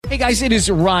Hey guys, it is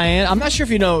Ryan. I'm not sure if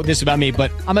you know this about me, but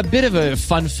I'm a bit of a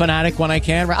fun fanatic when I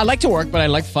can. I like to work, but I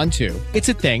like fun too. It's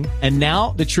a thing. And now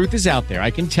the truth is out there.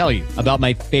 I can tell you about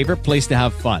my favorite place to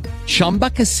have fun. Chumba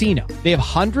Casino. They have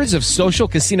hundreds of social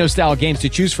casino style games to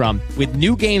choose from with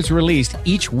new games released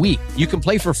each week. You can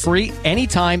play for free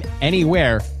anytime,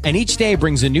 anywhere. And each day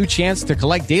brings a new chance to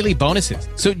collect daily bonuses.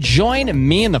 So join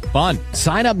me in the fun.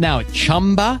 Sign up now at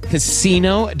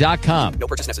ChumbaCasino.com. No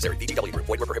purchase necessary. VGW Group.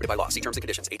 Void where prohibited by law. See terms and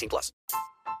conditions. 18+.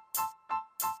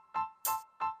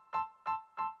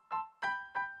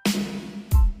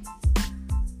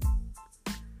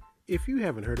 If you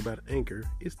haven't heard about Anchor,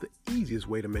 it's the easiest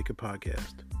way to make a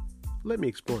podcast. Let me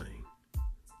explain.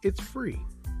 It's free.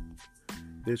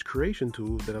 There's creation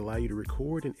tools that allow you to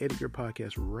record and edit your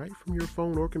podcast right from your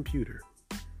phone or computer.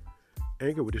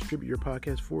 Anchor will distribute your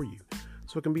podcast for you,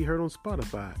 so it can be heard on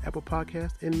Spotify, Apple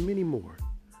Podcasts, and many more.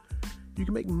 You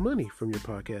can make money from your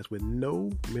podcast with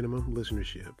no minimum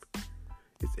listenership.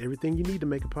 It's everything you need to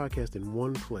make a podcast in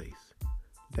one place.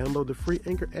 Download the free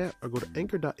Anchor app or go to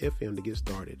anchor.fm to get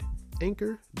started.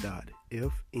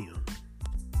 Anchor.fm.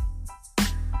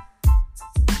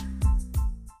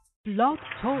 Blog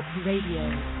Talk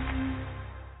Radio.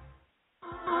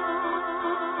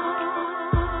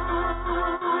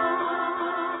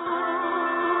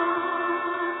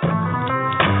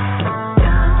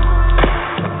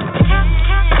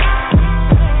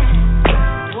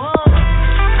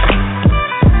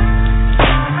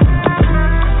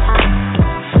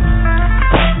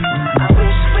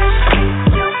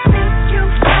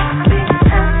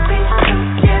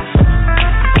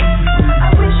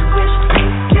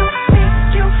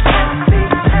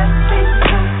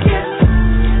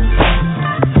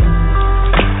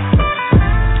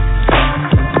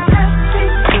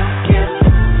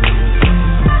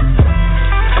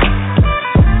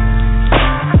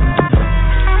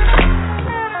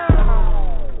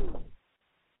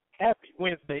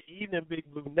 Wednesday evening, Big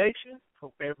Blue Nation.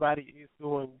 Hope everybody is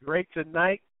doing great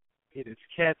tonight. It is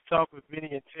Cats Talk with Vinny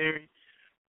and Terry.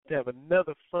 To have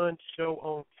another fun show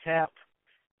on tap.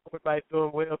 Hope everybody's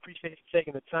doing well. Appreciate you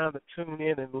taking the time to tune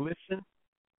in and listen.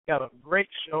 Got a great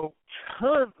show.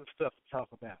 Tons of stuff to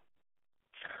talk about.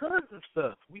 Tons of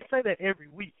stuff. We say that every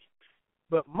week.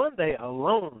 But Monday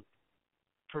alone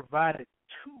provided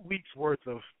 2 weeks worth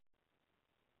of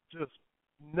just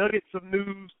nuggets of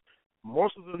news,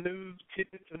 morsels of news,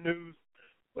 tidbits of news,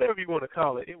 whatever you want to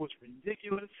call it. It was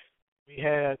ridiculous. We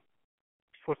had, of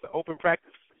course, the open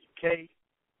practice for UK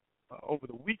over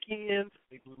the weekend.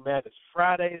 Big Blue Madness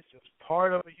Friday is just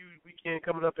part of a huge weekend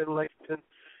coming up in Lexington.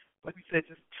 Like we said,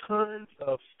 just tons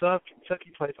of stuff. Kentucky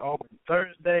plays Auburn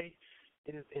Thursday.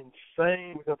 It is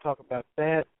insane. We're going to talk about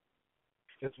that,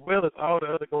 as well as all the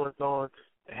other goings-on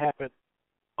that happened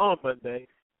on Monday.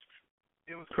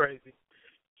 It was crazy.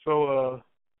 So,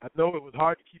 I know it was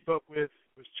hard to keep up with.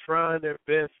 Was trying their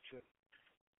best to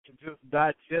just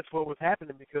digest what was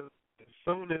happening, because as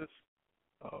soon as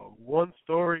one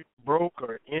story broke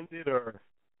or ended or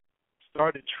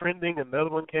started trending,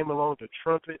 another one came along to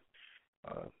trump it.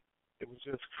 It was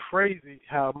just crazy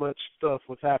how much stuff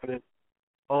was happening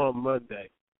on Monday.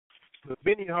 So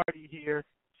Benny Hardy here.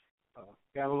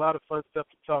 Got a lot of fun stuff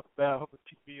to talk about. Hope the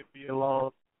TV will be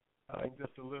along in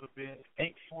just a little bit.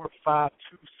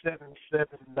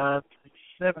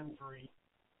 845-277-9373.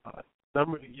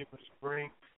 Number to give us a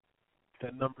ring.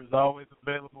 That number is always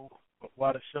available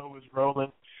while the show is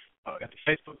rolling. Got the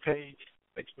Facebook page,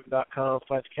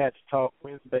 facebook.com/Cats Talk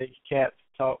Wednesday, Cats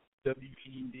Talk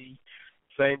WED.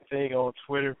 Same thing on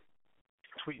Twitter.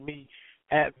 Tweet me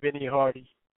at Benny Hardy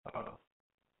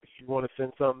if you want to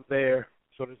send something there.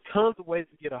 So there's tons of ways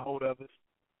to get a hold of us.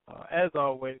 As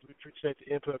always, we appreciate the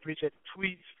input, appreciate the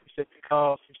tweets, appreciate the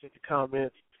calls, appreciate the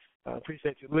comments,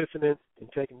 appreciate you listening and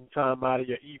taking the time out of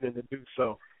your evening to do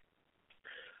so.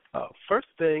 First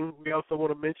thing we also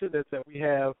want to mention is that we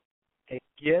have a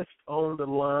guest on the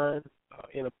line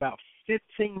in about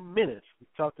 15 minutes. We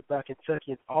talked about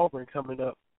Kentucky and Auburn coming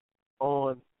up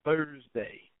on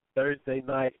Thursday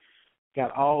night.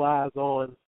 Got all eyes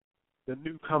on the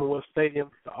new Commonwealth Stadium.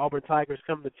 The Auburn Tigers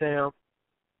coming to town.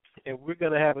 And we're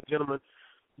going to have a gentleman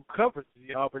who covers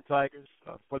the Auburn Tigers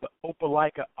for the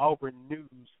Opelika Auburn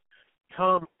News.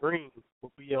 Tom Green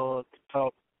will be on to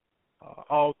talk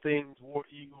all things War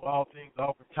Eagle, all things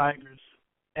Auburn Tigers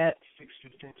at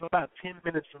 6:15. So about 10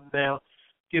 minutes from now,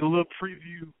 get a little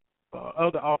preview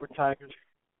of the Auburn Tigers.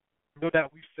 No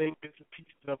doubt we've seen bits and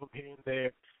pieces of them here and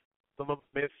there. Some of us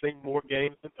may have seen more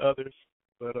games than others,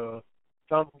 but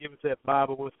Tom can give us that vibe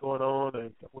of what's going on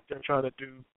and what they're trying to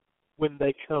do when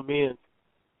they come in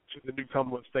to the new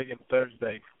Commonwealth Stadium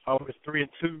Thursday. Auburn's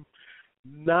 3-2,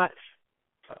 not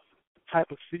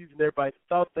type of season everybody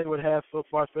thought they would have so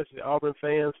far, especially the Auburn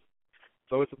fans.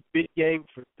 So it's a big game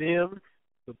for them.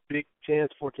 It's a big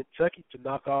chance for Kentucky to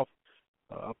knock off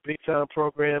a big-time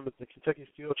program, but the Kentucky is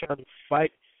still trying to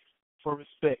fight for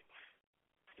respect.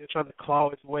 Still trying to claw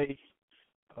its way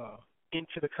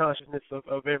into the consciousness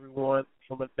of everyone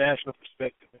from a national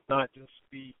perspective, and not just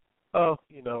be, a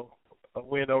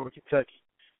win over Kentucky.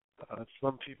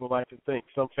 Some people like to think,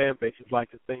 some fan bases like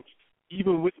to think,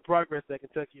 even with the progress that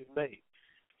Kentucky has made.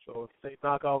 So if they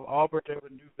knock off Auburn, they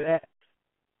would do that.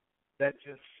 That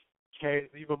just carries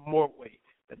even more weight.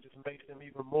 That just makes them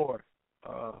even more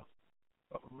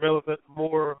relevant,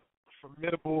 more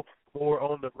formidable, more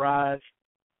on the rise.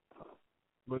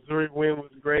 Missouri win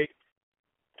was great.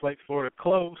 Played Florida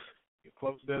close. If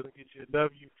close doesn't get you a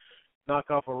W, knock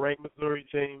off a ranked Missouri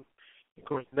team. Of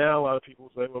course, now a lot of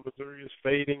people say, well, Missouri is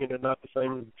fading and they're not the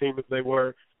same team as they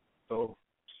were. So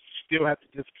you still have to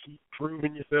just keep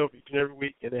proving yourself each and every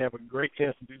week, and they have a great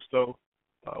chance to do so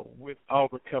with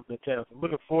Auburn coming to town. So I'm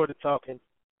looking forward to talking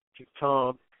to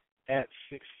Tom at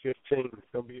 6:15. It's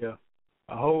going to be a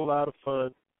whole lot of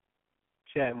fun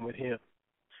chatting with him.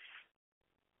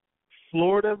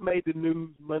 Florida made the news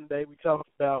Monday. We talked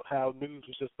about how news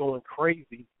was just going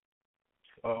crazy,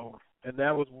 and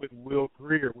that was with Will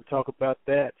Grier. We talk about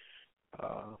that.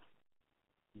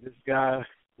 This guy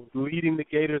was leading the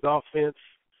Gators offense,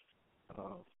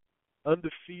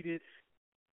 undefeated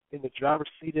in the driver's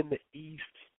seat in the East,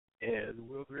 and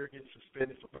Will Grier gets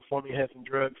suspended for performing enhancing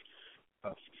drugs,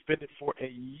 suspended for a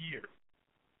year.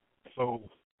 So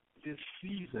this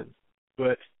season,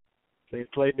 but they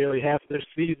played nearly half of their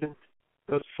season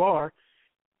thus far.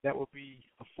 That will be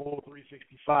a full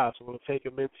 365, so it'll take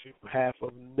them into half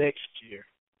of next year,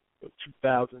 the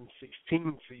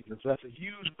 2016 season. So that's a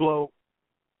huge blow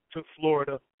to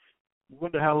Florida. You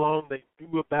wonder how long they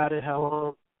do about it, how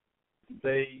long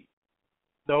they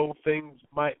know things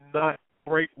might not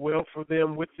break well for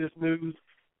them with this news.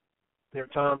 There are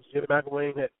times Jim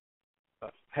McElwain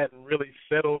hadn't really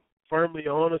settled firmly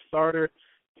on a starter.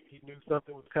 He knew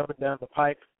something was coming down the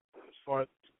pipe as far as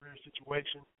the career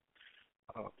situation.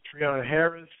 Treon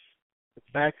Harris, the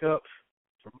backup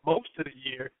for most of the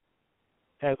year,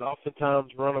 has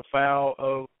oftentimes run afoul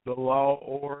of the law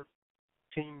or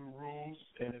team rules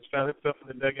and has found himself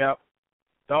in the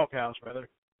doghouse,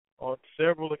 on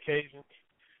several occasions.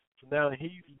 So now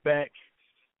he's back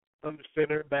under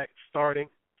center, back starting.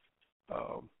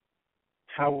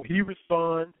 How will he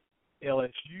respond?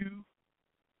 LSU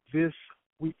this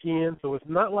weekend. So it's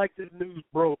not like this news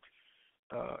broke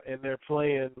and they're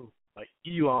playing like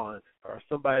Elon or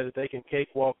somebody that they can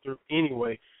cakewalk through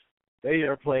anyway. They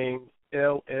are playing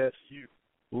LSU,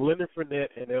 Leonard Fournette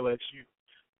and LSU.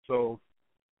 So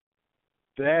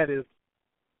that is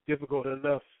difficult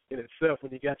enough in itself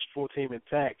when you got your full team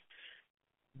intact.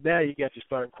 Now you got your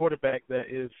starting quarterback that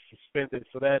is suspended,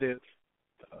 so that is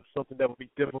something that will be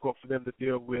difficult for them to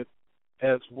deal with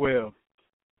as well.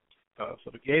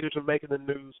 So the Gators are making the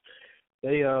news.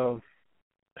 They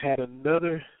had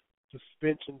another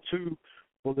suspension, too,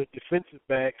 on the defensive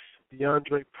backs.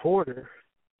 DeAndre Porter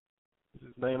is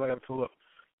his name. I got to pull up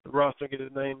the roster and get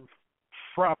his name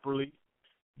properly.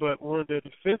 But one of their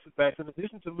defensive backs, in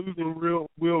addition to losing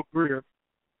Will Grier,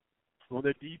 one of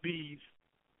their DBs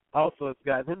also has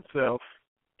gotten himself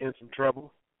in some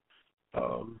trouble.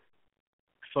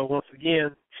 So once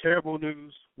again, terrible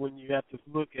news when you have to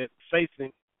look at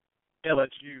facing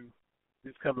LSU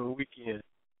this coming weekend.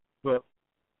 But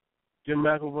Jim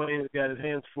McElwain has got his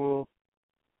hands full.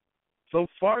 So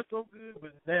far, so good,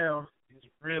 but now it's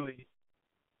really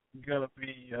going to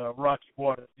be rocky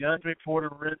waters. DeAndre Porter,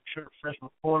 redshirt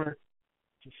freshman corner,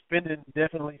 suspended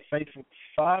indefinitely, facing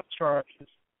 5 charges.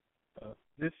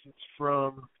 This is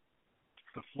from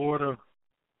the Florida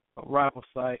rival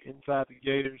site inside the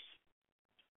Gators.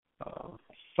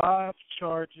 5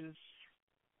 charges,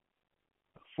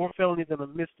 4 felonies and a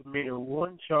misdemeanor,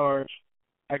 1 charge,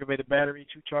 aggravated battery,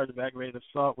 2 charges of aggravated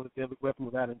assault with a deadly weapon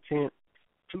without intent,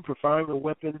 2 for firing a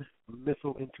weapon, a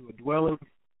missile into a dwelling,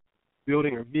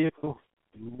 building, or vehicle,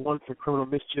 and 1 for criminal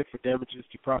mischief for damages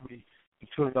to property of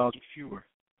 $200 or fewer.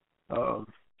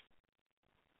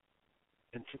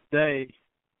 And today,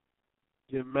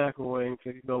 Jim McElwain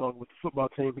said he's no longer with the football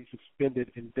team. He's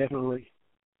suspended indefinitely.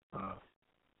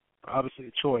 Obviously,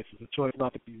 a choice. It's a choice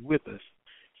not to be with us.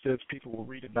 Says people will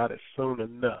read about it soon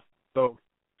enough. So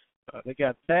they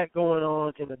got that going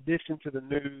on in addition to the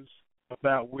news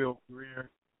about Will Grier.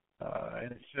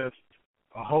 And it's just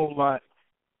a whole lot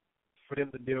for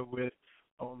them to deal with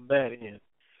on that end.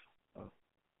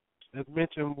 As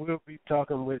mentioned, we'll be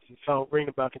talking with Tom Green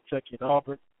about Kentucky and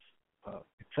Auburn.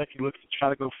 Kentucky looks to try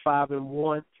to go 5-1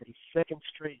 for the second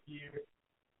straight year.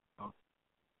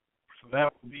 So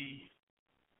that would be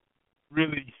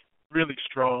really, really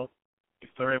strong if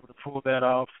they're able to pull that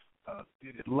off.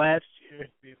 Did it last year.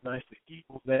 It'd be nice to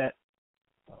equal that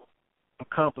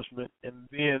accomplishment and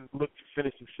then look to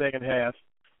finish the second half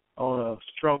on a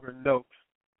stronger note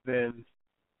than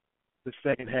the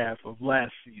second half of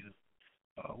last season,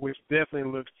 which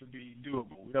definitely looks to be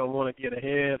doable. We don't want to get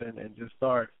ahead and just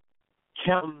start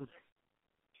counting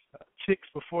chicks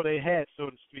before they hatch, so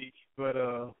to speak. But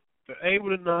they're able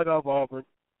to knock off Auburn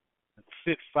and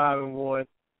sit 5-1.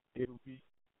 It would be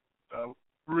a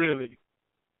really,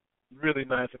 really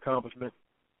nice accomplishment,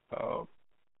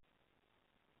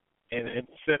 and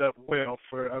set up well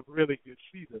for a really good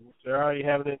season. They're already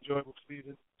having an enjoyable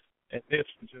season, and this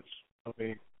was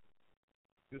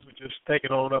just take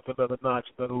it on up another notch,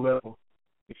 another level,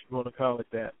 if you want to call it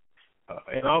that.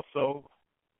 And also,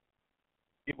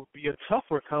 it would be a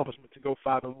tougher accomplishment to go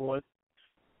 5-1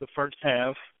 the first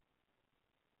half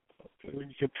when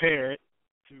you compare it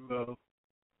to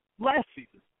last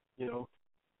season. You know,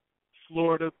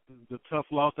 Florida, the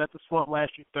tough loss at the Swamp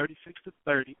last year,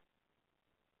 36-30.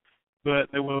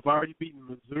 But they will have already beaten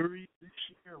Missouri this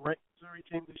year, a ranked Missouri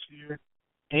team this year,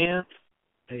 and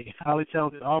a highly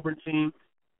talented Auburn team.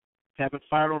 Haven't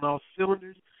fired on all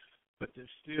cylinders, but they're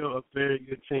still a very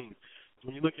good team. So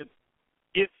when you look at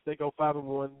if they go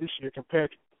 5-1 this year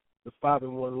compared to the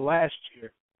 5-1 last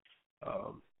year,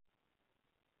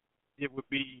 it would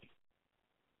be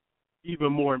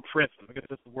even more impressive. I guess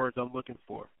that's the words I'm looking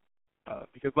for.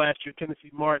 Because last year,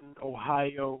 Tennessee Martin,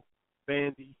 Ohio,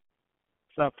 Vandy,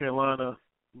 South Carolina,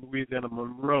 Louisiana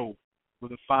Monroe were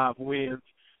the 5 wins,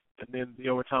 and then the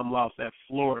overtime loss at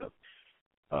Florida.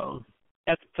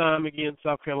 At the time, again,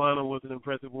 South Carolina was an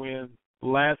impressive win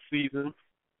last season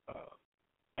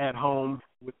at home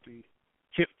with the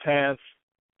tip pass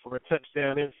for a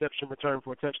touchdown, interception return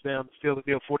for a touchdown, still the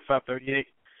deal, 45-38.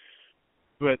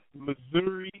 But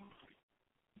Missouri,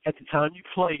 at the time you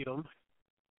played them,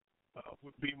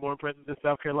 would be more impressive than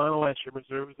South Carolina last year.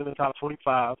 Missouri was in the top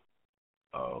 25.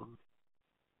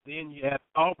 Then you add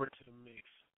Auburn to the mix.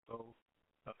 So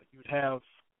you would have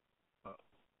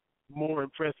more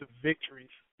impressive victories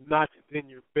notched in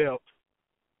your belt,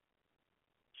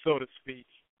 so to speak,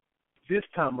 this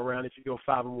time around if you go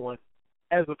 5-1,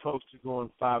 as opposed to going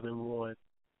 5-1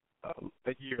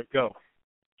 a year ago.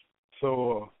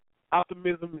 So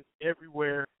optimism is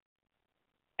everywhere,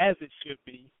 as it should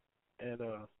be.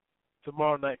 And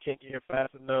tomorrow night can't get here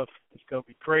fast enough. It's going to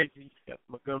be crazy. Got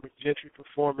Montgomery Gentry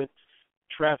performing.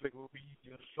 Traffic will be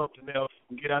just something else.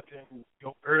 Get out there and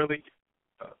go early.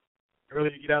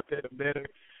 Earlier you get out there, the better.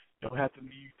 You don't have to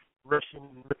be rushing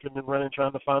and ripping and running,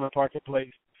 trying to find a parking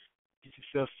place. Get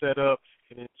yourself set up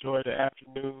and enjoy the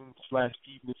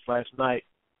afternoon/evening/night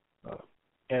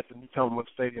at the New Commonwealth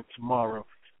Stadium tomorrow.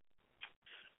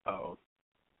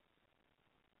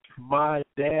 My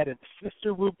dad and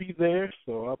sister will be there,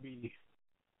 so I'll be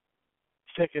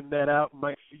checking that out.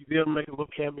 Might see them make a little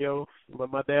cameo. But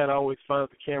my dad always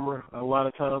finds the camera a lot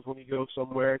of times when he goes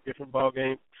somewhere, different ball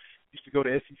games. Used to go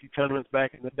to SEC tournaments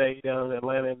back in the day down in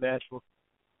Atlanta and Nashville.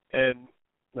 And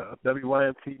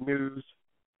WYMT News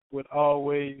would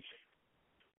always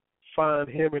find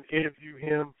him and interview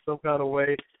him some kind of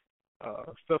way.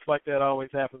 Stuff like that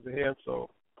always happens to him. So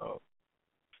I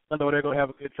know they're going to have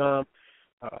a good time.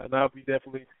 And I'll be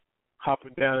definitely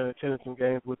hopping down and attending some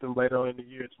games with them later on in the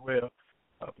year as well.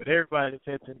 But everybody that's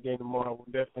attending the game tomorrow will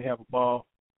definitely have a ball.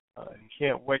 And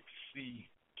can't wait to see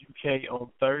UK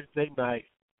on Thursday night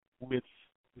with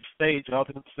the stage all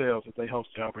to themselves as they host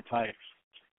the Auburn Tigers.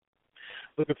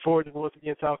 Looking forward to once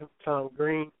again talking to Tom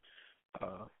Green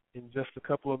in just a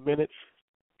couple of minutes.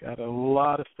 Got a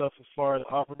lot of stuff as far as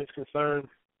Auburn is concerned.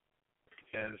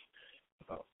 As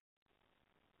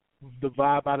the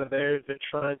vibe out of there is they're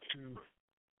trying to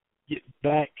get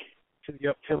back to the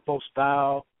up-tempo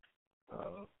style.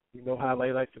 You know how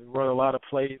they like to run a lot of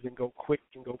plays and go quick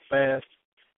and go fast,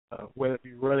 whether it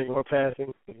be running or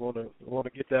passing. They want to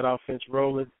get that offense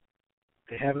rolling.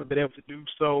 They haven't been able to do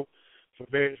so for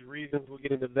various reasons. We'll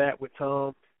get into that with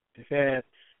Tom. They've had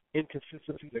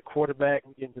inconsistencies at quarterback.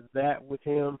 We'll get into that with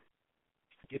him.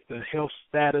 Get the health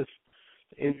status,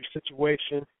 the injury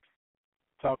situation.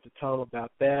 Talk to Tom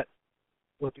about that.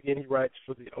 Once again, he writes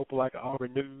for the Opelika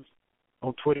Auburn News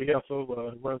on Twitter. He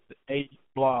also runs the AE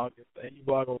blog. It's the AE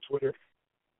blog on Twitter.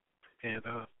 And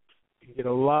you can get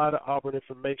a lot of Auburn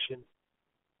information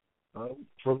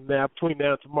from now, between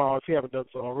now and tomorrow, if you haven't done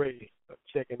so already,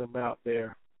 checking them out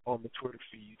there on the Twitter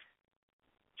feed.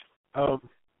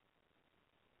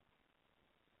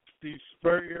 Steve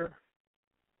Spurrier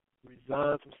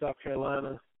resigned from South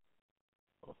Carolina.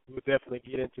 We'll definitely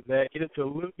get into that. Get into a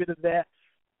little bit of that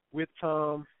with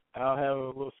Tom. I'll have a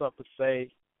little something to say,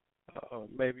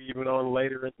 maybe even on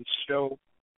later in the show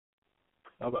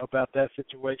about that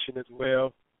situation as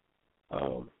well.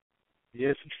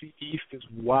 The SEC East is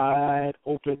wide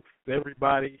open.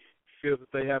 Everybody feels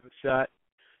that they have a shot.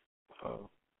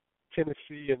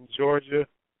 Tennessee and Georgia.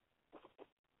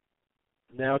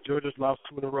 Now Georgia's lost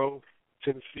 2 in a row.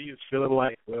 Tennessee is feeling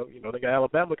like, well, they got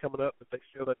Alabama coming up, but they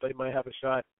feel that they might have a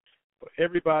shot. But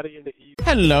everybody in the East.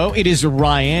 Hello, it is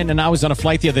Ryan, and I was on a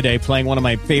flight the other day playing one of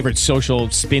my favorite social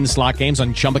spin slot games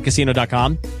on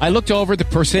ChumbaCasino.com. I looked over at the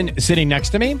person sitting next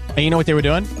to me, and you know what they were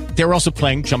doing? They were also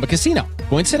playing Chumba Casino.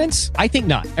 Coincidence? I think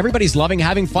not. Everybody's loving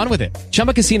having fun with it.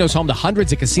 Chumba Casino is home to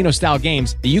hundreds of casino-style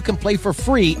games that you can play for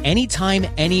free anytime,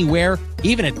 anywhere,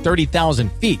 even at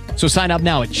 30,000 feet. So sign up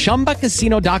now at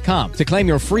ChumbaCasino.com to claim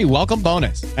your free welcome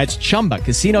bonus. That's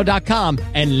ChumbaCasino.com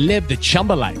and live the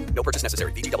Chumba life. No purchase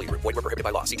necessary. VGW Group. Void where prohibited by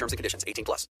law. See terms and conditions.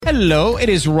 18+. Hello, it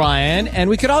is Ryan, and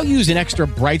we could all use an extra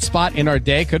bright spot in our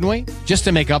day, couldn't we? Just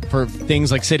to make up for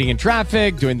things like sitting in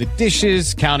traffic, doing the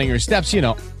dishes, counting your steps,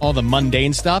 all the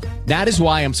mundane stuff. That is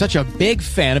why I'm such a big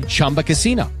fan of Chumba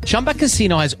Casino. Chumba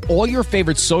Casino has all your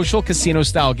favorite social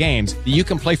casino-style games that you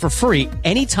can play for free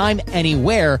anytime,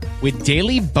 anywhere with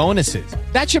daily bonuses.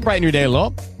 That should brighten your day a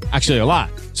little. Actually, a lot.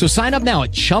 So sign up now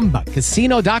at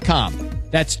ChumbaCasino.com.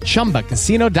 That's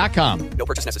ChumbaCasino.com. No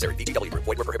purchase necessary. VGW Group.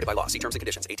 Void where prohibited by law. See terms and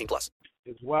conditions. 18+.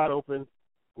 It's wide open.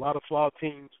 A lot of flawed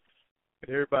teams. But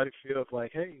everybody feels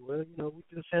like, hey, well, we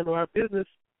just handle our business.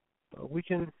 We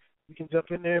can jump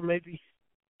in there and maybe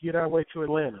get our way to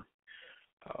Atlanta.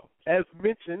 As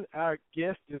mentioned, our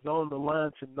guest is on the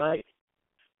line tonight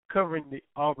covering the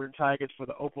Auburn Tigers for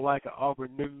the Opelika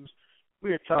Auburn News.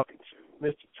 We are talking to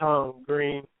Mr. Tom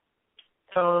Green.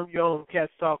 Tom, you're on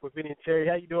Cats Talk with Vinny and Terry.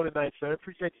 How you doing tonight, sir?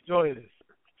 Appreciate you joining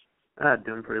us.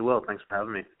 Doing pretty well. Thanks for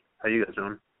having me. How you guys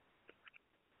doing?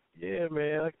 Yeah,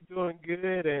 man, I'm doing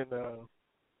good, and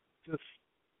just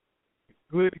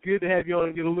good to have you on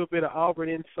and get a little bit of Auburn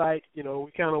insight. We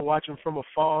kind of watch them from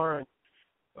afar and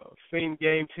seen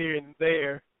games here and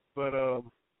there, but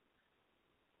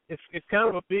it's kind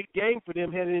of a big game for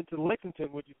them heading into Lexington,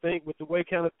 would you think, with the way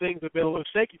kind of things have been a little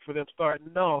shaky for them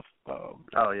starting off. With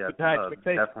high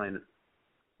expectations.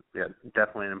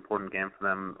 Definitely an important game for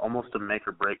them, almost a make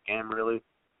or break game, really.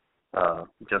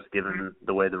 Just given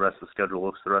the way the rest of the schedule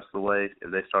looks the rest of the way,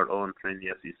 if they start 0-3 in the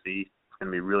SEC, it's going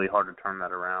to be really hard to turn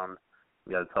that around.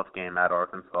 You got a tough game at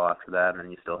Arkansas after that, and then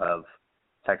you still have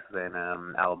Texas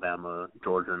A&M, Alabama,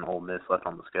 Georgia, and Ole Miss left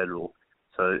on the schedule.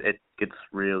 So it gets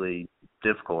really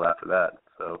difficult after that.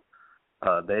 So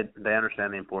they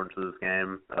understand the importance of this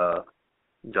game.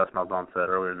 Justin Malzahn said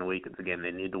earlier in the week it's a game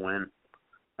they need to win.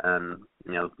 And,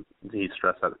 he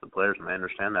stressed that to the players, and they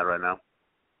understand that right now.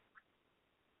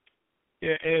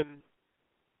 Yeah, and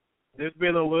there's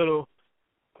been a little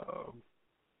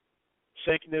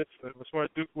shakiness as far as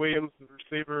Duke Williams, the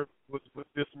receiver, was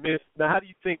dismissed. Now, how do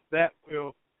you think that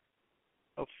will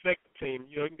affect the team?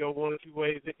 It can go one or two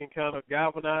ways. It can kind of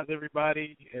galvanize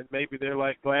everybody, and maybe they're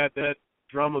glad that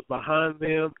drama's behind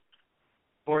them,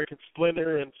 or it can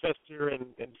splinter and fester and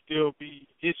still be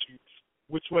issues.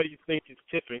 Which way do you think is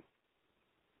tipping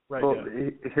right now?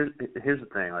 Here's the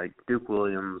thing. Duke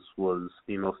Williams was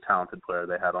the most talented player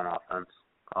they had on offense.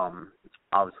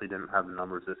 Obviously didn't have the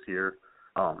numbers this year.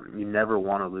 You never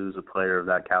want to lose a player of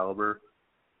that caliber,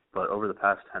 but over the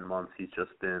past 10 months, he's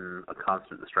just been a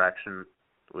constant distraction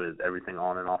with everything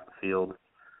on and off the field.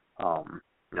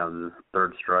 This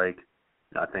third strike,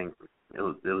 I think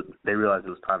they realized it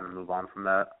was time to move on from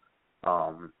that.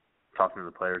 Talking to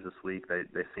the players this week,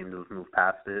 they seem to have moved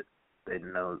past it. They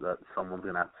know that someone's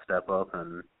going to have to step up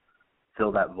and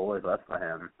fill that void left by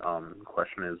him. The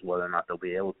question is whether or not they'll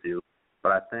be able to.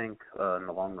 But I think in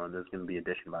the long run, there's going to be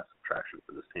addition by subtraction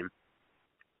for this team.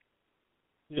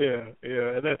 Yeah,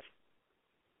 and that's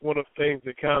one of the things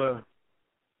that kind of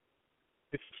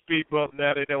it's a speed bump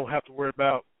now. They don't have to worry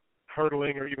about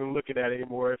hurdling or even looking at it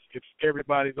anymore. If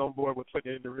everybody's on board with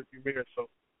putting it in the rearview mirror. So,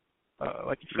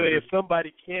 like you say, if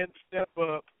somebody can step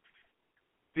up,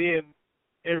 then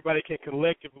everybody can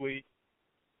collectively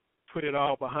put it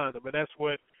all behind them, and that's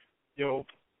what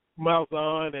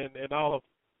Malzahn and all of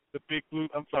the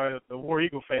War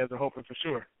Eagle fans are hoping for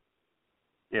sure.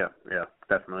 Yeah,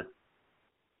 definitely.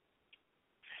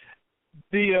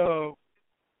 The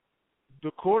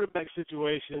quarterback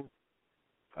situation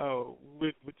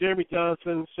with Jeremy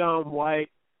Johnson, Sean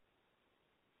White,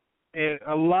 and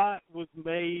a lot was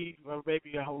made, or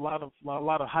maybe a lot of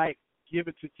hype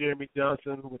given to Jeremy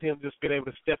Johnson with him just being able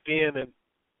to step in and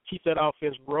keep that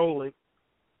offense rolling.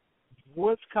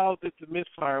 what's caused it to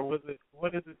misfire? What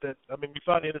is it that, I mean, we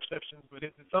saw the interceptions, but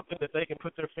is it something that they can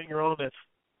put their finger on that's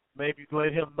maybe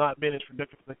let him not been as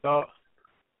productive as they thought?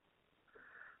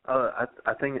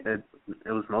 I think it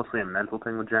was mostly a mental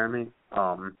thing with Jeremy.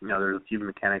 There's a few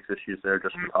mechanics issues there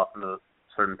just from talking to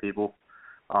certain people.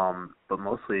 But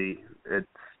mostly it's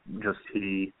just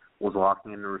he was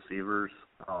locking into receivers,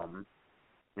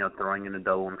 throwing into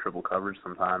double and triple coverage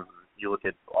sometimes. You look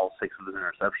at all 6 of his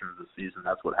interceptions this season,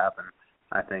 that's what happened.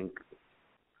 I think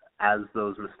as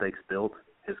those mistakes built,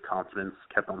 his confidence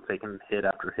kept on taking hit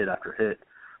after hit after hit.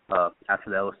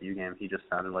 After the LSU game, he just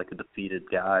sounded like a defeated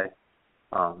guy,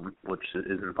 which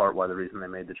is in part why the reason they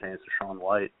made the change to Sean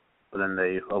White. But then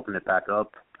they opened it back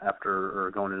up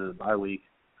going into the bye week,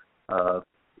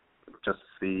 just to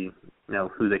see,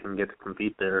 who they can get to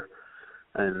compete there.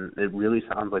 And it really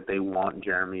sounds like they want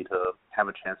Jeremy to have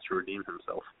a chance to redeem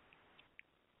himself.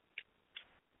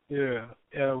 Yeah.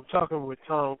 I'm talking with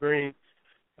Tom Green,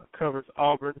 covers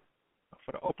Auburn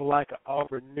for the Opelika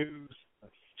Auburn News.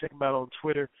 Check him out on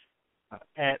Twitter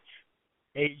at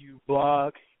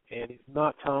AUblog. And it's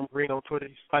not Tom Green on Twitter.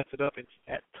 He spices it up. It's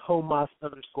at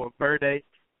Tomas_Verde.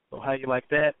 So how you like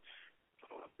that?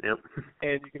 Yep.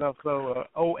 And you can also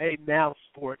OA Now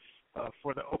Sports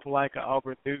for the Opelika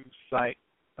Auburn News site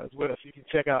as well. So you can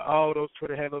check out all those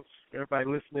Twitter handles. Everybody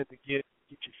listening to get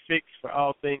your fix for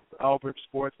all things Auburn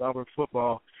sports, Auburn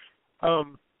football.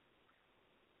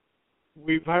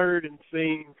 We've heard and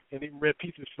seen and even read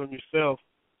pieces from yourself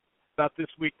about this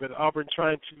week, but Auburn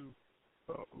trying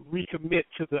to recommit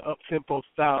to the up-tempo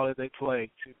style that they play,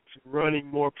 to running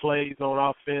more plays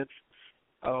on offense.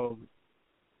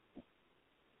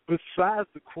 Besides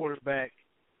the quarterback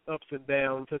ups and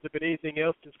downs, has there been anything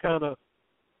else that's kind of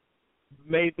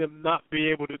made them not be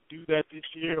able to do that this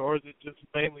year, or is it just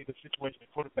mainly the situation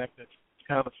of quarterback that's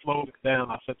kind of slowed it down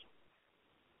offensively?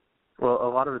 Well, a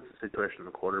lot of it's the situation of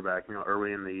the quarterback.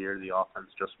 Early in the year, the offense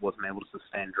just wasn't able to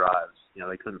sustain drives.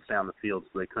 They couldn't stay on the field,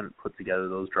 so they couldn't put together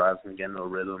those drives and get into a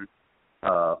rhythm.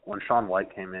 When Sean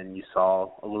White came in, you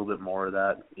saw a little bit more of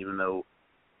that, even though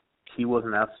he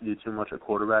wasn't asked to do too much at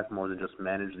quarterback, more than just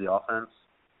manage the offense.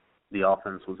 The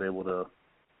offense was able to,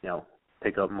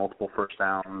 pick up multiple first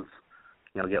downs,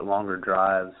 get longer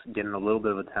drives, get in a little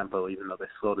bit of a tempo, even though they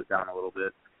slowed it down a little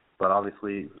bit. But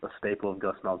obviously, a staple of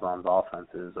Gus Malzahn's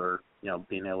offenses are,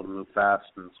 being able to move fast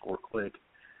and score quick.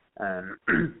 And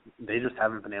they just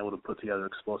haven't been able to put together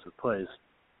explosive plays.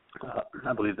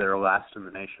 I believe they're last in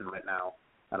the nation right now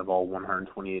out of all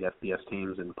 128 FBS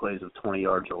teams in plays of 20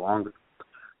 yards or longer.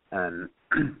 And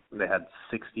they had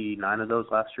 69 of those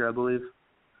last year, I believe.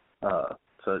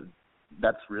 So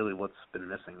that's really what's been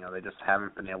missing. They just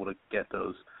haven't been able to get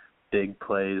those big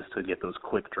plays, to get those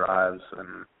quick drives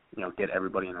and, get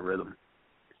everybody in a rhythm.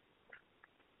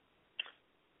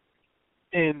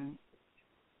 And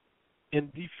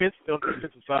on the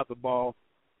defensive side of the ball,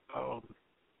 and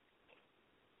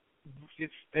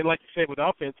like you said, with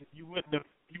offense, you would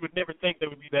never think they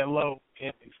would be that low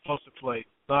in explosive play.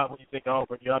 Not when you think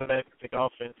Auburn, you automatically think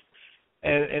offense.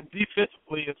 And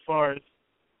defensively, as far as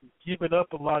giving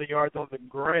up a lot of yards on the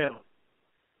ground,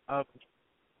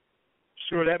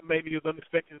 sure that maybe was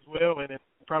unexpected as well, and it's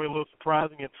probably a little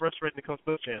surprising and frustrating to Coach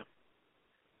Muschamp.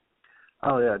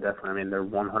 Oh, yeah, definitely. They're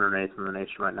 108th in the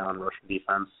nation right now in rushing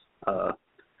defense.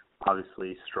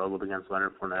 Obviously struggled against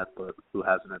Leonard Fournette, but who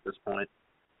hasn't at this point?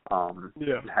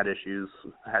 Had issues.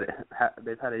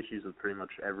 They've had issues with pretty much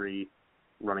every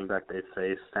running back they've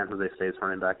faced. San Jose State's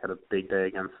running back had a big day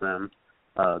against them.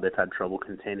 They've had trouble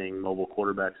containing mobile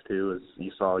quarterbacks, too, as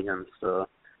you saw against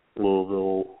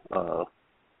Louisville,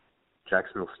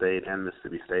 Jacksonville State, and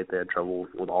Mississippi State. They had trouble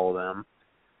with all of them.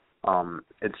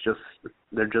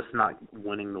 They're just not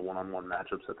winning the one-on-one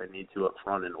matchups that they need to up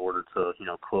front in order to,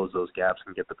 close those gaps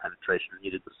and get the penetration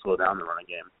needed to slow down the running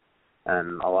game.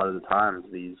 And a lot of the times,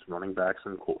 these running backs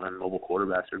and mobile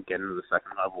quarterbacks are getting to the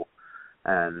second level.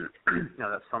 And,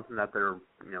 that's something that they're,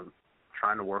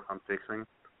 trying to work on fixing.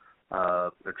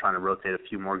 They're trying to rotate a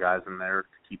few more guys in there to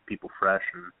keep people fresh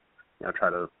and, try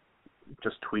to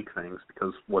just tweak things,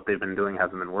 because what they've been doing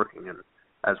hasn't been working. And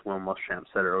as Will Muschamp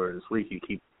said earlier this week, you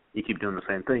keep doing the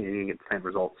same thing and you get the same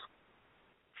results.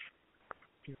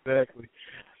 Exactly.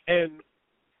 And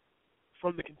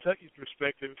from the Kentucky's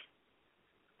perspective,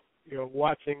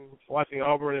 watching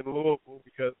Auburn and Louisville,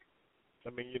 because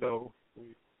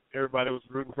everybody was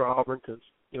rooting for Auburn because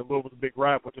Louisville's a big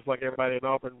rival, just like everybody in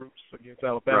Auburn roots against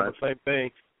Alabama. Right. Same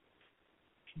thing.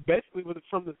 Basically,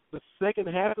 from the second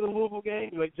half of the Louisville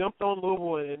game, they jumped on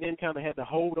Louisville and then kind of had to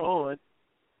hold on,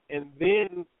 and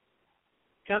then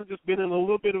kind of just been in a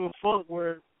little bit of a funk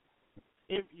where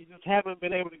you just haven't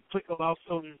been able to click on all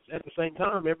cylinders at the same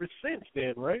time ever since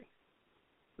then, right?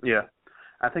 Yeah.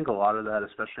 I think a lot of that,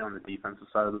 especially on the defensive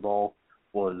side of the ball,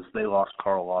 was they lost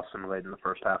Carl Lawson late in the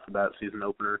first half of that season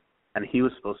opener, and he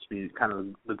was supposed to be kind of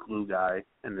the glue guy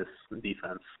in this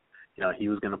defense. You know, he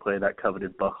was going to play that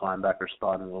coveted buck linebacker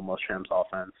spot in Will Muschamp's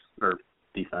offense or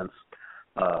defense.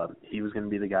 He was going to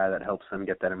be the guy that helps them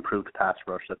get that improved pass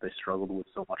rush that they struggled with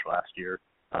so much last year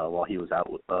while he was out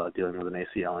dealing with an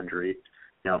ACL injury.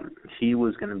 You know, he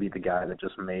was going to be the guy that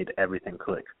just made everything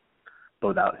click. But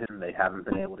without him, they haven't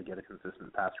been able to get a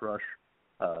consistent pass rush.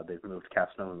 They've moved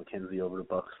Casanova and McKenzie over to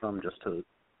Buxton just to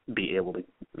be able to,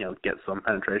 you know, get some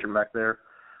penetration back there.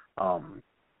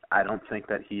 I don't think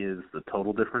that he is the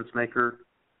total difference maker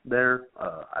there.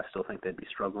 I still think they'd be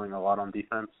struggling a lot on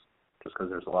defense just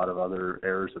because there's a lot of other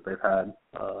errors that they've had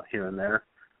here and there.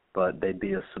 But they'd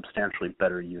be a substantially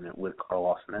better unit with Carl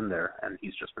Lawson in there, and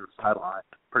he's just been sidelined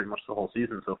pretty much the whole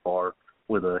season so far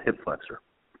with a hip flexor.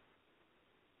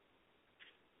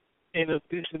 In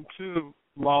addition to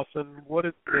Lawson, what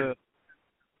is the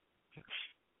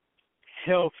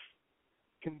health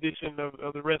condition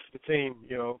of the rest of the team?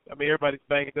 You know, I mean, everybody's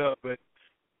banged up, but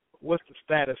what's the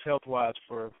status health-wise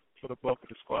for the bulk of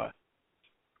the squad?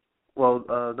 Well,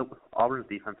 the Auburn's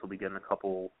defense will be getting a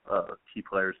couple key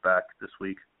players back this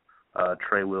week.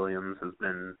 Trey Williams has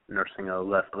been nursing a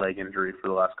left leg injury for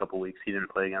the last couple of weeks. He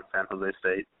didn't play against San Jose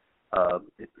State.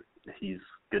 He's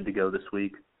good to go this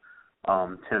week.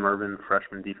 Tim Irvin,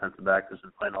 freshman defensive back, has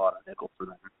been playing a lot of nickel for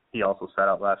them. He also sat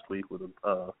out last week with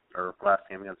last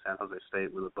game against San Jose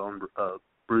State with a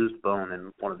bruised bone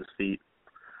in one of his feet.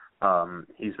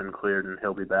 He's been cleared and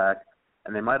he'll be back.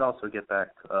 And they might also get back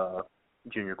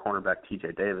junior cornerback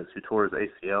T.J. Davis, who tore his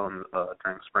ACL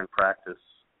during spring practice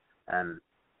and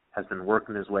has been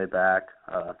working his way back.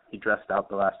 He dressed out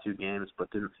the last 2 games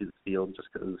but didn't see the field just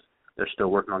because they're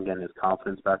still working on getting his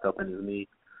confidence back up in his knee.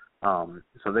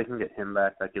 So they can get him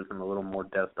back. That gives them a little more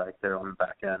depth back there on the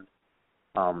back end.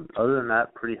 Other than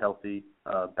that, pretty healthy.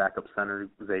 Backup center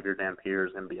Xavier Dampier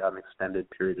is going to be out an extended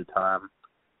period of time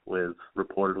with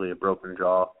reportedly a broken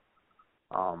jaw.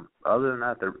 Other than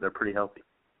that, they're pretty healthy.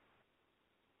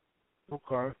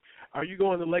 Okay. Are you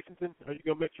going to Lexington? Are you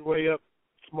going to make your way up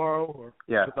tomorrow or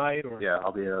tonight? Or? Yeah,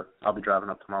 I'll be driving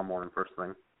up tomorrow morning first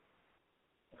thing.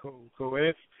 Cool. And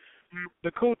it's,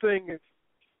 the cool thing is,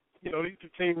 you know, these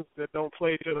are teams that don't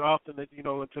play each other often, you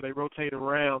know, until they rotate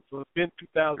around. So it's been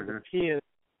 2010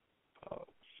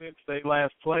 since they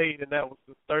last played, and that was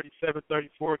the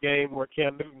 37-34 game where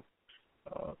Cam Newton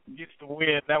gets the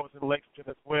win. That was in Lexington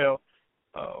as well.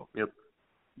 Yep.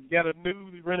 You got a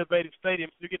newly renovated stadium,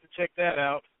 so you get to check that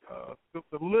out. It's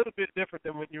a little bit different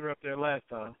than when you were up there last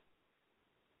time.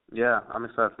 Yeah, I'm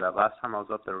excited for that. Last time I was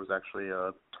up there was actually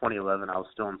 2011. I was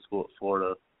still in school at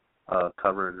Florida,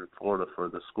 covering Florida for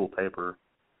the school paper.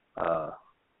 So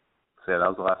yeah, that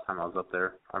was the last time I was up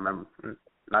there. I remember,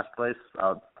 nice place.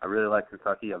 I really like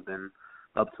Kentucky. I've been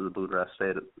up to the Bluegrass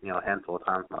State, you know, a handful of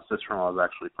times. My sister-in-law is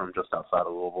actually from just outside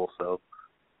of Louisville, so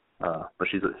but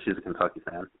she's a Kentucky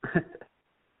fan.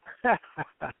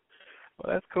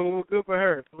 Well, that's cool. Good for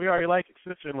her. We already like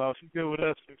your sister-in-law. She's good with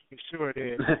us for sure.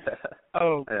 Then.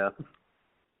 Yeah.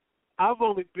 I've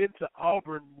only been to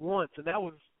Auburn once, and that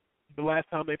was the last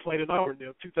time they played in Auburn,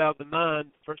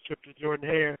 2009, first trip to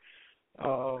Jordan-Hare.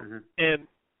 And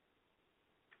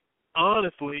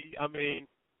honestly, I mean,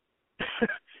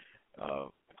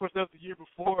 of course, that was the year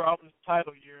before Auburn's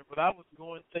title year, but I was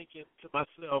going thinking to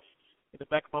myself in the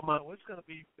back of my mind, well, it's gonna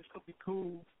be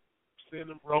cool seeing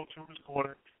them roll through this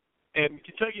corner. And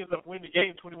Kentucky ended up winning the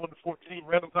game 21-14.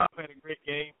 Randall Cobb had a great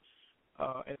game,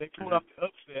 and they pulled off the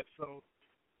upset. So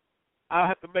I'll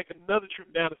have to make another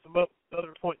trip down at some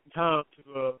other point in time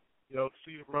to,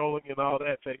 see the rolling and all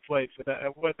that take place.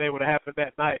 And what they would have happened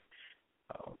that night.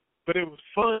 But it was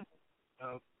fun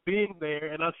being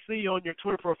there. And I see on your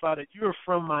Twitter profile that you were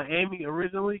from Miami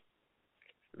originally.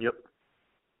 Yep.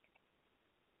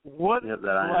 What was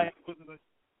it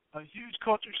a huge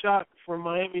culture shock from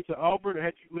Miami to Auburn, or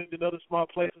had you lived in other small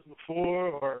places before,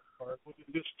 or was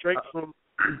it just straight from?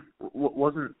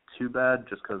 Wasn't too bad,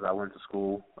 just because I went to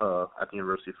school at the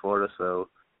University of Florida, so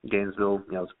Gainesville,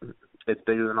 it's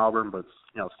bigger than Auburn, but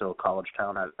it's still a college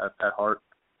town at heart.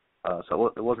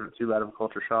 So it wasn't too bad of a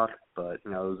culture shock, but it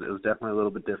was definitely a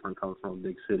little bit different coming from a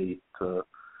big city to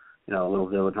a little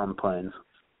village on the plains.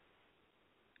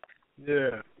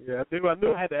 Yeah, I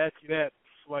knew I had to ask you that,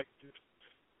 like just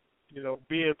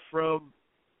being from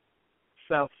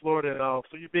South Florida and all.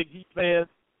 So you're a big Heat fan?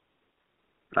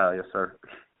 Yes, sir.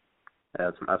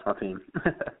 Yeah, that's my team.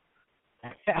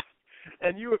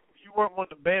 And you weren't one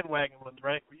of the bandwagon ones,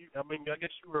 right? I guess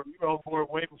you were on board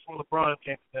way before LeBron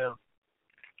came down.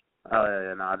 Oh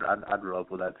yeah, no, I grew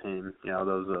up with that team.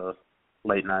 Those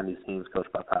late '90s teams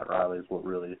coached by Pat Riley is what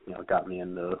really got me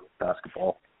into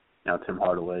basketball. Tim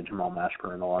Hardaway, Jamal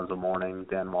Mashburn, Alonzo Mourning,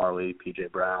 Dan Marley, P.J.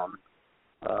 Brown.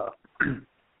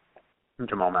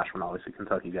 Jamal Mashburn, obviously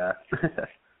Kentucky guy.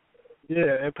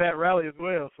 Yeah, and Pat Riley as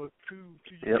well. So two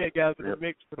UK guys in the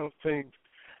mix for those teams.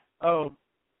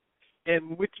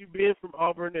 And with you being from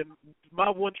Auburn, and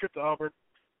my one trip to Auburn,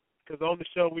 because on the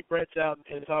show we branch out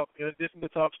and talk, in addition to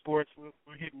talk sports, we'll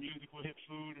hit music, we'll hit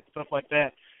food and stuff like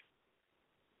that.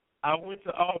 I went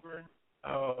to Auburn,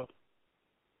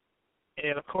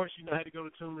 and of course, I had to go to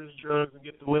Toomer's Drugs and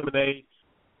get the lemonade.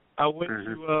 I went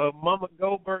to Mama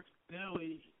Goldberg's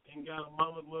Deli and got a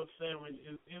Mama Love sandwich.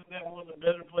 Is that one of the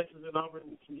better places in Auburn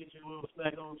you can get your little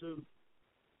snack on too?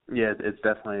 Yeah, it's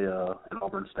definitely an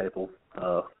Auburn staple.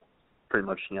 Pretty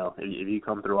much, if you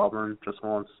come through Auburn just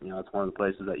once, it's one of the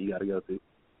places that you got to go to.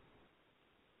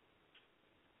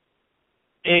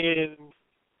 And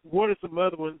what are some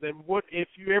other ones? And what if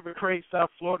you ever crave South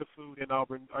Florida food in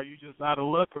Auburn? Are you just out of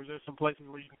luck, or is there some places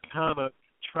where you can kind of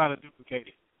try to duplicate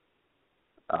it?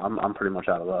 I'm pretty much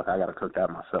out of luck. I got to cook that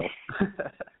myself.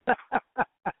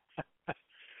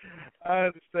 I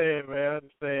understand, man. I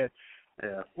understand.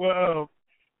 Yeah. Well,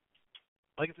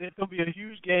 like I said, it's going to be a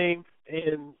huge game,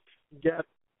 and you got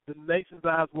the nation's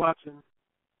eyes watching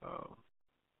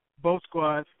both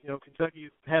squads. Kentucky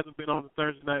hasn't been on the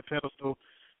Thursday night pedestal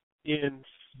in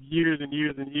years and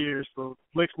years and years, so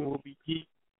Blakeman will be geeked.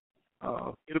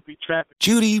 It'll be traffic.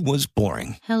 Judy was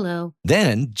boring. Hello.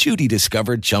 Then Judy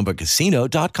discovered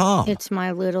ChumbaCasino.com. It's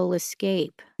my little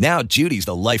escape. Now Judy's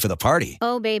the life of the party.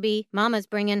 Oh, baby, mama's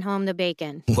bringing home the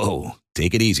bacon. Whoa,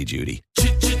 take it easy, Judy.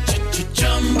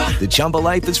 The Chumba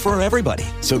life is for everybody.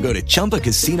 So go to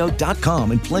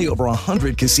ChumbaCasino.com and play over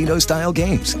 100 casino-style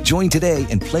games. Join today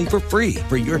and play for free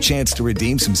for your chance to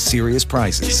redeem some serious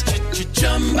prizes.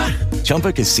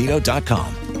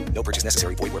 ChumbaCasino.com. No purchase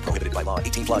necessary. Void where prohibited by law.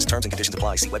 18 plus terms and conditions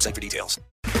apply. See website for details.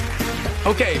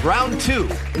 Okay, round two.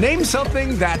 Name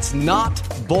something that's not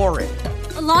boring.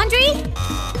 A laundry?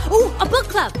 Ooh, a book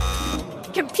club.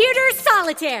 Computer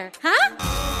solitaire, huh?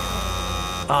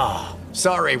 Ah,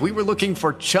 sorry. We were looking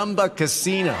for Chumba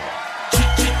Casino.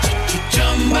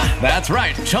 That's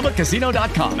right.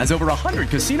 ChumbaCasino.com has over 100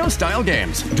 casino-style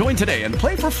games. Join today and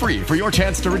play for free for your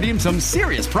chance to redeem some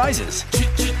serious prizes.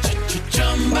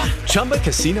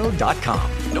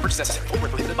 ChumbaCasino.com. No purchase necessary. Void where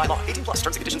prohibited by law. 18 plus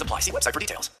terms and conditions apply. See website for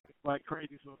details. Like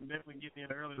crazy, so definitely getting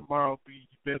in early tomorrow will be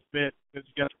your best bet, because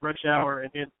you got the rush hour,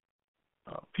 and then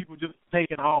people just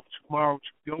taking off tomorrow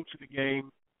to go to the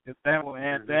game, and that will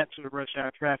add that to the rush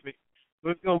hour traffic. So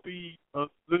it's going to be a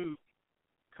zoo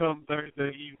come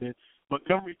Thursday evening.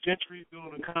 Montgomery Gentry is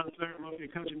doing a concert. I'm a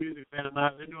country music fan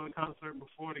tonight. They're doing a concert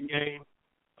before the game.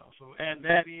 So add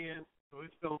that in. So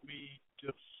it's going to be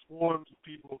just swarms of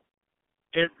people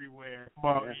everywhere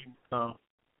tomorrow evening.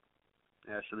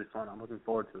 Yeah, it should be fun. I'm looking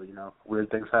forward to it. Weird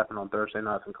things happen on Thursday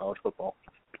nights in college football.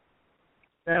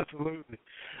 Absolutely.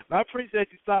 I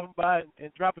appreciate you stopping by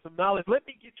and dropping some knowledge. Let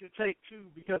me get your take, too,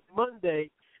 because Monday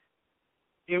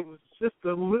it was just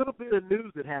a little bit of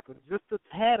news that happened. Just a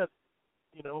tad of,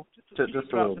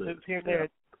 just a little bit here and there.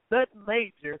 Nothing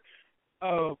major.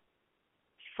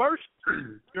 First,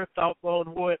 your thoughts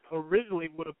on what originally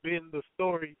would have been the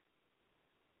story,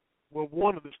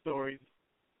 one of the stories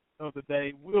of the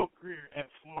day, Will Grier at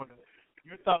Florida.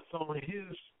 Your thoughts on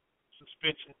his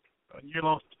suspension,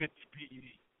 year-long suspension to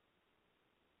PED?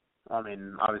 I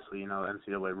mean, obviously,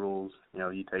 NCAA rules.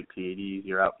 You take PEDs,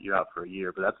 you're out for a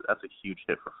year, but that's a huge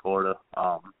hit for Florida.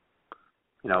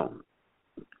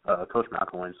 Coach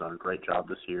McElwain's done a great job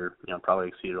this year. Probably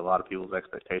exceeded a lot of people's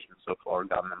expectations so far.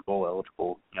 Gotten them bowl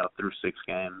eligible, through 6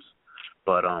 games.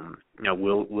 But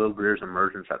Will Grier's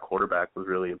emergence at quarterback was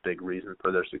really a big reason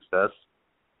for their success.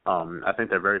 I think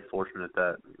they're very fortunate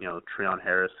that Treon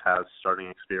Harris has starting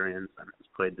experience and has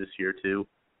played this year too.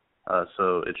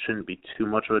 So it shouldn't be too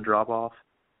much of a drop off.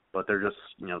 But they're just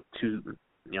they're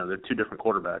two different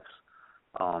quarterbacks.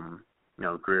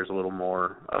 Grier's a little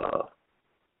more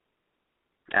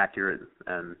accurate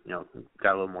and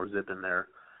got a little more zip in there.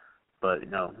 But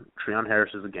Treon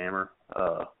Harris is a gamer.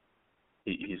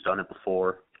 He's done it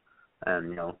before,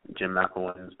 and Jim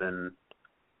McElwain's been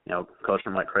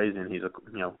coaching him like crazy, and he's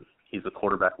a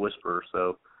quarterback whisperer.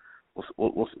 So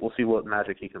we'll see what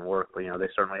magic he can work. But they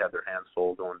certainly have their hands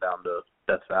full going down to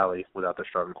Death Valley without their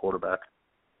starting quarterback.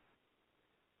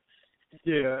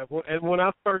 Yeah, and when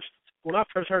I first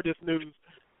heard this news,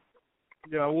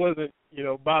 I wasn't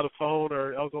by the phone,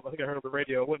 or I think I heard on the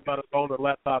radio. I wasn't by the phone or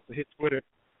laptop to hit Twitter.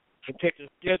 and check their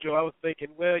schedule, I was thinking,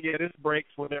 well, yeah, this breaks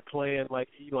when they're playing like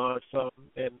Elon or something,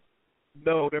 and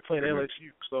no, they're playing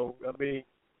LSU. So I mean,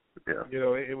 you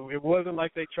know, it wasn't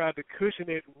like they tried to cushion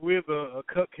it with a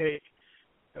cupcake.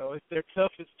 You know, it's their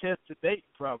toughest test to date,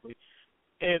 probably.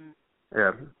 And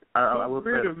yeah, I will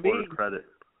say to Florida's credit.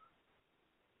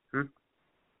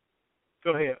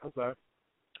 Go ahead. I'm sorry.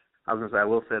 I was going to say, I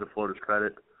will say to Florida's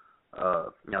credit,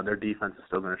 you know, their defense is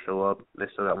still going to show up. They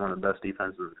still got one of the best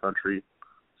defenses in the country.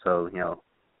 So, you know,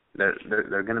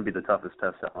 they're going to be the toughest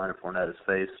test that Leonard Fournette has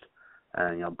faced.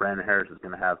 And, you know, Brandon Harris is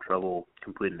going to have trouble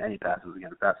completing any passes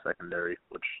against that secondary,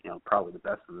 which, you know, probably the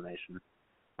best in the nation.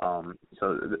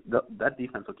 So that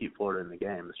defense will keep Florida in the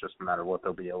game. It's just a matter of what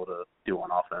they'll be able to do on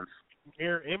offense.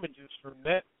 Mirror images from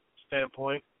that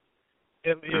standpoint,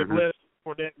 unless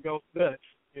Fournette goes nuts,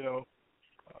 you know.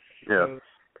 Yeah.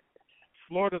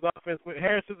 Florida's offense,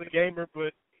 Harris is a gamer,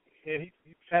 but he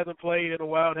hasn't played in a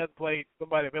while and hasn't played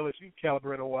somebody of LSU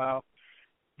caliber in a while.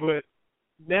 But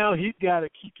now he's got to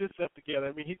keep himself together.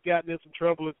 I mean, he's gotten in some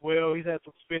trouble as well. He's had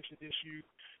some suspension issues,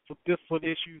 some discipline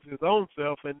issues his own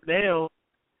self, and now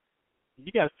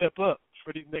you got to step up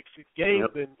for these next 6 games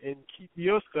and keep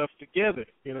your stuff together,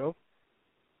 you know.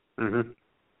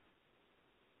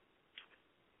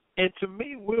 And to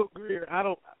me, Will Grier, I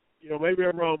don't, you know, maybe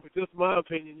I'm wrong, but just my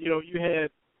opinion, you know,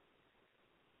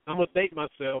 I'm going to date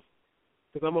myself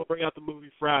because I'm going to bring out the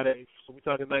movie Friday. So we're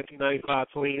talking 1995,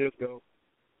 20 years ago.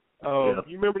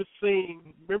 You remember the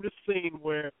scene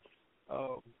where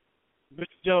Mr.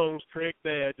 Jones, Craig's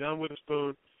dad, John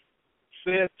Witherspoon,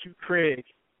 said to Craig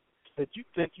that you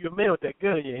think you're a man with that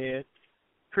gun in your hand.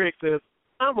 Craig says,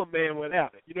 I'm a man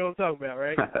without it. You know what I'm talking about,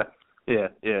 right? Yeah.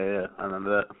 I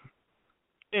remember that.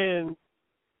 And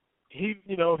he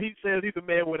says he's a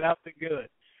man without the gun.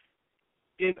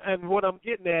 And what I'm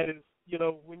getting at is, you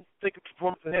know, when you think of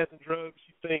performance-enhancing drugs,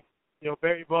 you think, you know,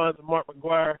 Barry Bonds and Mark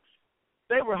McGwire,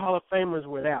 they were Hall of Famers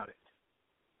without it.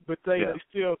 But they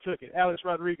still took it. Alex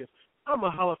Rodriguez, I'm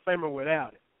a Hall of Famer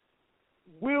without it.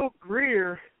 Will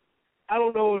Grier, I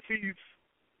don't know if he's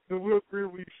the Will Grier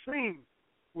we've seen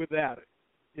without it.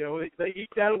 You know, they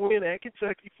eked out a win at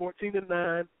Kentucky,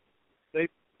 14-9.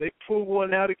 They pulled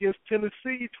one out against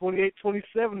Tennessee, 28-27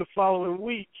 the following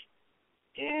week.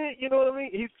 And, you know what I mean?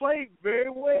 He's played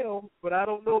very well, but I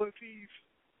don't know if he's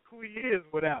who he is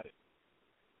without it.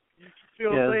 You feel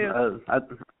what I'm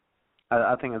saying?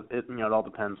 I think it you know, it all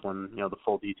depends when, you know, the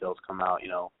full details come out, you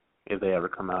know, if they ever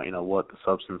come out, you know, what the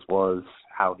substance was,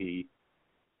 how he,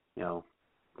 you know,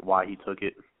 why he took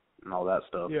it and all that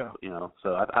stuff. Yeah. You know,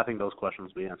 so I think those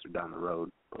questions will be answered down the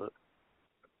road.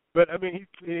 But I mean,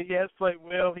 he has played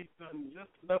well. He's done just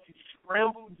enough. He's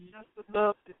scrambled just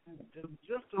enough,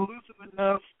 just elusive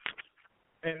enough,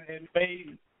 and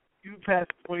made two passes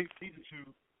what he needed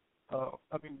to.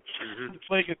 I mean, the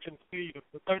play against Tennessee,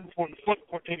 the 3rd and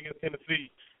 14 against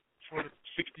Tennessee for the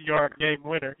 60-yard game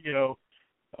winner. You know,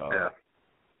 I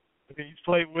mean, he's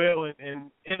played well,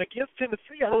 and against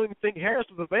Tennessee, I don't even think Harris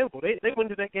was available. They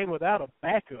went into that game without a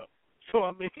backup. So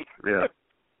I mean,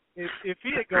 If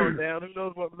he had gone down, who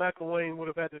knows what McElwain would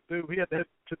have had to do. He had to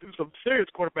do some serious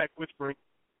quarterback whispering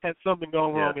had something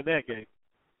gone wrong in that game.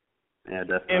 Yeah,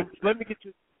 definitely. And let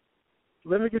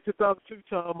me get your thoughts too,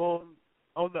 Tom,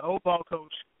 on the old ball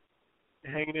coach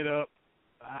hanging it up.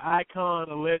 An icon,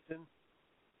 a legend.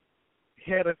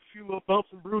 He had a few little bumps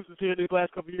and bruises here these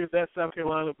last couple of years at South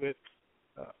Carolina, but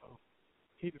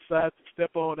he decided to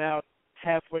step on out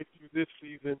halfway through this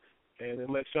season and then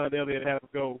let Sean Elliott have a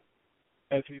go,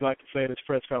 as he liked to say in his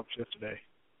press conference yesterday.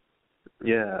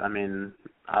 Yeah, I mean,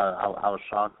 I was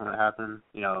shocked when it happened.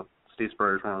 You know, Steve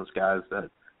Spurrier is one of those guys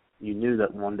that you knew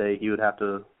that one day he would have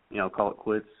to, you know, call it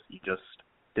quits. You just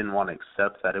didn't want to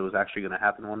accept that it was actually going to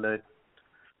happen one day.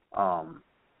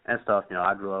 And stuff, you know,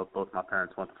 I grew up, both my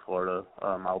parents went to Florida.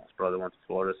 My oldest brother went to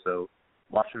Florida, so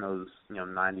watching those, you know,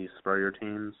 90s Spurrier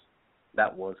teams,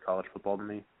 that was college football to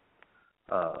me.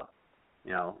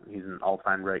 You know, he's an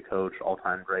all-time great coach,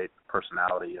 all-time great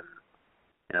personality, and,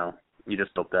 you know, you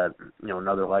just hope that, you know,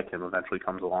 another like him eventually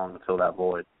comes along to fill that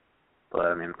void. But,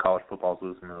 I mean, college football's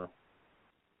losing a,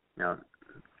 you know,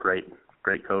 great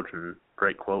coach and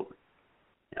great quote.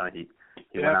 You know, he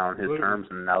went out on his terms,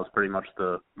 and that was pretty much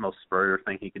the most Spurrier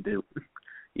thing he could do.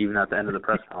 Even at the end of the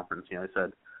press conference, you know, he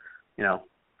said, you know,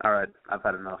 all right, I've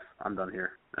had enough. I'm done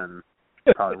here. And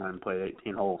probably went and played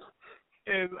 18 holes.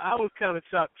 And I was kind of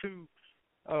shocked, too,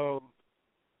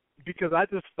 because I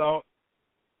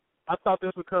thought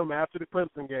this would come after the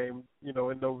Clemson game, you know,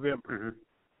 in November.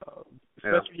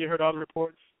 Especially you heard all the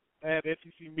reports at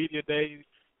SEC Media Days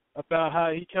about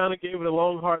how he kind of gave it a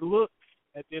long, hard look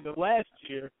at the end of last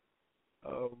year.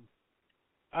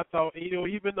 I thought,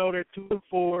 even though they're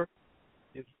 2-4,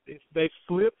 they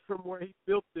slipped from where he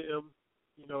built them,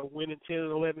 winning 10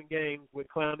 and 11 games with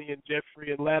Clowney and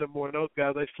Jeffrey and Lattimore and those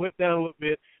guys. They slipped down a little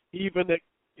bit. He even,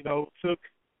 took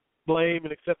blame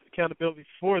and accepted accountability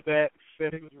for that,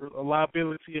 said he was a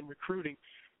liability in recruiting.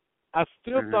 I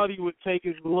still thought he would take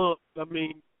his lump. I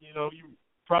mean, you're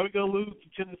probably going to lose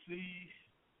to Tennessee,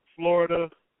 Florida,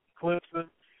 Clemson.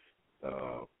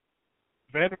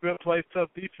 Vanderbilt plays tough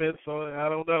defense, so I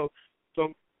don't know.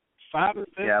 So 5-7,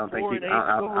 4-8,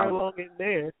 somewhere along in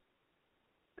there.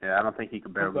 Yeah, I don't think he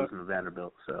could bear losing to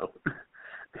Vanderbilt. So,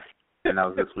 and that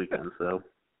was this weekend. So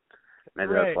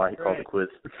maybe that's why he called it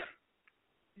quits.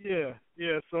 Yeah.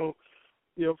 So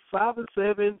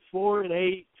 5-7,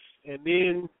 4-8, and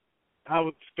then I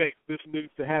would expect this news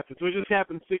to happen. So it just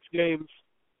happened 6 games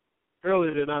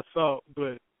earlier than I thought,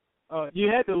 but you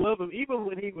had to love him even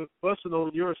when he was busting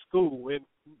on your school. And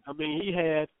I mean, he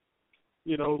had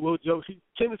little jokes.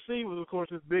 Tennessee was, of course,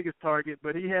 his biggest target,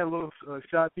 but he had little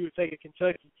shots he would take at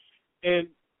Kentucky. And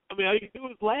I mean, all you could do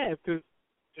was laugh because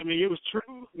it was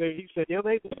true. He said,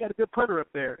 they got a good punter up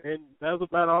there, and that was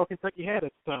about all Kentucky had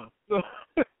at the time. So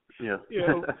yeah.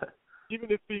 Even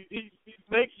if he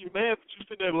makes you mad, but you're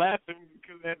sitting there laughing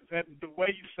because that's the way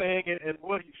he's saying it and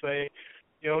what he's saying.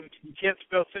 You can't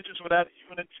spell citrus without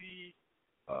unity.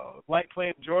 Like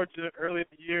playing Georgia early in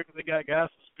the year because they got guys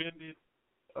suspended.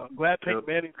 Glad Peyton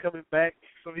Manning's coming back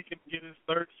so he can get his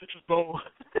 3rd Citrus Bowl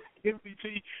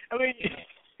MVP. I mean,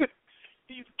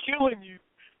 he's killing you,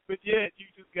 but yet you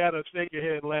just got to shake your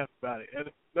head and laugh about it. And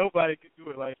nobody can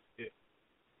do it like he did.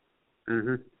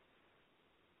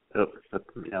 Yep.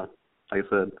 Like I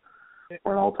said,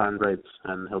 we're all-time greats,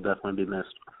 and he'll definitely be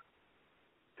missed.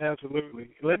 Absolutely.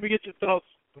 Let me get your thoughts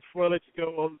before I let you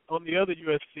go on the other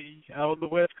USC out on the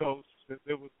West Coast.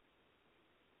 There was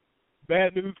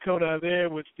bad news coming out of there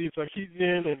with Steve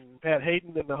Sarkisian and Pat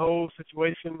Hayden and the whole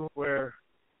situation where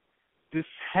this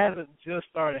hasn't just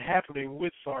started happening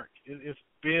with Sark. It's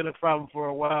been a problem for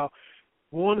a while.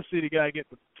 We want to see the guy get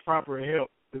the proper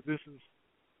help because this is,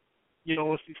 you don't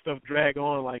want to see stuff drag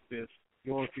on like this.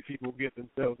 You want to see people get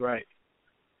themselves right.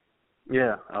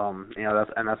 Yeah,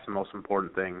 that's the most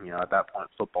important thing. At that point,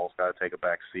 football's got to take a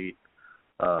back seat.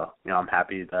 I'm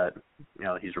happy that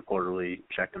he's reportedly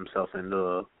checked himself into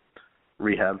a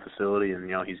rehab facility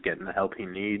and he's getting the help he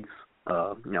needs.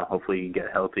 Hopefully he can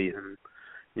get healthy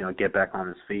and get back on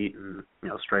his feet and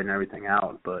straighten everything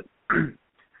out. But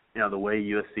the way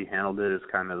USC handled it is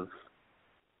kind of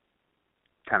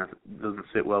doesn't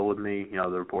sit well with me. The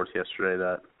reports yesterday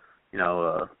that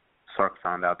Sark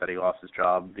found out that he lost his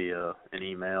job via an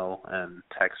email and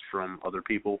text from other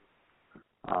people.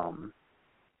 A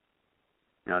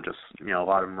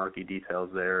lot of murky details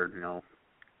there.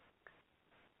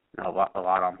 A lot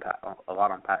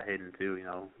on Pat Hayden too.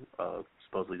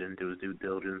 Supposedly didn't do his due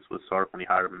diligence with Sark when he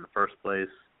hired him in the first place.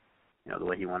 The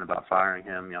way he went about firing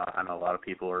him. I know a lot of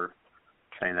people are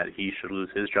saying that he should lose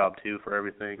his job too for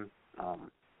everything.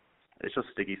 It's just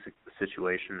a sticky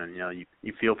situation, and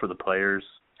you feel for the players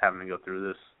having to go through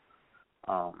this.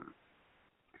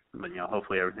 But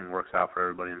hopefully everything works out for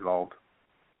everybody involved.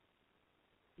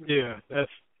 Yeah, that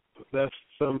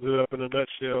sums it up in a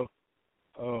nutshell.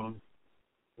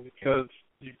 Because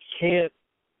you can't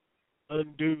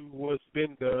undo what's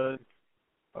been done,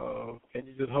 and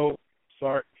you just hope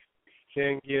Sark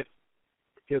can get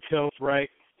his health right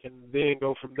and then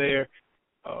go from there.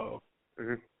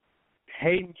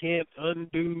 Hayden can't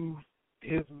undo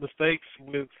his mistakes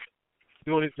with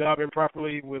doing his job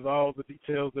improperly with all the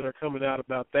details that are coming out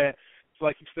about that. It's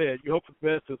like you said, you hope the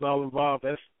best is all involved.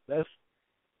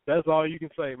 That's all you can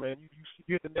say, man. You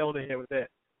hit the nail on the head with that.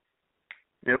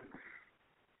 Yep.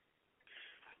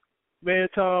 Man,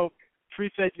 Tom,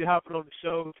 appreciate you hopping on the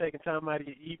show, taking time out of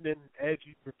your evening as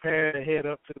you prepare to head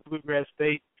up to the Bluegrass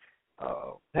State.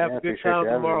 Have a good time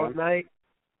tomorrow night,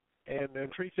 and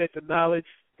appreciate the knowledge,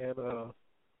 and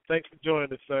thanks for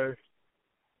joining us, sir.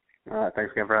 All right,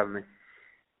 thanks again for having me.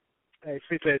 Hey,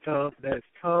 appreciate it, Tom. That's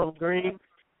Tom Green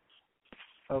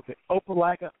of the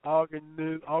Opelika Auburn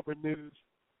News.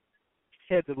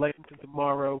 Head to Lexington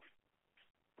tomorrow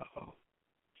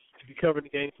to be covering the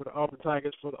game for the Auburn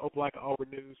Tigers for the Opelika Auburn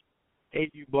News.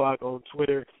 AU blog on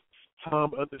Twitter,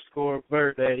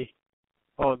 Tom_Verde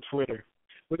on Twitter.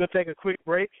 We're going to take a quick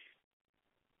break.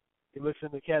 You're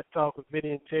listening to Cat Talk with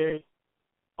Vinny and Terry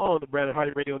on the Brandon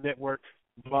Hardy Radio Network,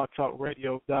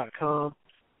 blogtalkradio.com.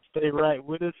 Stay right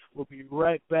with us. We'll be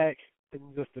right back in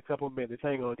just a couple of minutes.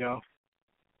 Hang on, y'all.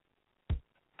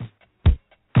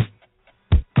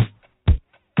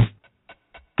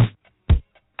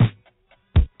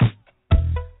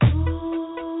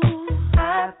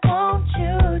 I want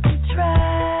you.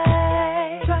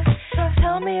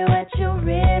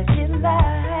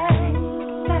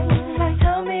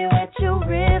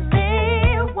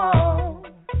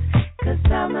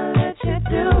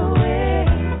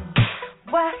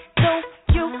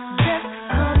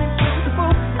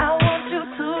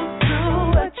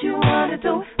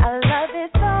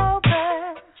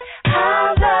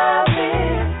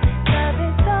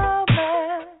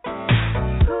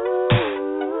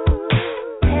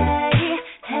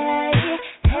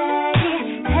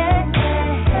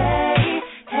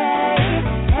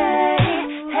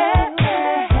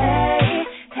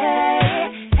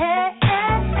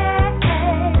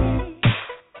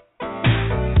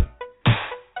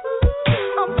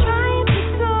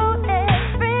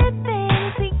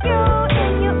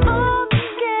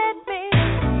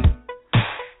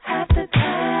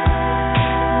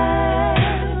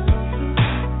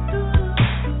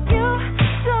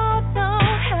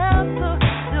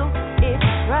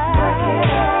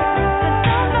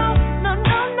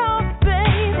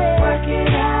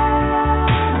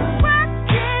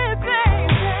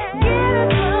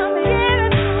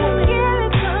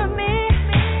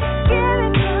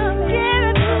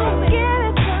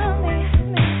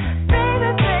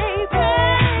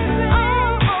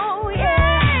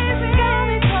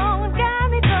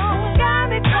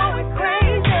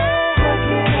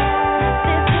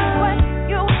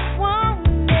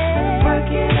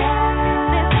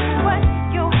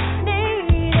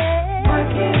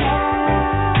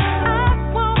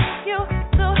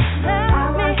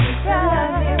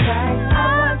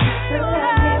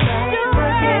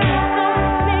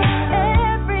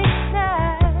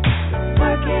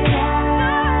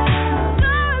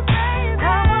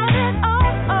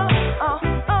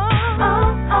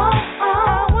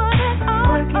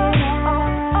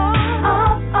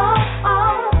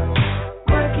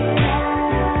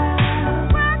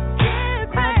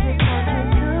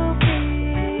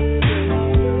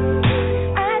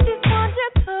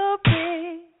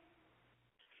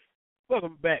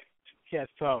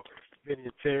 Talk. Vinny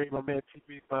and Terry, my man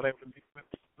TB is not able to be with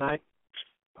us tonight.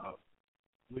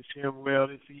 Wish him well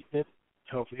this evening.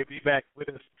 Hopefully he'll be back with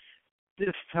us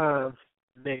this time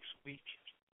next week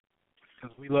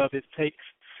because we love his takes.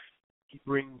 He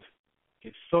brings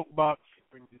his soapbox, he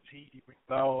brings his heat, he brings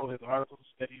all his articles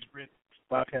that he's written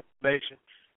about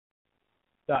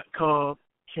CameronMillsRadio.com,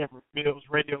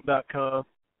 CameronMillsRadio.com.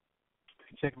 You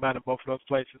can check him out in both of those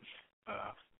places.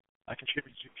 I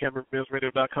contribute to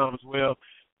CameronMillsRadio.com as well.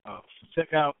 So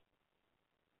check out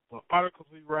the articles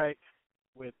we write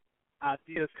with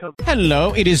ideas come.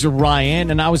 Hello, it is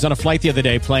Ryan, and I was on a flight the other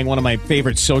day playing one of my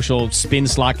favorite social spin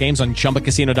slot games on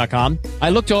ChumbaCasino.com. I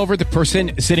looked over at the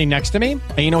person sitting next to me,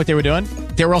 and you know what they were doing?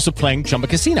 They were also playing Chumba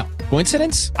Casino.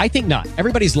 Coincidence? I think not.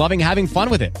 Everybody's loving having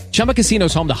fun with it. Chumba Casino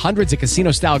is home to hundreds of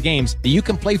casino-style games that you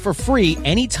can play for free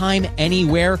anytime,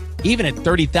 anywhere, even at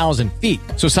 30,000 feet.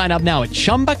 So sign up now at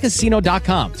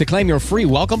ChumbaCasino.com to claim your free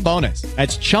welcome bonus.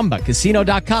 That's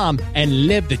ChumbaCasino.com and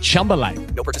live the Chumba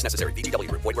life. No purchase necessary. VGW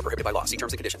Group. Void where prohibited by law. See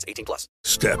terms and conditions. 18+.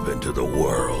 Step into the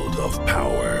world of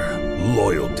power,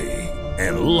 loyalty,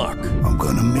 and luck. I'm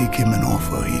gonna make him an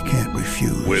offer he can't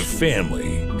refuse. With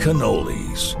family,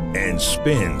 cannolis, and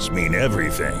spins mean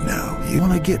everything. Now, you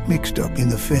wanna get mixed up in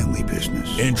the family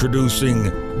business. Introducing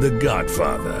The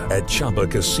Godfather at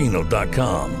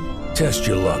ChumbaCasino.com. Test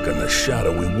your luck in the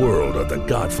shadowy world of The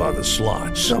Godfather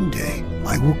slot. Someday,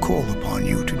 I will call upon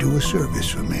you to do a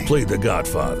service for me. Play The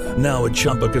Godfather, now at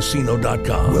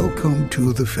ChumbaCasino.com. Welcome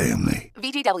to the family.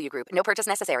 VGW Group. No purchase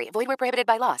necessary. Void where prohibited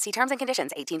by law. See terms and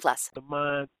conditions. 18+. The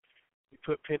mind, we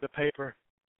put pen to paper,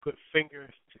 put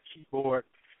fingers to keyboard,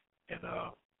 and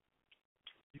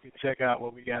you can check out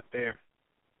what we got there.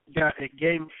 We got a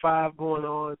Game 5 going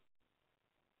on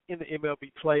in the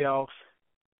MLB playoffs.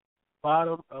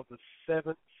 Bottom of the 7th,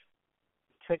 the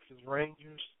Texas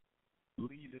Rangers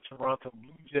lead the Toronto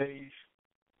Blue Jays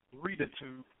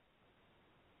 3-2.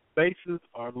 Bases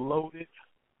are loaded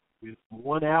with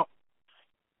one out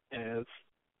as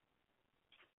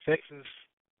Texas,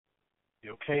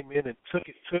 came in and took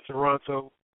it to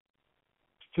Toronto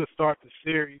to start the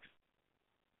series.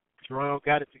 Toronto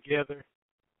got it together,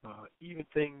 even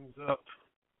things up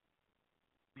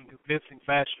in convincing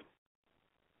fashion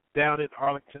down in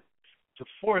Arlington to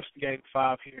force Game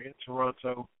 5 here in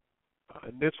Toronto.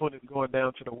 And this one is going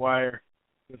down to the wire.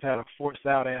 We've had a force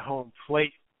out at home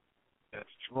plate. That's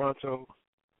Toronto.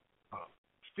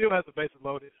 Still has the bases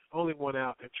loaded, only one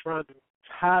out. They're trying to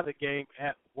tie the game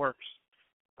at worst,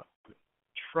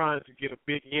 trying to get a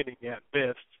big inning at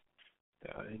best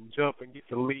and jump and get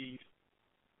the lead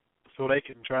so they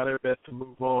can try their best to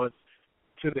move on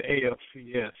to the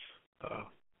ALCS.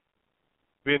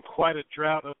 Been quite a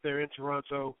drought up there in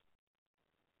Toronto.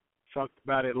 Talked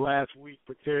about it last week,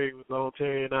 but Terry was on,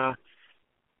 Terry and I.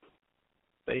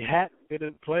 They hadn't been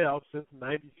in the playoffs since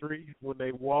 '93 when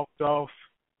they walked off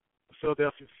the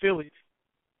Philadelphia Phillies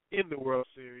in the World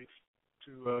Series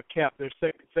to cap their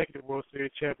second consecutive World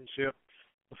Series championship.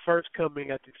 The first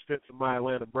coming at the expense of my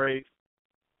Atlanta Braves.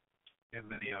 And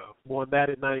they won that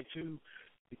in '92.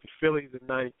 The Phillies in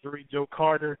 '93. Joe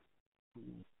Carter,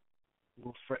 who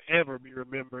will forever be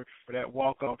remembered for that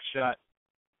walk-off shot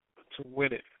to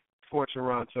win it for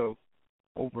Toronto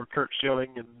over Kurt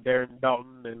Schilling and Darren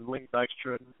Dalton and Link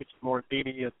Dykstra and Mitch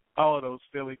Morandini and all of those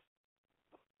Phillies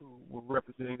who were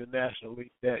representing the National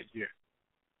League that year.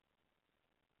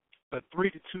 But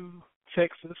 3-2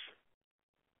 Texas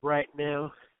right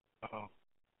now,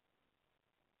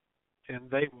 and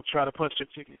they will try to punch their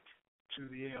ticket to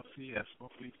the ALCS.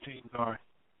 Both of these teams are.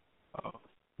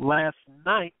 Last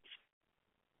night,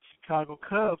 Chicago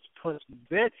Cubs punched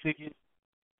their ticket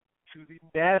to the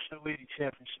National League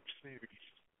Championship Series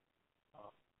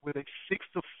with a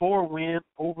 6-4 win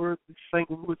over the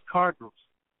St. Louis Cardinals.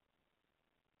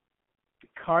 The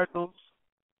Cardinals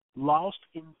lost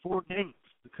in 4 games.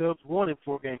 The Cubs won in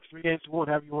 4 games, 3 games to 1,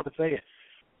 however you want to say it.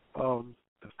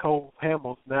 Cole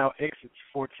Hamels now exits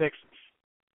for Texas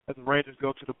as the Rangers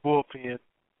go to the bullpen.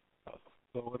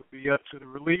 So it'll be up to the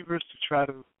relievers to try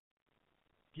to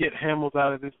get Hamels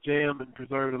out of this jam and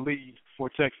preserve the lead for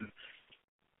Texas.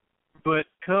 But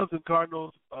Cubs and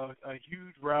Cardinals, a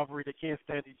huge rivalry. They can't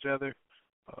stand each other.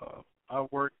 I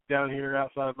work down here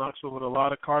outside of Knoxville with a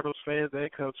lot of Cardinals fans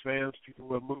and Cubs fans, people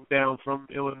who have moved down from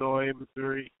Illinois and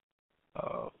Missouri.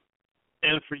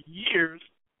 And for years,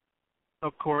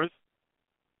 of course,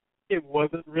 it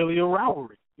wasn't really a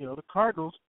rivalry. The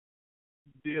Cardinals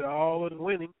did all of the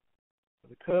winning.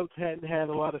 The Cubs hadn't had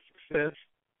a lot of success,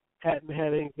 hadn't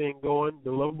had anything going.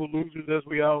 The local losers, as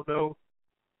we all know.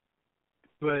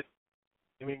 But,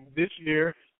 this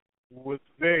year was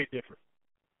very different.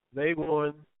 They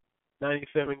won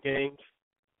 97 games.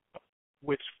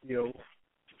 which,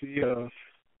 the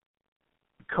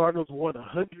Cardinals won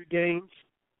 100 games,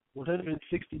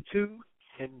 162,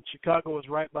 and Chicago was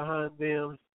right behind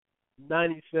them,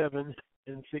 97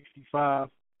 and 65.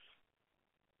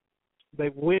 They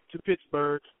went to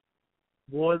Pittsburgh,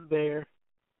 won there,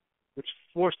 which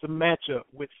forced a matchup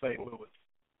with St. Louis.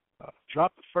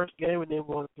 Dropped the first game and then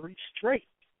won 3 straight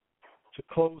to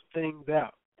close things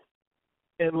out.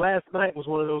 And last night was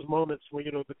one of those moments where,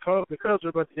 the Cubs are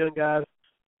a bunch of young guys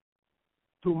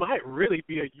who might really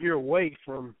be a year away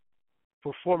from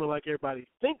performing like everybody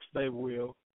thinks they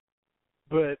will.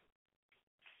 But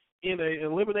in an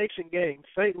elimination game,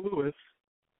 St. Louis,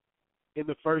 in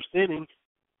the first inning,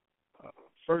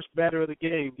 first batter of the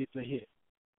game gets a hit.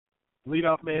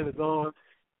 Leadoff man is on.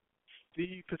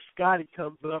 Steve Piscotty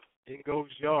comes up and goes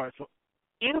yard. So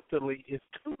instantly, it's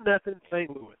 2-0 St.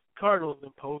 Louis. Cardinals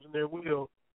imposing their will.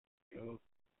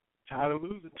 Tired of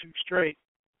losing 2 straight.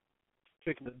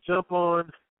 Picking to jump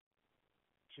on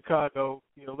Chicago.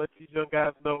 Let these young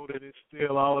guys know that it's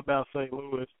still all about St.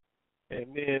 Louis.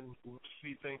 And then we'll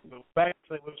see things go back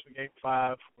to St. Louis for Game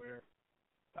 5, where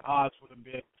the odds would have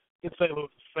been in St. Louis'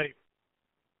 favor.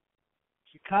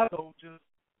 Chicago just,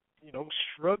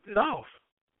 shrugged it off,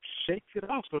 shakes it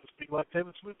off, so to speak, like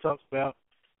Taylor Swift talks about.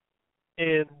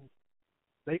 And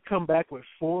they come back with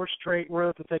 4 straight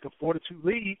runs to take a 4-2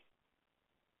 lead.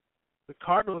 The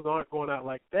Cardinals aren't going out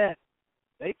like that.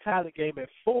 They tie the game at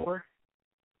 4.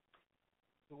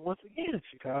 And once again,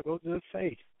 Chicago just,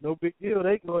 hey, no big deal.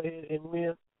 They go ahead and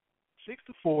win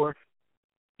 6-4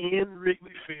 in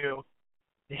Wrigley Field.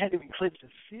 They hadn't even clinched a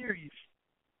series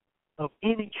of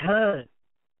any kind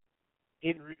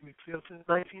in Wrigley Field since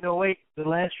 1908, the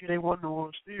last year they won the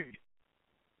World Series.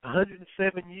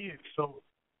 107 years. So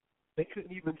they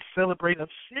couldn't even celebrate a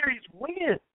series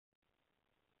win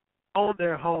on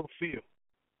their home field.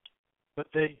 But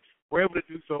they were able to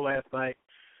do so last night.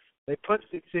 They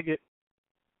punched the ticket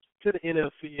to the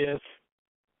NLCS,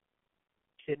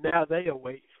 and now they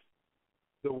await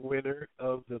the winner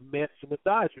of the Mets and the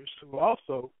Dodgers, who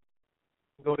also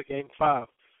go to Game 5.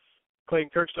 Clayton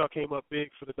Kershaw came up big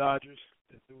for the Dodgers.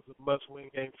 It was a must-win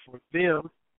game for them,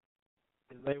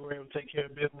 and they were able to take care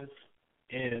of business.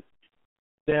 And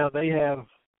now they have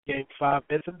Game 5,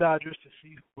 Mets and Dodgers, to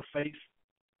see who will face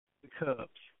the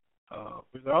Cubs.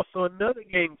 There's also another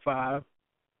Game 5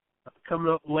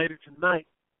 coming up later tonight.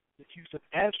 The Houston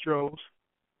Astros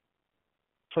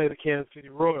play the Kansas City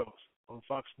Royals on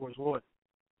Fox Sports 1.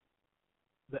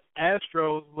 The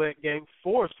Astros let Game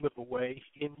 4 slip away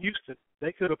in Houston.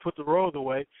 They could have put the Royals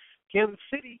away. Kansas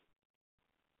City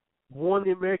won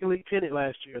the American League pennant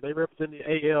last year. They represented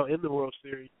the AL in the World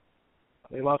Series.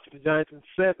 They lost to the Giants in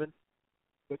 7.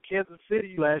 But Kansas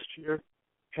City last year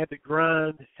had to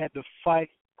grind, had to fight,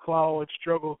 claw, and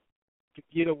struggle to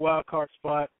get a wild card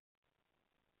spot.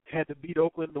 Had to beat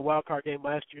Oakland in the wild card game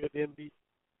last year, then beat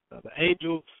the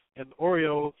Angels and the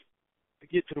Orioles to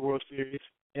get to the World Series.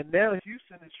 And now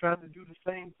Houston is trying to do the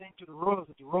same thing to the Royals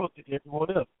that the Royals did to everyone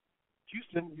else.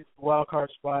 Houston gets the wild card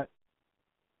spot,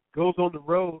 goes on the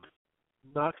road,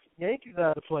 knocks the Yankees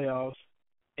out of the playoffs,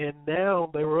 and now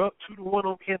they were up 2-1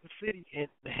 on Kansas City and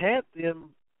had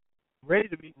them ready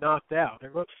to be knocked out. They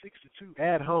were up 6-2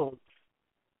 at home.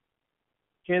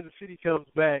 Kansas City comes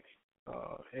back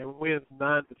and wins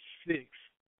 9-6 to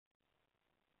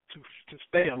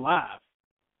stay alive.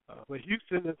 But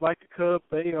Houston is like the Cubs.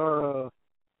 They are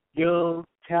young,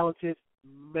 talented,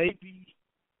 maybe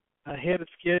ahead of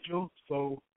schedule.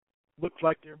 So looks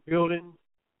like they're building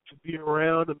to be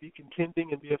around and be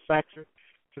contending and be a factor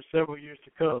for several years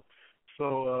to come.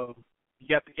 So you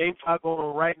got the Game 5 going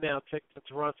on right now, Texas and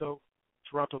Toronto.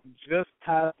 Toronto just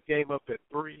tied the game up at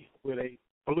 3 with a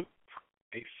bloop,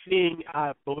 a seeing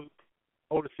eye bloop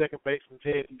over the second baseman's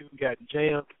head. The dude got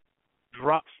jammed,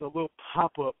 drops a little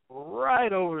pop-up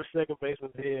right over the second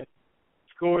baseman's head,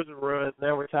 scores a run.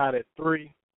 Now we're tied at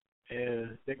 3,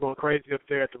 and they're going crazy up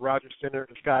there at the Rogers Center,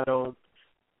 the Sky Dome.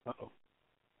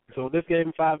 So this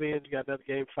Game 5 ends, you got another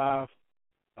Game 5.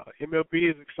 MLB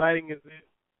is exciting as it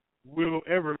will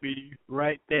ever be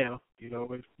right now. You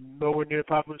know, it's nowhere near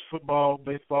popular as football.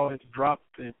 Baseball has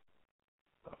dropped and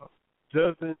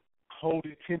doesn't hold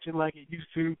the attention like it used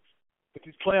to. But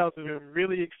these playoffs have been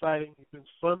really exciting. It's been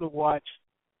fun to watch.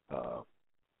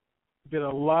 Been a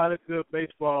lot of good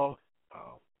baseball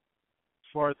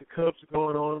as far as the Cubs are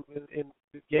going on in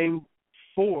the Game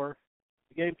 4,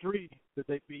 the Game 3 that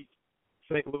they beat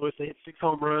St. Louis. They hit 6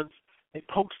 home runs, a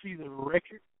postseason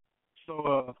record.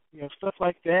 So, stuff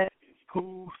like that is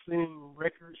cool, seeing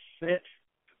records set.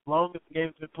 As long as the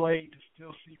game's been played, to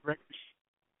still see records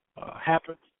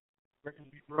happen, records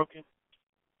be broken.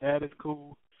 That is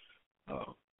cool.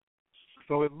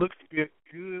 So it looks to be a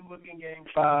good-looking Game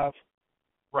 5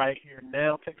 right here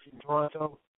now, Texas and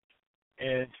Toronto.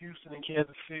 And Houston and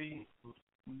Kansas City,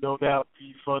 no doubt,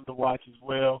 be fun to watch as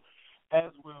well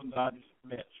Dodgers and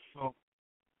Mets. So,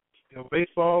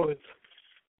 baseball is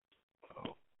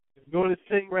doing its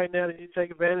thing right now. That you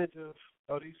take advantage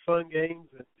of these fun games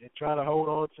and try to hold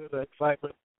on to the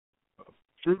excitement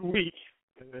through the week.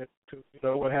 And to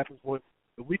what happens when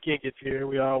the weekend gets here.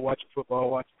 We all watch football,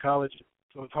 watch college.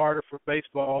 So it's harder for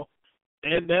baseball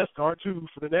and NASCAR, too,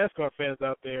 for the NASCAR fans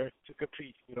out there to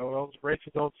compete. Those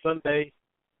races on Sunday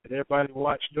that everybody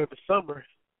watch during the summer, as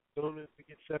soon as we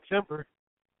get September,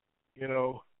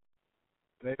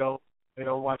 they don't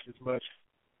watch as much.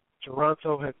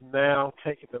 Toronto has now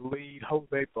taken the lead.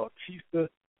 Jose Bautista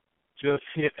just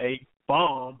hit a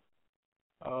bomb.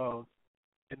 And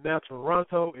now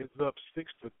Toronto is up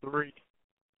 6-3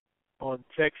 on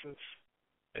Texas.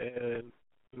 And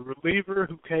the reliever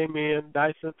who came in,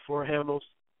 Dyson for Hamels,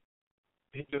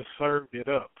 he just served it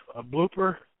up. A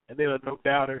blooper and then a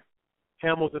no-doubter.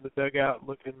 Hamels in the dugout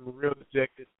looking real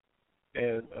dejected.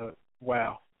 And,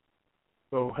 wow.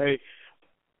 So, hey,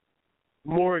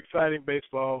 more exciting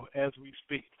baseball as we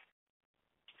speak.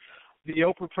 The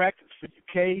open practice for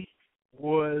UK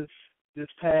was this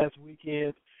past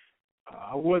weekend.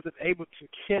 I wasn't able to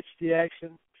catch the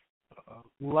action. A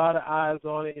lot of eyes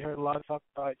on it. You heard a lot of talk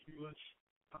about Eulis.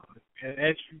 And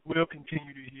as you will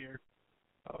continue to hear,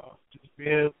 just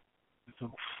being a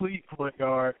complete point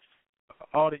guard.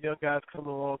 All the young guys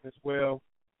coming along as well.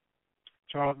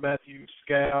 Charles Matthews,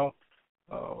 Scal,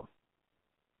 all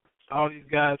these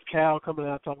guys. Cal coming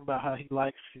out talking about how he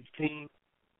likes his team.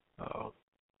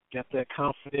 Got that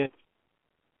confident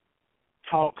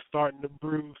talk starting to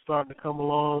brew, starting to come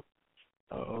along.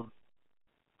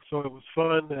 So it was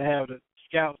fun to have the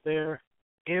scouts there.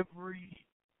 Every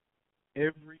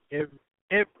NBA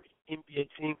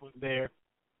team was there.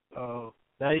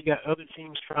 Now you got other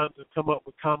teams trying to come up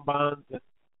with combines and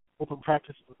open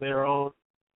practice of their own.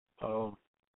 So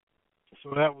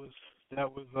that was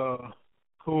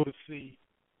cool to see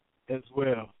as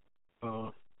well.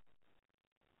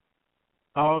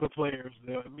 All the players,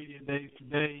 the media days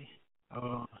today.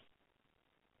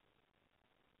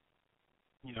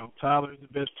 Tyler is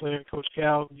the best player. Coach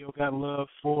Cal, got love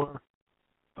for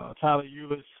Tyler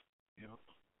Eulis.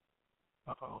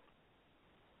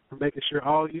 Making sure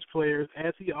all these players,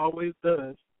 as he always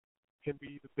does, can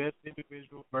be the best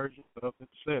individual versions of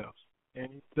themselves. And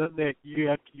he's done that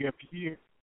year after year after year,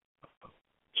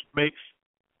 which makes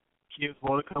kids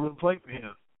want to come and play for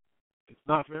him. It's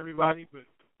not for everybody, but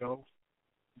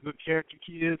good character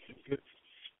kids and good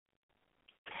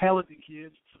talented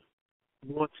kids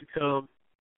want to come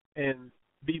and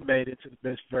be made into the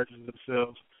best versions of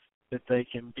themselves that they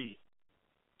can be.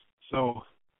 So,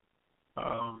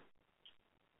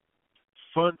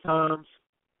 fun times.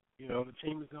 The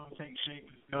team is going to take shape.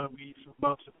 There's going to be some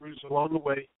bumps and bruises along the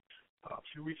way. A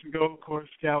few weeks ago, of course,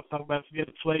 Scout was talking about if we had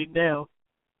to play now.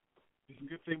 It's a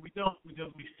good thing we don't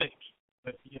because we think.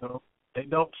 But, they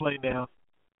don't play now.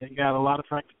 They got a lot of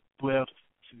practice left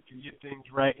to get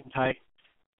things right and tight.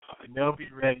 And they'll be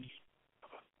ready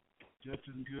just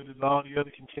as good as all the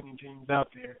other contending teams out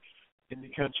there in the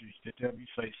country that they'll be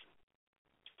facing.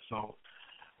 So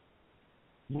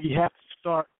we have to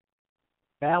start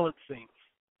balancing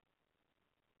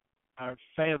our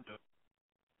fandom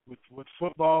with what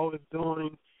football is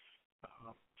doing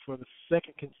for the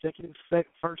second consecutive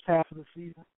first half of the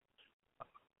season.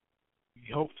 We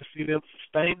hope to see them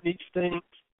sustain these things.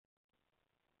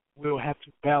 We'll have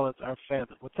to balance our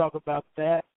fandom. We'll talk about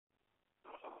that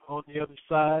on the other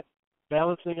side.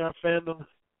 Balancing our fandom,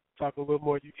 talk a little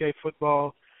more UK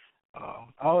football,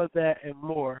 all of that and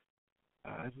more.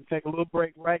 As we take a little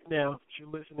break right now, you're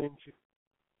listening to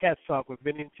Cats Talk with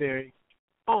Vinny and Terry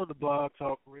on the Blog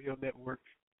Talk Radio Network,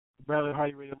 the Brown &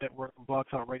 Hardy Radio Network, and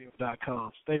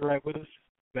blogtalkradio.com. Stay right with us.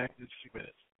 Back in just a few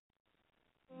minutes.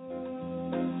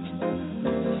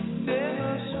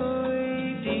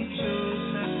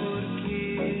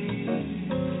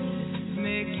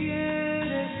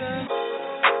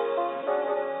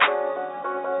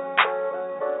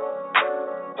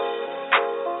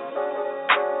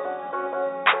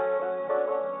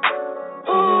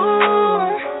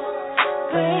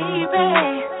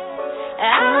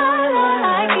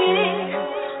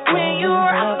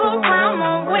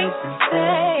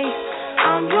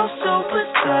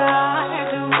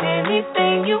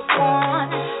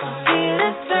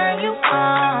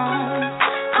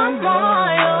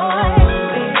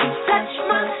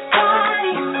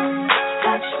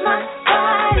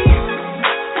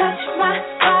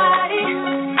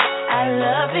 I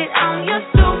love it, I'm your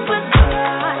superstar.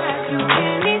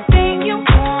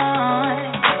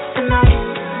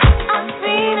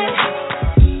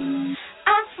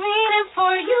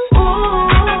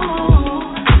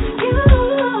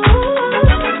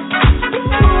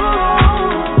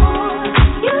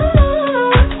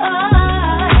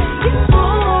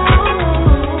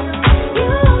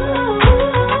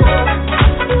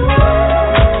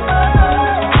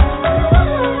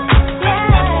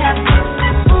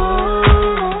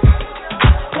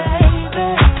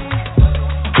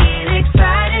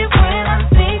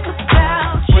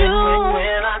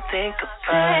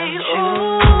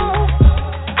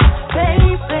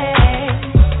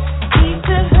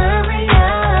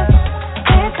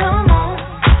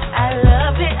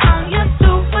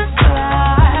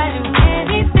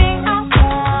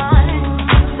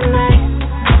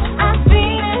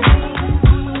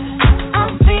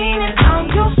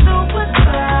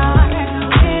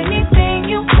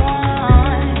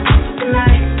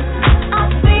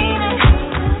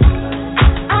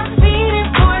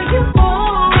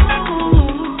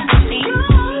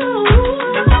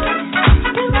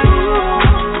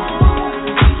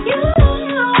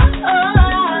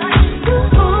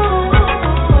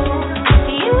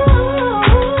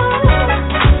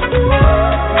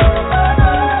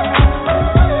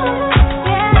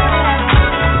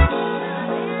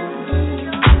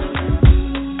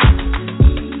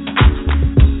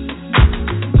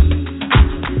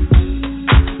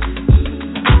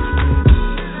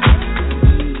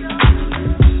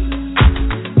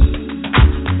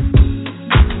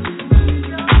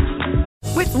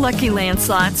 Lucky Land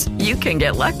Slots, you can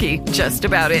get lucky just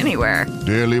about anywhere.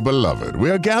 Dearly beloved, we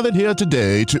are gathered here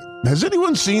today to... Has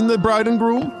anyone seen the bride and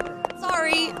groom?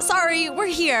 Sorry, we're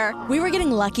here. We were getting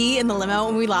lucky in the limo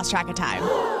and we lost track of time.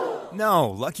 No,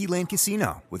 Lucky Land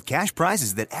Casino, with cash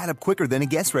prizes that add up quicker than a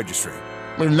guest registry.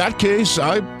 In that case,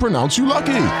 I pronounce you lucky.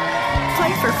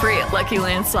 Play for free at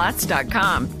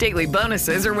LuckyLandSlots.com. Daily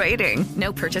bonuses are waiting.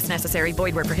 No purchase necessary.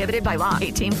 Void where prohibited by law.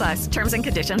 18+. Terms and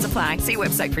conditions apply. See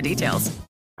website for details.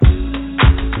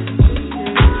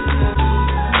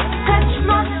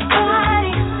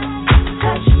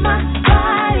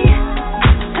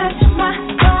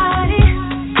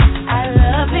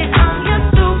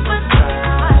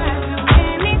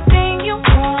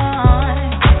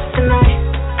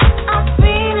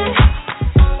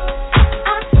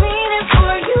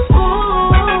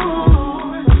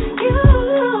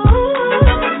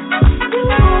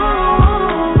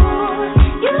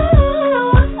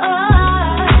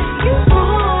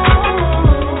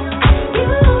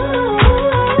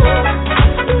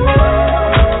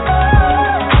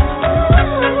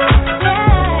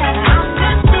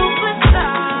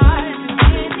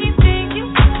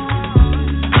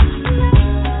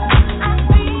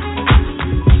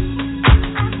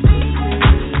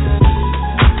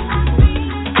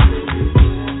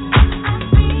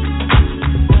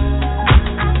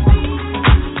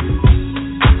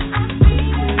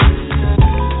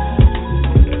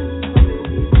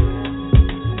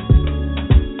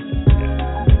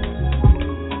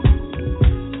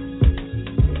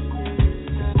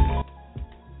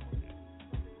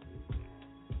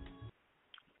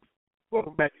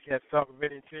 Welcome back to Cats Talk with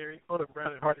Vinny and Terry on the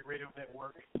Brown and Hardy Radio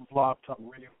Network and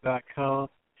blogtalkradio.com.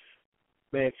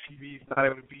 Man, TV's not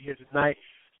able to be here tonight,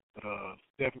 but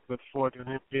definitely look forward to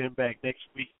him being back next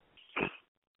week.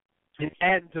 And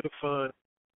adding to the fun,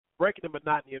 breaking the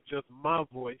monotony of just my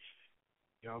voice.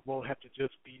 Y'all won't have to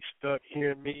just be stuck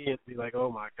hearing me and be like, oh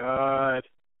my God,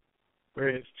 where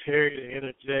is Terry to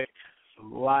interject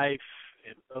some life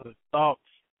and other thoughts?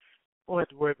 Won't have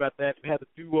to worry about that. We have the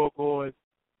duo going.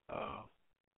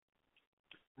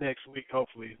 Next week,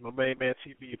 hopefully. My main man,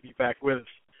 TB, will be back with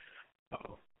us.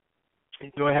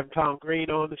 Enjoy having Tom Green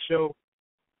on the show.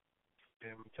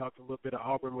 And we talked a little bit of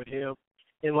Auburn with him.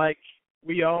 And like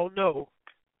we all know,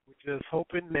 we're just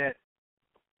hoping that,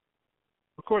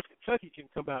 of course, Kentucky can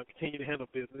come out and continue to handle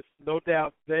business. No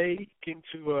doubt they can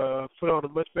put on a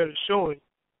much better showing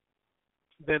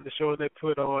than the showing they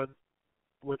put on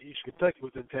when Eastern Kentucky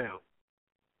was in town.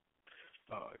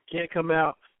 Can't come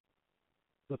out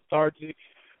lethargic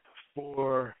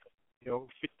for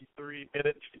 53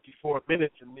 minutes, 54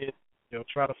 minutes, and then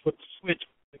try to flip the switch.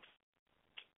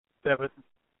 7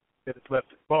 minutes left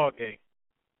in the ball game.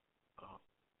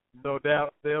 No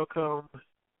doubt they'll come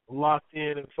locked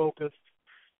in and focused.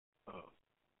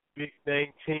 Big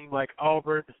name team like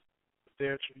Auburn,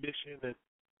 their tradition and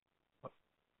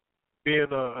being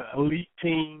an elite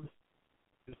team,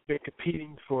 has been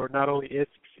competing for not only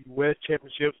SEC West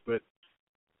championships but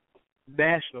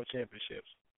national championships.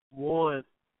 Won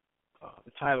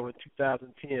the title in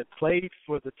 2010, played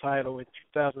for the title in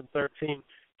 2013,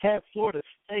 had Florida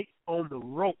State on the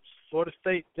ropes. Florida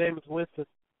State, Jameis Winston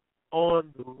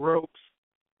on the ropes.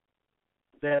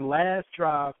 That last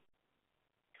drive,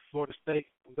 Florida State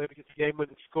was able to get the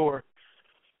game-winning score.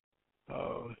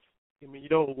 You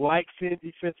don't like seeing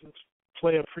defenses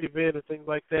play a prevent and things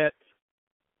like that,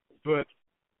 but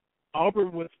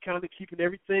Auburn was kind of keeping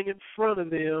everything in front of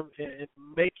them and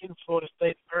making Florida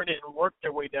State earn it and work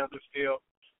their way down the field.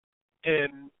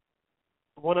 And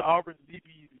one of Auburn's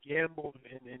DBs gambled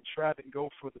and tried to go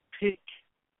for the pick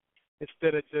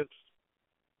instead of just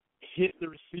hitting the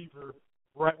receiver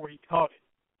right where he caught it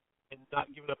and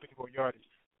not giving up any more yardage.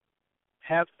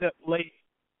 Half step late,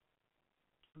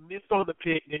 missed on the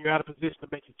pick, then you're out of position to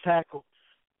make the tackle,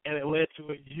 and it led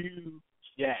to a huge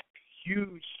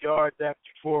yards after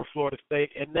for Florida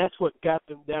State, and that's what got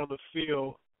them down the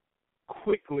field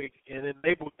quickly and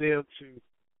enabled them to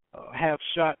have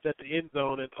shots at the end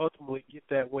zone and ultimately get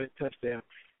that winning touchdown.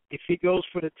 If he goes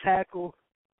for the tackle,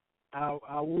 I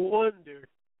wonder,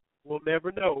 we'll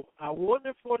never know, I wonder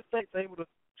if Florida State's able to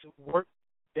work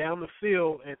down the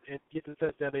field and get the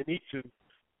touchdown they need to.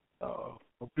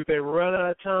 Do they run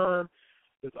out of time?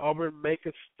 Does Auburn make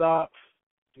a stop?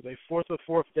 Do they force a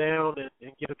fourth down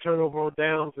and get a turnover on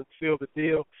downs and seal the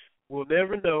deal? We'll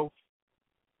never know.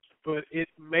 But it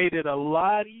made it a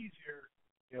lot easier,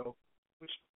 the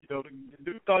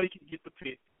dude thought he could get the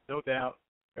pick, no doubt,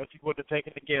 or else he wouldn't have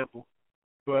taken the gamble.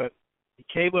 But he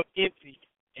came up empty,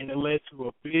 and it led to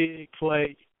a big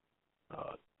play,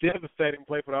 devastating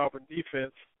play for the Auburn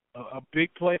defense, a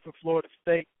big play for Florida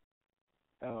State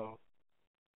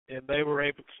and they were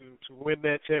able to win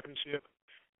that championship.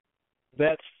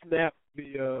 That snapped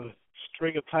the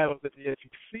string of titles that the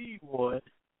SEC won,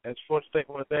 as Florida State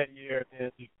won that year,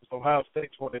 and Ohio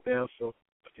State's won it now. So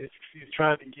the SEC is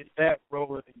trying to get that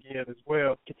rolling again as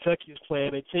well. Kentucky is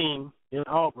playing a team in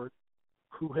Auburn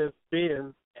who has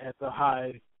been at the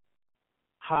highest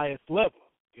level,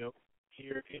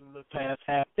 here in the past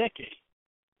half decade.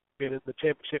 Been in the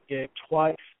championship game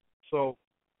twice. So,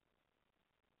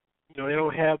 they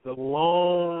don't have the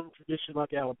long tradition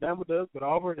like Alabama does, but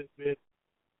Auburn has been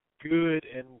good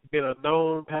and been a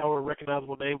known, power,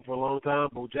 recognizable name for a long time.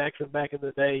 Bo Jackson back in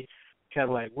the day,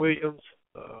 Cadillac Williams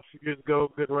a few years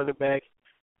ago, good running back.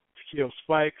 Shaquille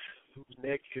Spikes, whose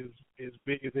neck is as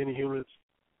big as any human's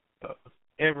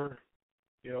ever.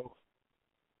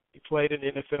 He played in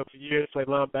the NFL for years, played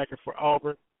linebacker for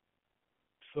Auburn.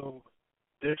 So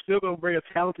they're still going to bring a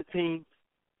talented team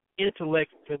into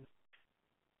Lexington.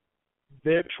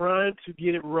 They're trying to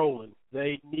get it rolling.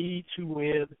 They need to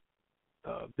win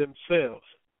themselves,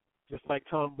 just like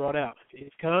Tom brought out.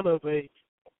 It's kind of a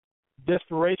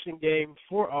desperation game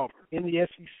for Auburn in the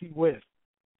SEC West.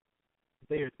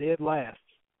 They are dead last.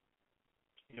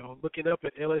 Looking up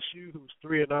at LSU, who's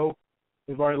 3-0,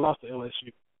 they've already lost to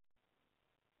LSU.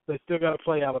 They still got to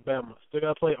play Alabama, still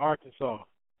got to play Arkansas,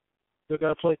 still got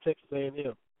to play Texas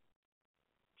A&M.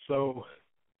 So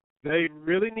they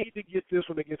really need to get this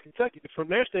one against Kentucky. From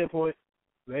their standpoint,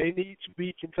 they need to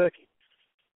beat Kentucky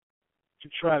to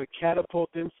try to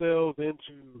catapult themselves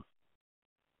into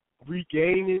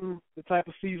regaining the type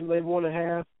of season they want to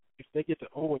have. If they get to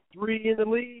 0-3 in the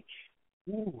league,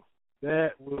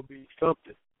 that will be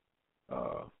something.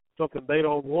 Something they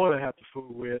don't want to have to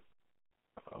fool with,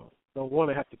 don't want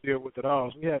to have to deal with at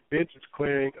all. So we have benches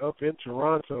clearing up in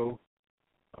Toronto.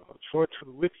 Troy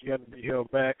Tulowitzki had to be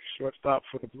held back, shortstop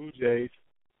for the Blue Jays.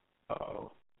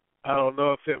 I don't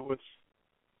know if it was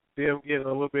them getting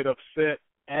a little bit upset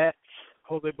at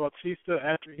Jose Bautista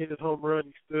after he hit his home run.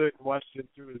 He stood and watched him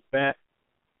through his bat.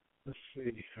 Let's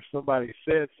see if somebody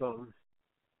said something.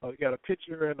 You got a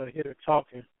pitcher and a hitter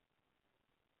talking,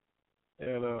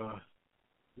 and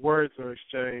words are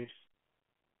exchanged.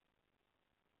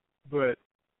 But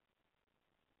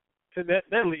and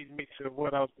that leads me to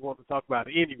what I was going to talk about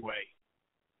anyway.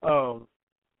 Wow,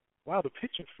 the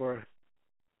pitcher for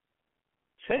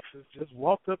Texas just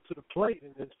walked up to the plate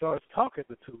and then started talking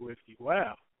to Tulowitzki.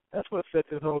 Wow, that's what set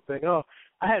this whole thing off.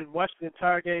 I hadn't watched the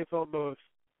entire game, so I don't know if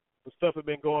the stuff had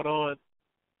been going on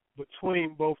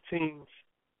between both teams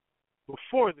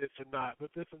before this or not,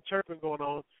 but there's some chirping going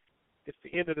on. It's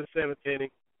the end of the seventh inning.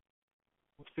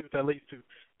 We'll see what that leads to.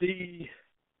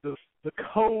 The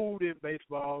code in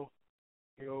baseball,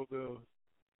 the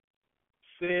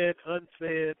said,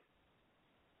 unsaid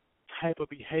type of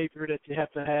behavior that you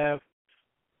have to have.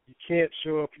 You can't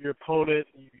show up your opponent.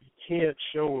 You can't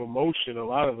show emotion. A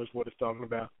lot of us what it's talking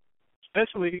about,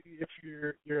 especially if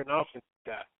you're an offensive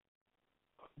guy.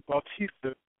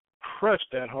 Bautista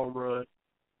crushed that home run,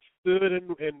 stood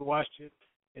and watched it,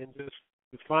 and just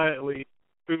defiantly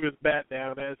threw his bat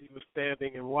down as he was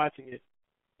standing and watching it.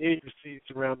 Then he proceeds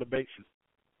to round the bases.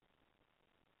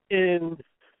 And,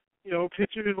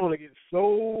 pitchers want to get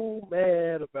so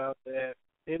mad about that,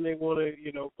 then they want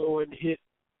to, go and hit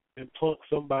and punk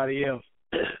somebody else.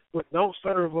 But don't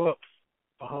serve up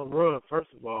a home run, first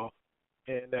of all,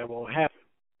 and that won't happen.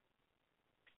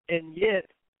 And yet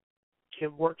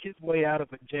can work his way out of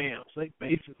a jam. Say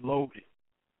bases loaded,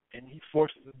 and he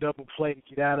forces a double play to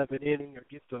get out of an inning or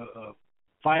gets a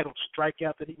vital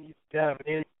strikeout that he needs to get out of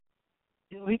an inning.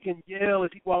 He can yell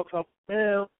as he walks off the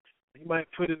mound. He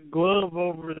might put his glove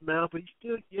over his mouth, but he's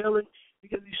still yelling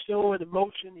because he's showing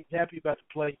emotion. He's happy about the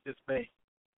play he just made.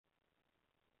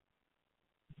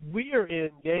 We are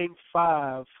in Game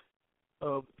 5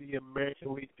 of the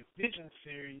American League Division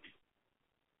Series,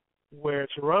 where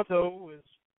Toronto is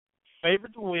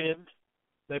favored to win.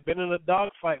 They've been in a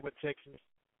dogfight with Texas.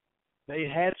 They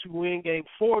had to win Game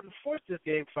 4 to force this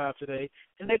Game 5 today,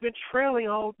 and they've been trailing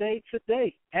all day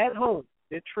today at home.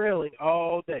 They're trailing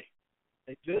all day.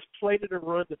 They just plated a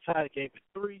run to tie the game at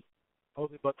 3.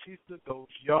 Jose Bautista goes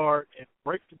yard and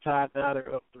breaks the tie. Now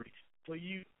they're up 3. So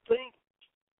you think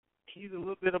he's a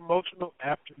little bit emotional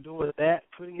after doing that,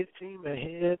 putting his team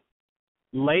ahead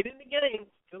late in the game,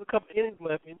 still a couple innings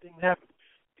left, anything happens,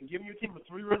 and giving your team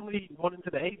a 3-run lead going into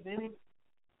the 8th inning,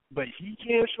 but he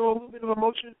can't show a little bit of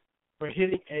emotion for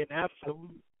hitting an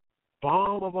absolute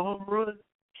bomb of a home run.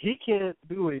 He can't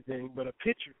do anything, but a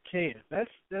pitcher can. This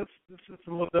is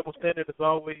a little double standard that's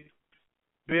always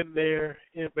been there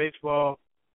in baseball.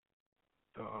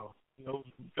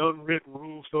 Unwritten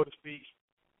rules, so to speak.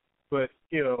 But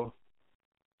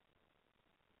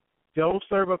don't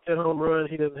serve up that home run,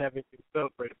 he doesn't have anything to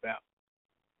celebrate about.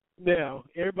 Now,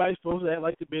 everybody's supposed to act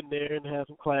like they've been there and have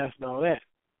some class and all that.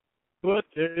 But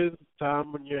there is a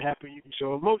time when you're happy you can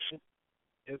show emotion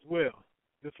as well.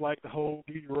 Just like the whole,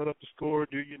 do you run up the score,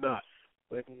 do you not?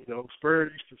 Like,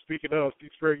 Spurs used to, speaking of,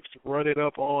 Spurs used to run it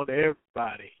up on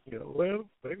everybody. Well,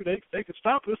 maybe they could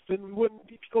stop us, then we wouldn't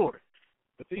keep scoring.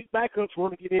 But these backups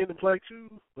want to get in and play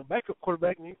too. The backup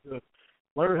quarterback needs to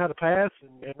learn how to pass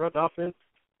and run the offense.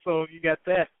 So you got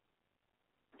that.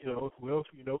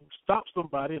 Stop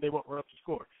somebody and they won't run up the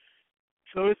score.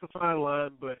 So it's a fine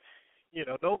line, but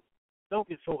don't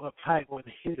get so uptight when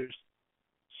the hitters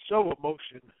show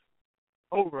emotion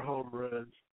over home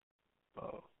runs,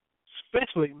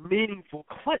 especially meaningful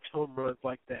clutch home runs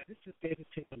like that. It's just going to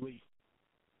take the lead.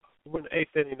 We're in the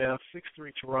eighth inning now,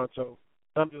 6-3 Toronto.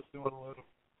 I'm just doing a little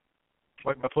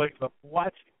like my play because I'm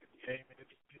watching the game, and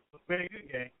it's a very good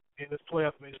game, and it's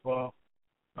playoff baseball,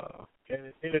 and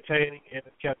it's entertaining and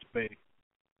it's captivating.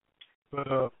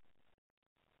 But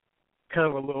kind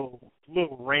of a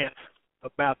little rant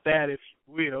about that, if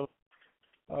you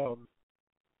will.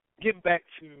 Getting back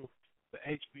to the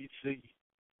HBC,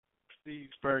 Steve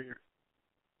Spurrier,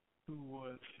 who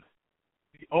was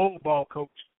the old ball coach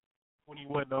when he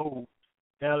wasn't old.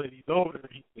 Now that he's older,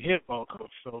 he's the head ball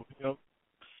coach. So,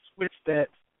 switch that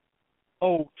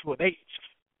old to an H,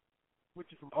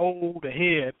 which is from old to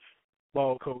head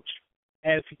ball coach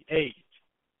as he aged.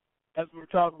 As we were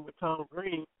talking with Tom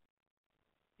Green,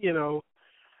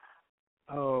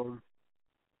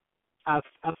 I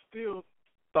still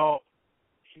thought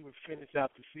he would finish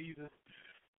out the season.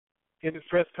 In his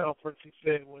press conference, he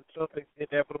said when something's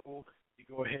inevitable, you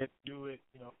go ahead and do it.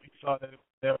 He saw that it was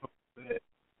inevitable that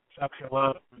South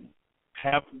Carolina would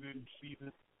have a good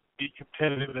season, be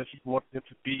competitive as he wanted them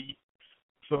to be.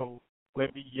 So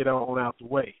let me get on out the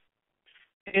way.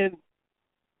 And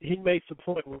he made some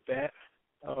point with that.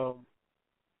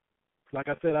 Like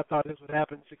I said, I thought this would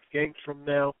happen 6 games from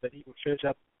now, that he would finish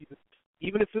out the season,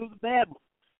 even if it was a bad one,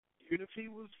 even if he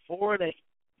was 4-8,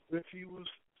 even if he was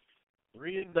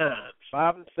 3-9,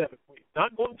 5-7.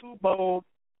 Not going to a bowl,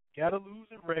 got a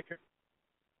losing record,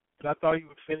 but I thought he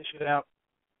would finish it out.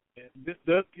 And this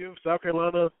does give South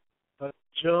Carolina a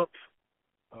jump,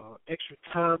 extra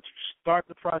time to start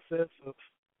the process of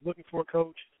looking for a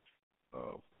coach,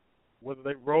 whether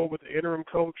they roll with the interim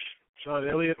coach, Sean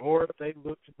Elliott, or if they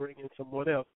look to bring in someone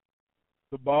else.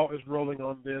 The ball is rolling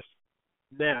on this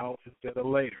now instead of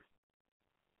later.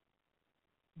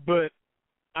 But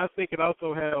I think it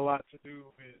also had a lot to do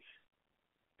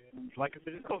with, and like I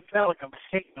said, it's going to sound like I'm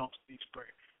hating on Steve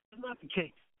Spurrier. It's not the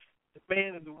case. The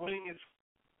man is the winningest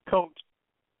coach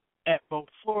at both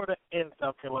Florida and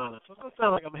South Carolina. So it's going to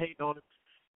sound like I'm hating on him.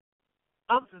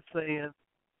 I'm just saying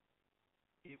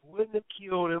it wouldn't have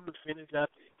killed him to finish out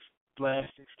the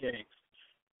last 6 games.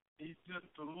 He's just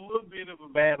a little bit of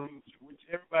a bad loser, which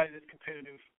everybody that's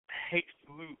competitive hates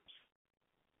to lose.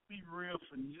 Be real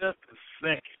for just a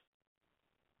second.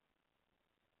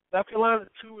 South Carolina's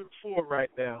 2-4 right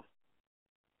now.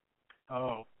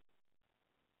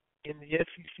 In the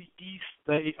SEC East,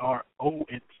 they are 0-4.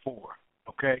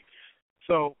 Okay,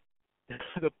 so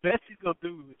the best he's gonna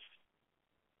do is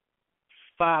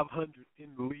 500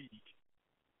 in the league.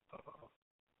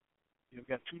 You've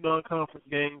got 2 non-conference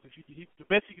games. The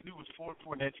best he can do is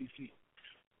 4-4 in the SEC.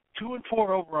 2-4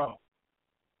 overall.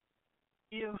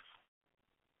 If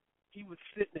he was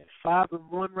sitting at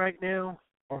 5-1 right now,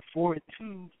 or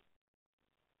 4-2,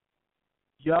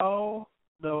 y'all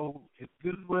know as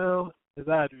good as well as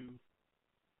I do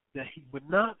that he would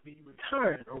not be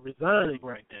retiring or resigning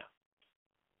right now.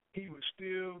 He would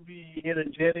still be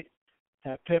energetic,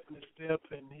 have pep in his step,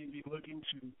 and he'd be looking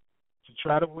to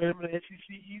try to win the SEC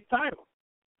East title.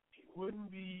 He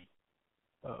wouldn't be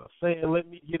saying, let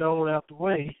me get on out the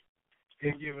way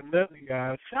and give another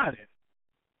guy a shot at it.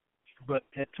 But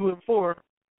at 2-4,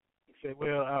 he said,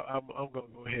 well, I'm going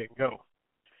to go ahead and go.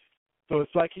 So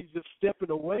it's like he's just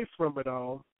stepping away from it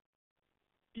all,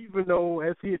 even though,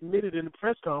 as he admitted in the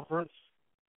press conference,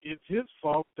 it's his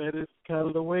fault that it's kind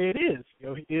of the way it is.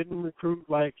 He didn't recruit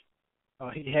like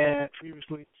he had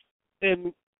previously.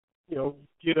 And,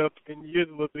 get up in years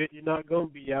a little bit, you're not going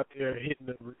to be out there hitting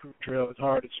the recruit trail as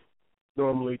hard as you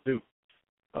normally do.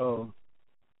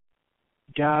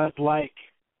 Guys like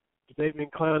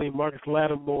David Clowney, Marcus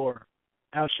Lattimore,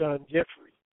 Alshon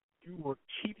Jeffrey, you were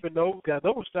keeping those guys.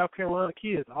 Those were South Carolina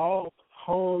kids, all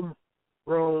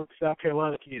homegrown South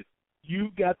Carolina kids. You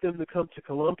got them to come to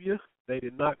Columbia. They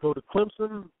did not go to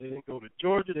Clemson. They didn't go to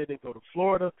Georgia. They didn't go to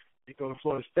Florida. They go to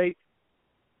Florida State.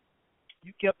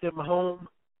 You kept them home,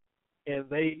 and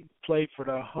they played for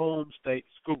the home state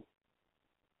school.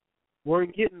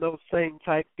 weren't getting those same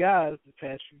type guys the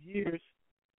past few years,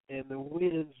 and the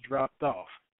wins dropped off.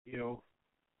 You know,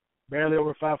 barely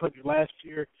over 500 last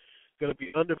year, going to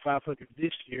be under 500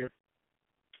 this year,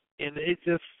 and it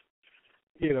just,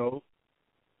 you know,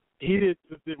 he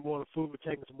didn't want to fool with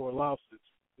taking some more losses.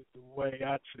 Is the way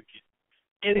I took it.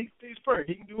 And he's fair.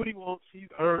 He can do what he wants. He's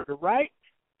earned the right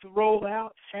to roll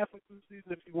out halfway through the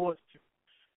season if he wants to.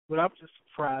 But I'm just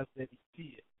surprised that he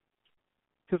did.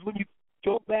 Because when you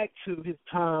go back to his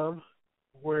time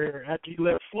where after he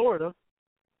left Florida,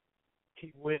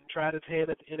 he went and tried his hand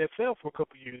at the NFL for a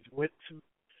couple of years. He went to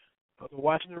the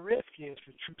Washington Redskins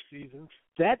for 2 seasons.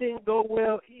 That didn't go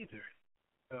well either.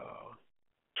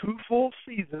 2 full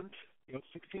seasons,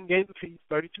 16 games apiece,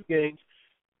 32 games.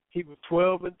 He was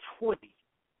 12-20.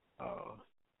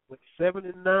 Went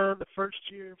 7-9 the first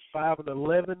year,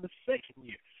 5-11 the second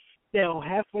year. Now,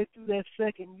 halfway through that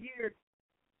second year,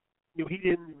 he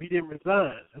didn't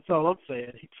resign. That's all I'm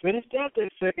saying. He finished out that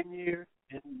second year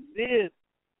and then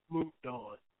moved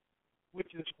on,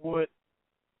 which is what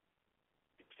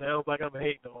it sounds like I'm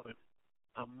hating on him.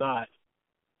 I'm not.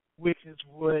 Which is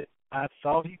what I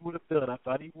thought he would have done. I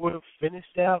thought he would have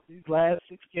finished out these last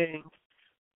 6 games,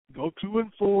 go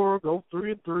 2-4, go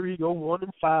 3-3, go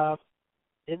 1-5,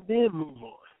 and then move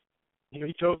on.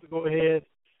 He chose to go ahead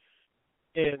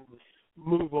and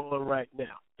move on right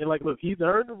now. And, look, he's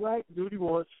earned the right to do what he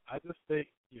wants. I just think,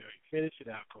 finish it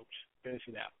out, Coach. Finish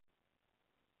it out.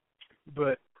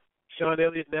 But Sean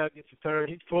Elliott now gets a turn.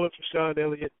 He's pulling for Sean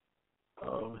Elliott.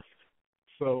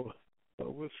 So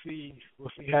we'll see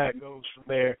how it goes from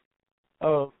there.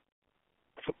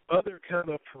 Some other kind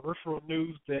of peripheral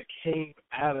news that came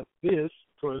out of this,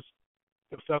 of course,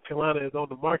 South Carolina is on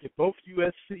the market. Both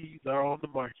USCs are on the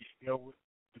market. With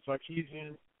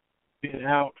Sarkisian being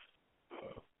out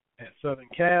at Southern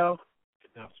Cal,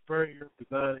 and now Spurrier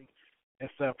resigning at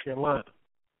South Carolina.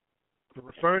 But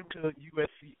referring to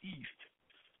USC East,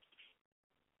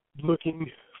 looking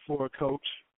for a coach,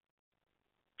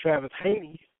 Travis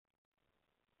Haney,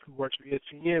 who works for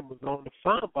ESPN, was on the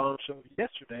Feinbaum show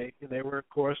yesterday, and they were, of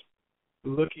course,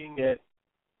 looking at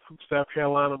who South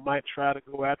Carolina might try to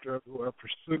go after or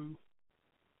pursue.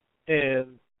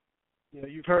 And,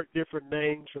 you've heard different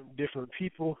names from different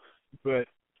people, but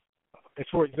as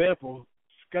for example,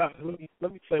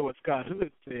 let me say what Scott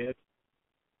Hood said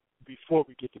before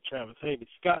we get to Travis Haney.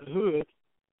 Scott Hood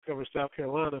covers South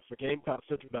Carolina for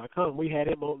GamecockCentral.com. We had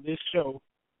him on this show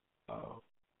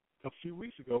a few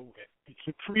weeks ago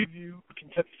to preview the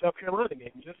Kentucky-South Carolina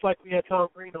game, just like we had Tom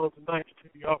Green on tonight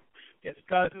to preview off. We had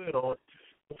Scott Hood on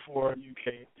before UK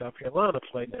and South Carolina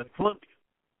played down in Columbia.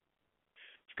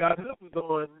 Scott Hood was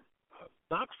on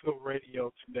Knoxville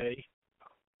Radio today,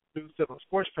 News 7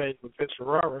 Sports page with Vince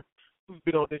Ferrara, who's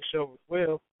been on this show as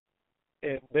well,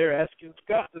 and they're asking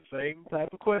Scott the same type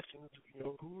of questions.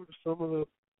 Who are some of the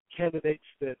candidates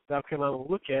that South Carolina will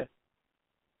look at?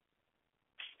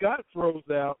 Scott throws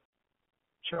out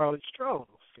Charlie Strong.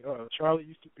 Charlie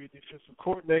used to be defensive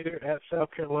coordinator at South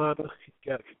Carolina.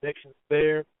 He's got connections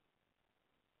there.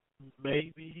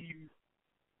 Maybe he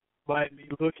might be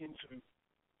looking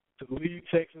to leave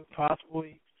Texas,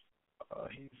 possibly.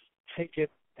 He's taken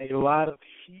a lot of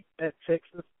heat at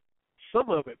Texas, some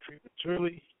of it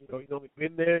prematurely. He's only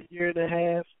been there a year and a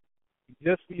half. He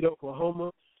just beat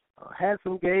Oklahoma. Had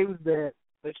some games that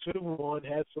they should have won,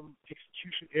 had some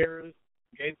execution errors,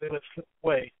 games that have slipped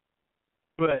away.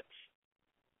 But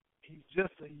he's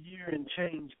just a year and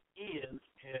change in,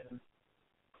 and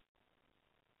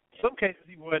in some cases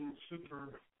he wasn't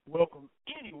super welcome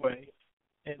anyway,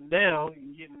 and now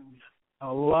he's getting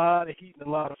a lot of heat and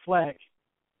a lot of flack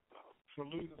for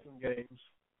losing some games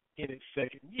in his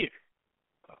second year.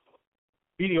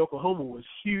 Beating Oklahoma was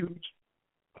huge.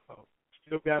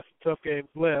 Still got some tough games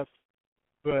left,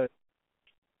 but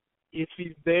if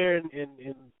he's there and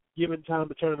given time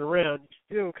to turn it around,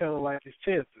 you still kind of like his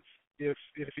chances if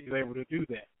he's able to do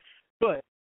that. But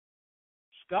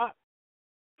Scott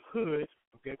Hood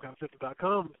of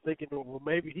GamecockCentral.com is thinking, well,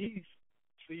 maybe he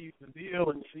sees the deal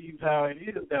and sees how it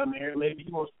is down there. Maybe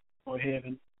he wants to go ahead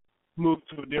and move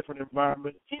to a different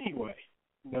environment anyway.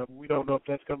 We don't know if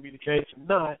that's going to be the case or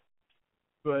not,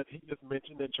 but he just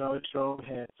mentioned that Charlie Strong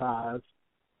had ties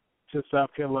to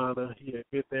South Carolina. He had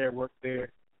been there, worked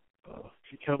there. If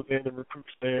he comes in and recruits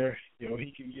there,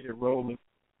 he can get it rolling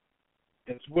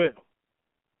as well.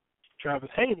 Travis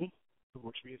Haney, who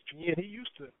works for ESPN, he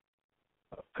used to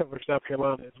cover South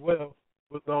Carolina as well,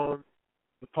 was on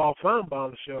the Paul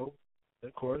Feinbaum show. And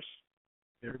of course,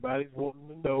 everybody's wanting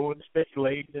to know and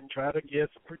speculate and try to guess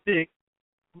and predict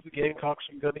who the Gamecocks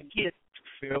are going to get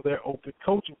to fill their open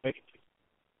coaching vacancy.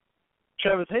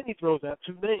 Travis Haney throws out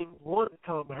two names. One is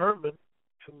Tom Herman,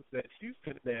 who's at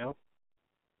Houston now.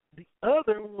 The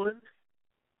other one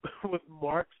was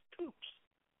Mark Stoops.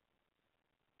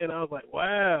 And I was like,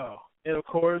 wow. And, of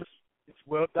course, it's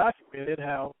well documented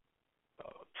how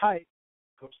tight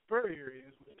Coach Spurrier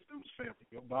is with the Stoops family.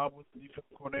 You know, Bob was the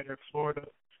defensive coordinator at Florida.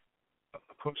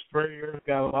 Coach Spurrier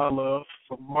got a lot of love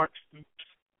from Mark Stoops.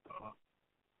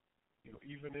 You know,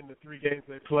 even in the 3 games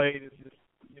they played, it's just,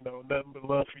 you know, nothing but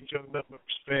love for each other, nothing but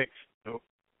respect. You know,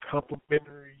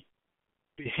 complimentary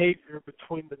behavior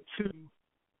between the two.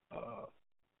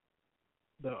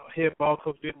 The head ball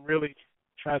coach didn't really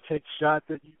try to take shots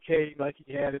at UK like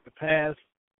he had in the past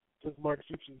since Mark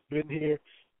Stoops has been here.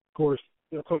 Of course,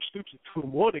 you know, Coach Stoops is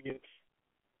 2-1 against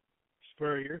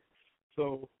Spurrier,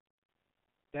 so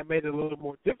that made it a little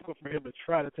more difficult for him to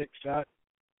try to take shots.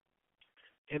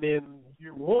 And in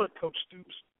year 1, Coach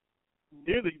Stoops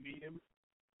nearly beat him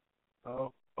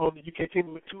on the UK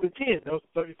team with 2-10. That was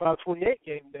a 35-28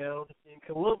 game down in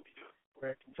Columbia,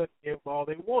 where Kentucky gave them all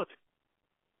they wanted.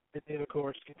 And then, of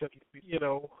course, Kentucky, you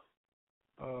know,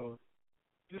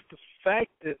 just the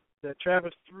fact that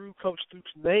Travis threw Coach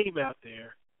Stoops' name out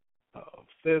there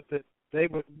says that they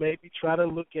would maybe try to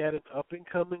look at an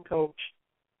up-and-coming coach,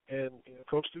 and you know,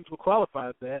 Coach Stoops will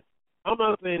qualify that. I'm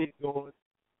not saying he's going.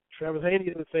 Travis Haney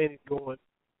isn't saying he's going.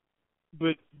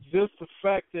 But just the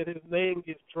fact that his name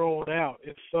gets thrown out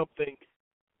is something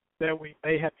that we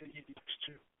may have to get used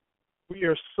to. We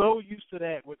are so used to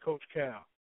that with Coach Cal.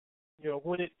 You know,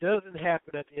 when it doesn't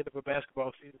happen at the end of a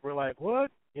basketball season, we're like,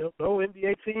 what? You know, no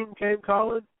NBA team came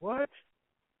calling? What?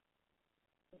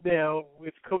 Now,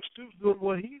 with Coach Stoops doing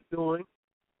what he's doing,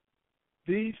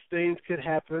 these things could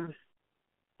happen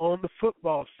on the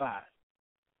football side.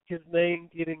 His name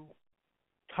getting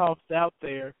tossed out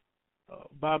there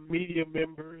by media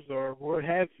members or what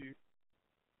have you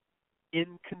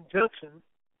in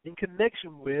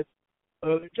connection with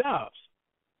other jobs.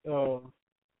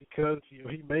 Because, you know,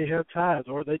 he may have ties,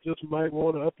 or they just might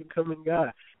want an up-and-coming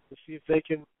guy to see if they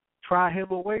can pry him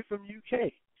away from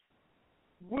UK.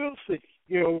 We'll see.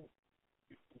 You know,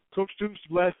 Coach Stoops,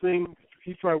 the last thing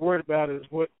he's probably worried about is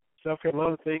what South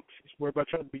Carolina thinks. He's worried about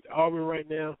trying to beat Auburn right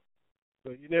now.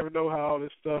 But you never know how all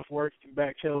this stuff works in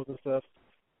back channels and stuff.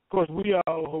 Of course, we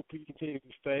all hope he continues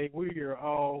to stay. We are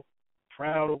all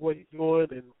proud of what he's doing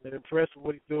and impressed with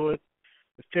what he's doing.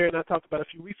 As Terry and I talked about a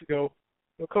few weeks ago,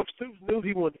 you know, Coach Stoops knew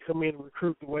he wanted to come in and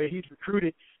recruit the way he's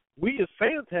recruited. We as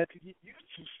fans had to get used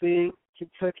to seeing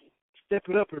Kentucky step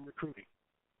it up in recruiting,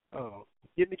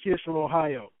 getting the kids from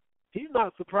Ohio. He's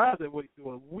not surprised at what he's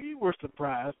doing. We were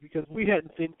surprised because we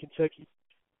hadn't seen Kentucky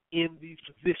in these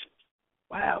positions.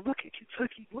 Wow, look at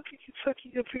Kentucky. Look at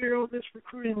Kentucky up here on this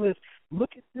recruiting list.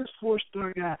 Look at this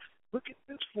 4-star guy. Look at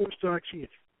this 4-star kid.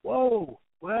 Whoa,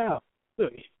 wow.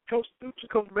 Look, Coach Stoops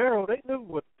and Coach Merrill, they knew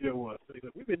what the deal was.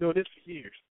 We've been doing this for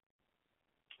years.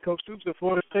 Coach Stoops at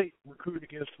Florida State recruited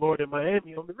against Florida and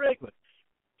Miami on the regular.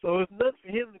 So it's nothing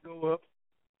for him to go up.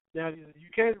 Now, the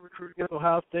UK recruited against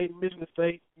Ohio State and Michigan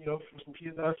State, you know, for some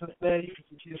kids out of Cincinnati, for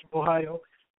some kids from Ohio.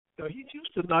 So he's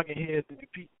used to knocking heads and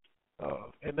compete.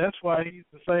 And that's why he's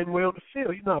the same way on the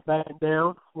field. He's not backing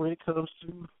down when it comes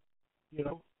to, you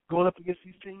know, going up against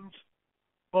these teams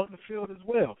on the field as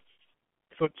well.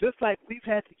 So just like we've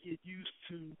had to get used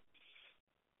to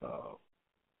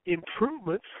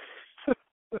improvements,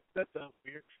 that sounds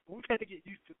weird, we've had to get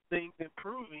used to things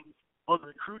improving on the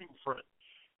recruiting front.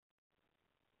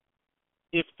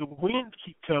 If the wins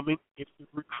keep coming, if the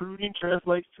recruiting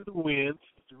translates to the wins,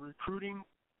 if the recruiting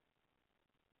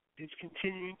is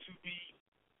continuing to be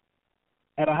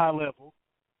at a high level,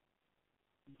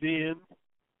 then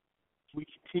we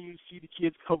continue to see the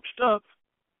kids coached up,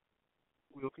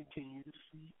 we'll continue to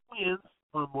see wins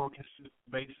on a more consistent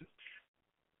basis,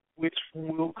 which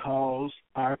will cause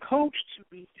our coach to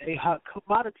be a hot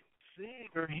commodity, seeing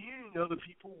or hearing other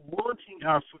people wanting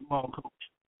our football coach.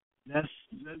 That's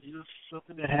just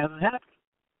something that hasn't happened.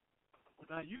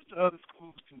 We're not used to other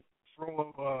schools to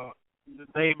throw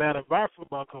the name out of our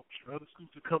football coach, or other schools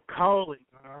to come calling,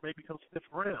 or maybe come sniff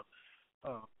around.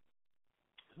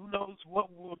 Who knows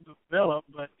what will develop,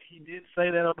 but he did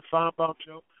say that on the Feinbaum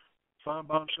Show.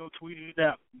 Feinbaum Show tweeted it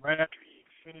out right after he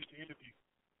finished the interview.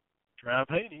 Trav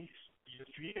Haney,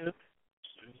 ESPN,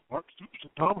 says Mark Stoops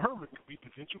and Tom Herman could be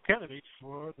potential candidates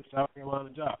for the South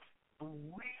Carolina job.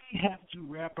 We have to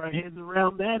wrap our heads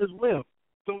around that as well.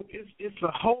 So it's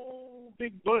a whole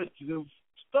big bunch of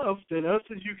stuff that us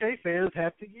as UK fans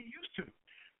have to get used to,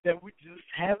 that we just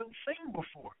haven't seen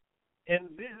before. And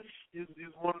this is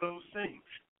one of those things.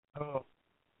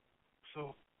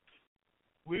 So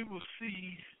we will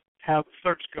see how the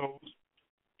search goes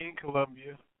in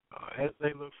Columbia as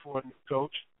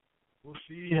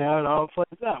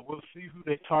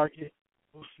target.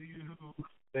 We'll see who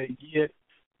they get.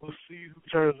 We'll see who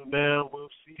turns them down. We'll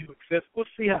see who accepts. We'll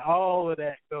see how all of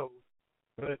that goes.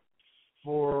 But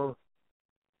for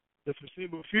the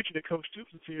foreseeable future that Coach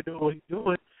Stoops is here doing what he's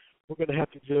doing, we're going to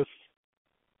have to just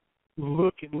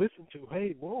look and listen to,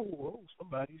 hey, whoa,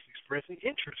 somebody's expressing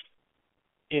interest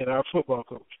in our football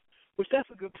coach, which that's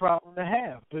a good problem to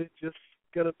have, but it's just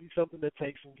going to be something that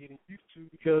takes some getting used to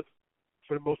because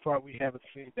for the most part we haven't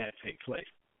seen that take place.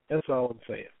 That's all I'm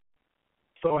saying.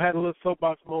 So I had a little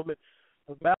soapbox moment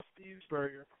about Steve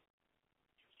Spurrier.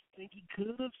 I think he could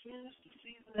have finished the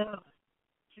season out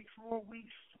 6 more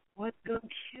weeks. What gonna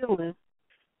kill him?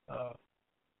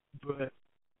 But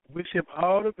wish him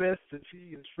all the best as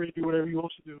he is free to do whatever he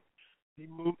wants to do. He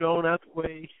moved on out the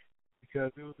way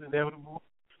because it was inevitable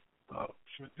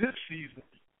for this season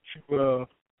to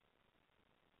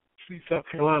see South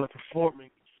Carolina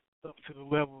performing up to the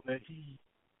level that he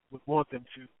would want them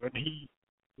to, or he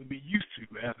would be used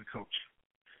to as a coach.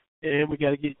 And we got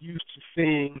to get used to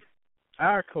seeing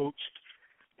our coach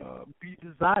be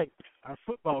desired, our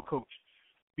football coach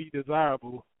be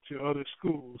desirable to other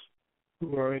schools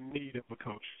who are in need of a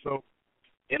coach. So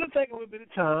it'll take a little bit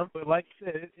of time, but like you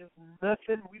said, it's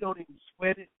nothing. We don't even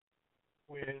sweat it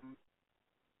when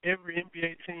every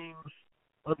NBA team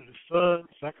under the sun,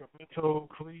 Sacramento,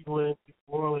 Cleveland, New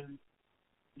Orleans,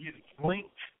 gets linked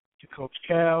to Coach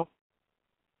Cal.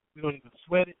 We don't even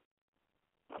sweat it.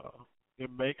 There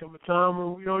may come a time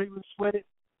when we don't even sweat it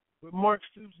with Mark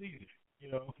Stoops either.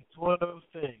 You know, it's one of those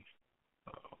things.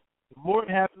 The more it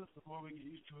happens, the more we get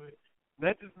used to it. And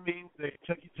that just means that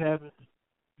Kentucky's having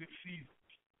good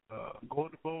seasons,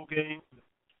 going to bowl games,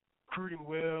 recruiting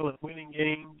well and winning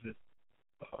games, and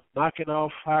knocking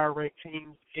off higher-ranked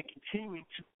teams and continuing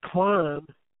to climb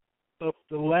up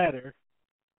the ladder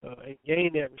and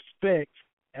gain that respect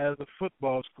as a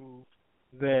football school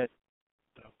that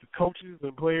the coaches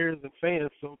and players and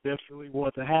fans so desperately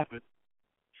want to happen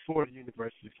for the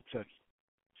University of Kentucky.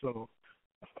 So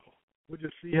we'll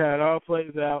just see how it all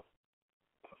plays out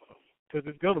because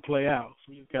it's going to play out.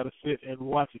 So we just got to sit and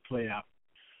watch it play out.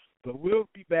 But we'll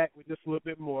be back with just a little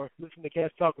bit more. Listen to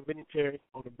Cats Talk with Vinny and Terry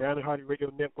on the Brown and Hardy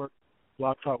Radio Network,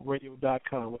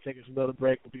 blogtalkradio.com. We'll take us another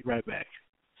break. We'll be right back.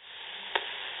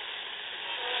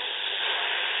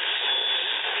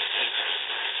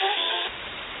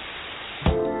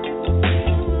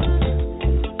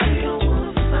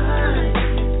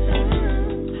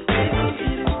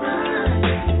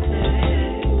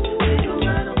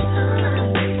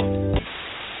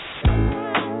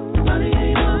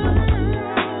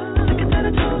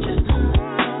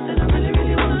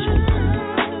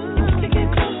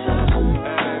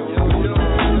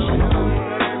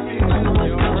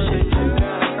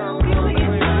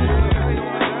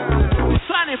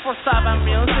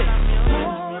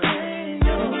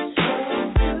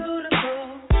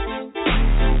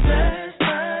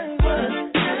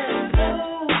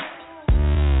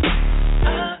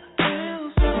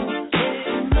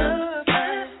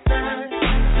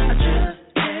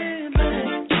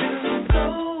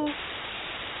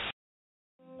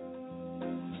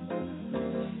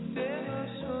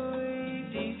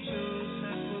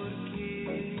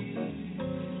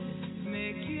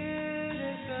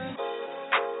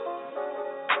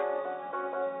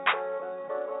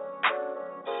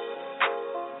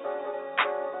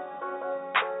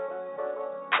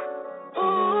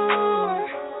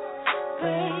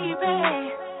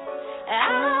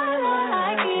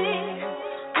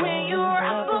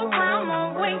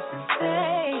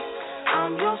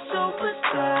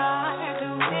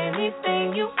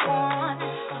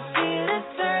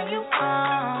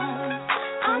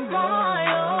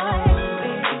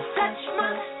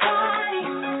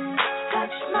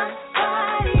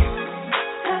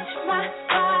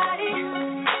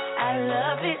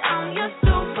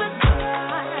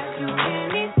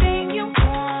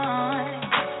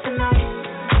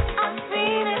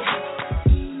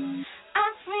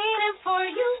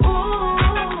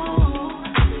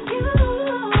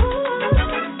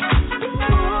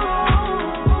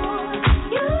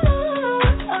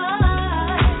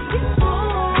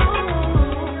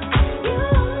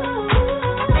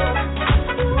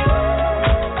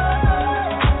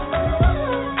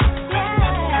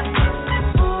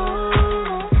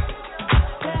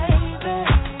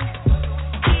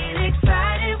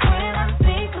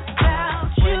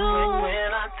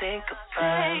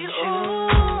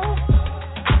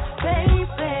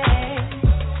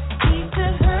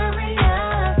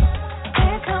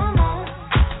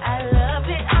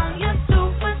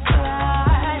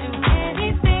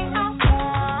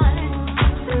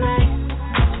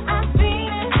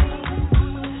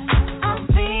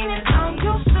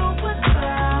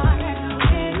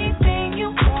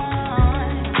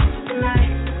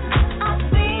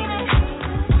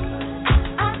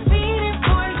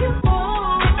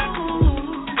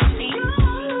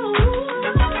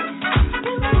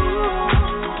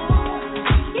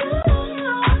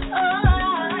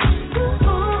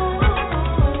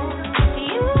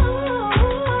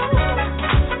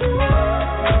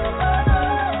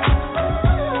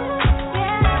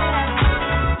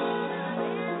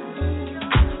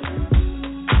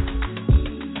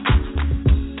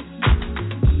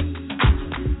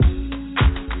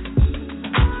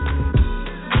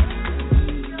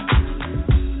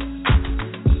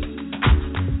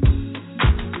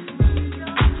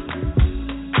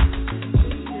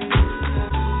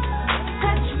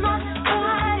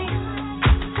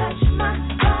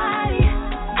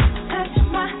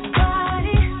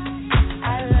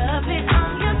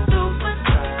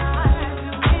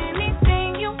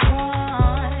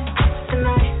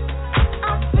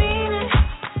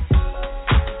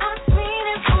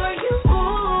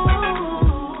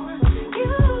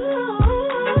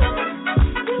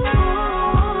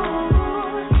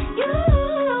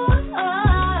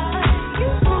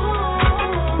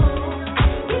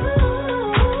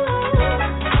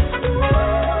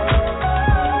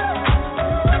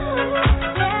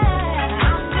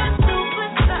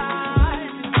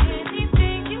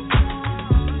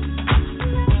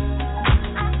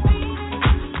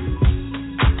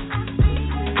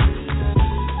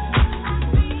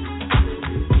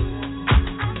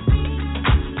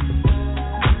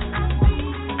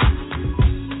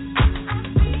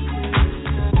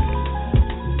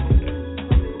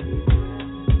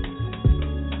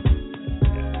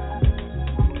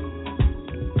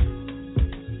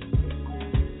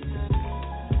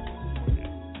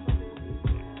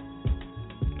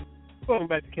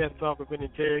 Welcome back to Cats Talk with Ben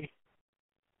and Terry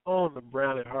on the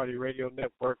Brown and Hardy Radio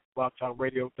Network,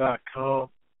 blogtalkradio.com.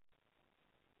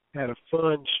 Had a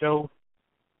fun show.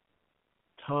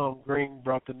 Tom Green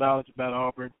brought the knowledge about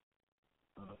Auburn.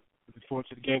 Looking forward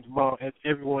to the game tomorrow, as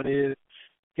everyone is.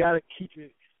 Got to keep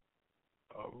it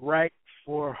right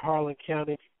for Harlan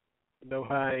County. You know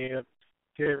how I am.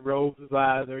 Terry rolls his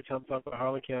eyes every time I talk about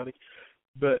Harlan County.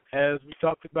 But as we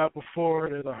talked about before,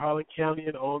 there's a Harlan County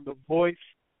on The Voice.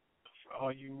 For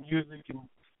all you music and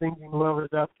singing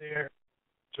lovers out there,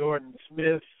 Jordan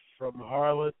Smith from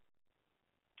Harlan,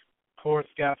 of course,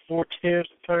 got 4 chairs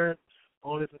to turn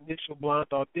on his initial blind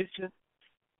audition.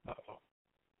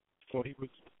 So he was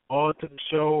on to the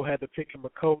show, had to pick him a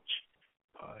coach.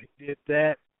 He did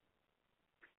that.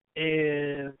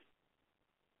 And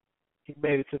he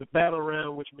made it to the battle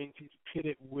round, which means he's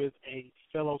pitted with a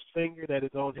fellow singer that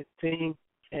is on his team.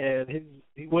 And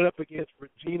he went up against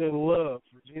Regina Love.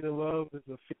 Regina Love is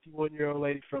a 51-year-old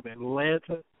lady from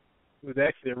Atlanta who was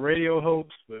actually a radio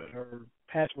host, but her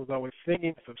passion was always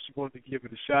singing, so she wanted to give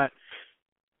it a shot.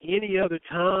 Any other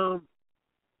time,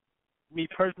 me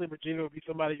personally, Regina would be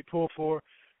somebody you pull for,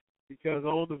 because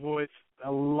on The Voice,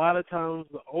 a lot of times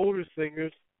the older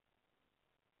singers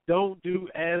don't do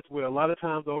as well. A lot of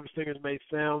times the older singers may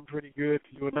sound pretty good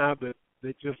to you and I, but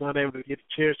they're just not able to get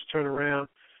the chairs to turn around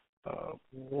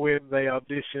when they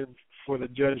audition for the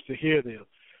judge to hear them.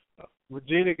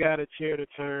 Regina got a chair to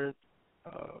turn,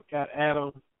 got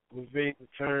Adam Levine to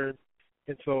turn,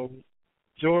 and so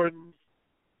Jordan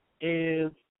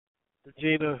and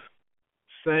Regina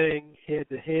sang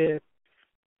head-to-head.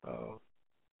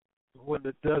 When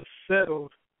the dust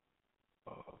settled,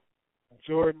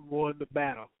 Jordan won the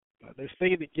battle. They're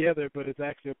singing together, but it's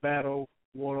actually a battle,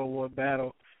 one-on-one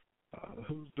battle.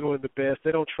 Who's doing the best?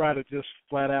 They don't try to just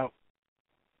flat out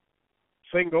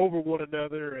sing over one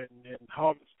another and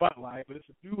hog the spotlight, but it's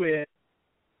a duet,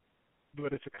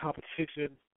 but it's a competition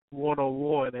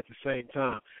one-on-one at the same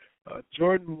time.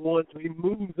 Jordan won, so he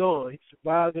moves on. He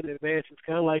survives and advances,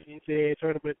 kind of like the NCAA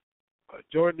tournament.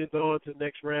 Jordan is on to the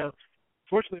next round.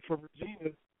 Fortunately for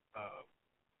Regina,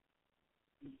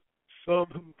 some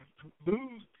who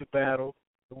lose the battle,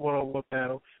 the one-on-one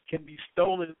battle, can be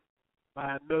stolen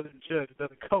by another judge,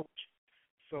 another coach.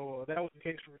 So that was the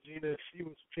case for Regina. She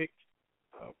was picked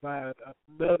by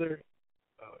another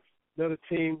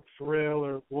team, Pharrell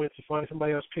or Gwen Stefani.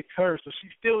 Somebody else picked her. So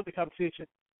she's still in the competition,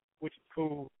 which is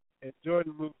cool. And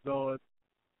Jordan moved on.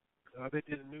 They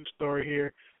did a news story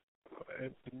here.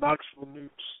 And the Knoxville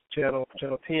News Channel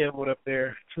 10 went up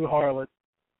there to Harlan,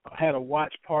 had a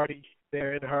watch party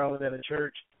there in Harlan at a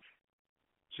church.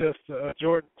 Just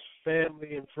Jordan's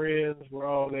family and friends were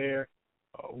all there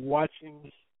watching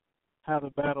how the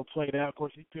battle played out. Of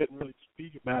course, he couldn't really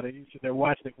speak about it. He was sitting there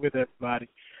watching it with everybody.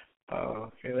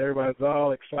 And everybody was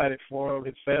all excited for him.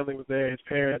 His family was there, his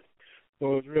parents.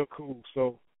 So it was real cool.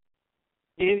 So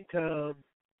anytime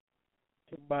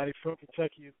somebody from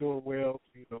Kentucky is doing well,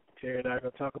 you know, Terry and I are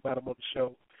going to talk about them on the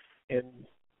show, and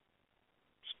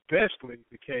especially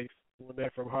the case when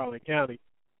they're from Harlan County,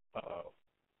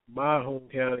 my home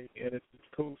county, and it's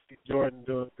cool to see Jordan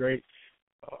doing great.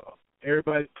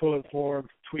 Everybody's pulling for him,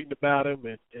 tweeting about him,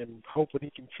 and hoping he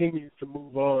continues to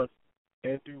move on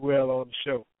and do well on the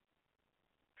show.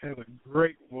 Has a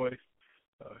great voice.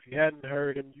 If you hadn't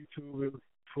heard him, YouTube him,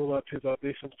 pull up his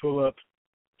auditions, pull up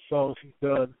songs he's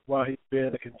done while he's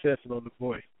been a contestant on The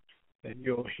Voice, and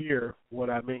you'll hear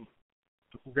what I mean.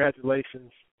 So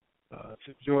congratulations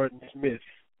to Jordan Smith.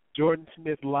 Jordan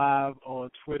Smith Live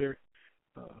on Twitter,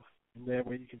 and that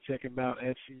way you can check him out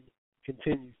as he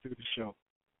continues through the show.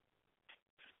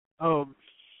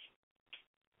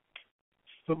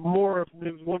 Some more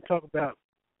news. We want to talk about.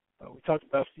 We talked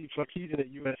about Steve Sarkisian at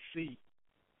USC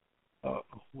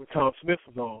when Tom Smith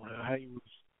was on. How he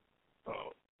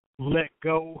was let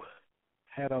go,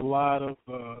 had a lot of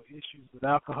issues with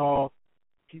alcohol.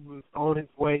 He was on his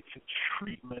way to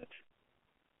treatment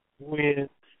when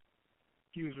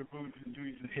he was removed from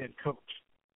duties as head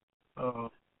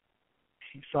coach.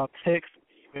 He saw texts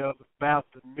and emails about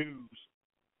the news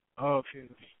of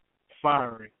his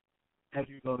firing as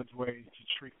he was on his way to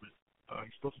treatment.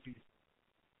 He's supposed to be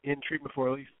in treatment for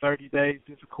at least 30 days.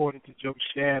 This according to Joe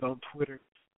Shad on Twitter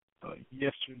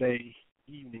yesterday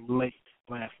evening, late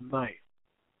last night.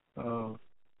 But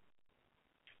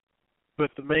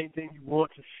the main thing, you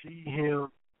want to see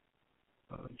him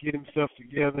get himself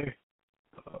together.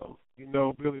 You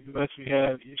know, Billy Gillispie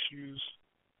had issues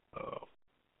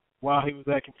while he was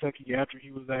at Kentucky, after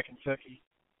he was at Kentucky.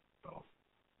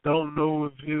 Don't know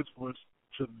if his was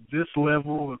to this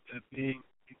level of being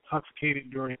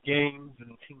intoxicated during games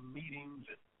and team meetings.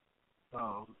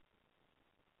 And,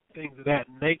 things of that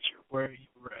nature, where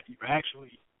you're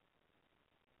actually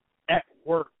at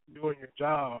work doing your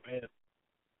job and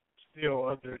still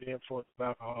under the influence of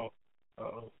alcohol.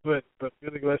 But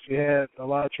Billy Gillispie had a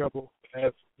lot of trouble,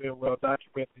 as been well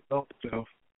documented on himself.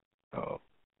 So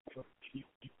you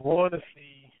want to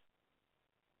see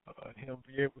him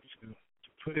be able to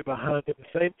put it behind him.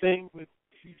 The same thing with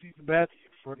CC Sabathia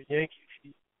for the Yankees.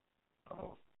 He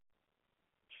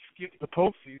skipped the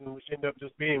postseason, which ended up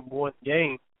just being one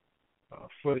game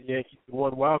for the Yankees, the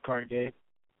one wild card game,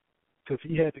 because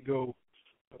he had to go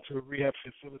to a rehab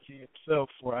facility himself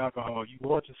for alcohol. You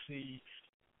want to see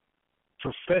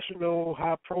professional,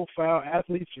 high-profile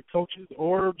athletes or coaches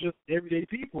or just everyday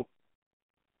people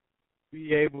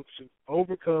be able to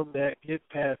overcome that, get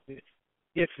past it,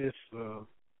 if it's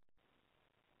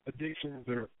addictions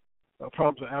or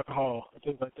problems with alcohol and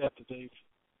things like that they've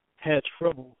had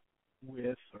trouble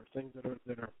with, or things that are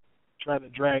trying to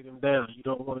drag them down. You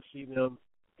don't want to see them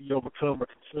be overcome or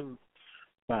consumed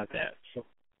by that. So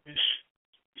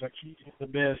Sarkisian the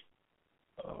best.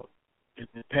 And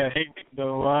Pat Hayden done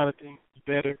a lot of things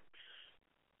better.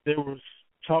 There was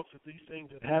talks of these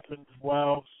things that happened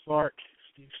while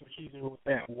Steve Sarkisian was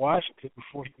at Washington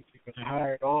before he was even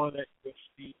hired on at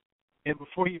USC. And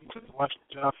before he even took the Washington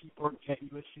job, he worked at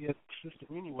USC as an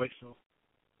assistant anyway, so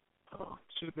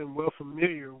should have been well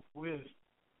familiar with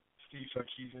Steve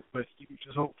Sarkisian. But you can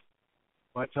just hope,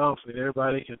 like Tom said,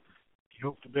 everybody can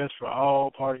hope the best for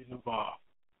all parties involved.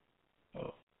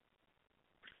 But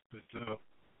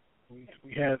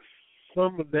we had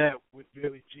some of that with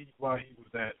Billy G while he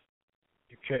was at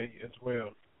UK as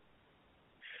well.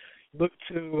 Look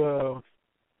to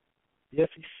the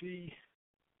SEC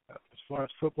as far as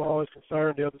football is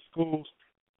concerned, the other schools.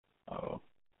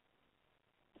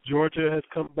 Georgia has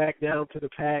come back down to the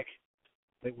pack.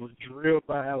 They were drilled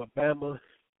by Alabama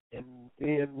and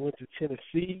then went to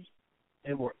Tennessee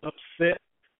and were upset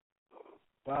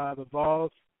by the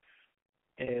Vols.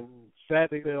 And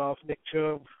sadly, they lost Nick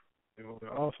Chubb, the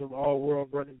awesome all-world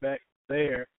running back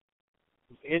there,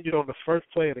 was injured on the first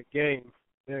play of the game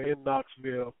there in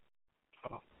Knoxville.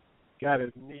 Got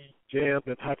his knee jammed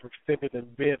and hyperextended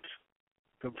and bent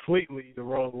completely the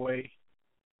wrong way,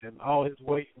 and all his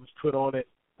weight was put on it,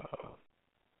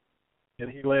 and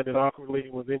he landed awkwardly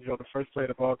and was injured on the first play of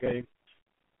the ball game.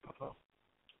 So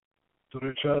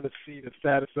they're trying to see the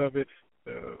status of it.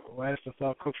 Last I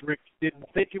saw, Coach Rick didn't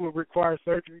think it would require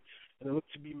surgery, and it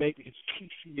looked to be maybe his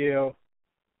PCL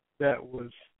that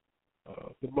was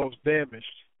the most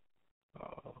damaged.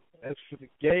 As for the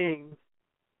game,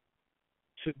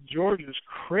 to Georgia's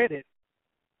credit,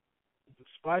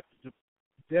 despite the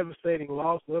devastating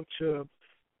loss of Chubb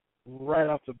right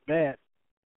off the bat,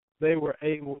 they were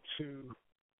able to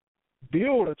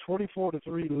build a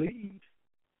 24-3 lead.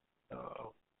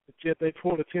 But yet they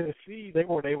pulled a Tennessee, they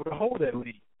weren't able to hold that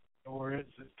lead. Or as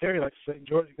Terry likes to say,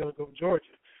 Georgia's going to go Georgia.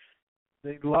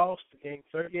 They lost the game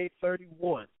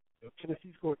 38-31.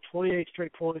 Tennessee scored 28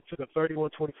 straight points, took a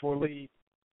 31-24 lead.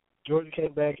 Georgia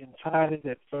came back and tied it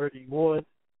at 31.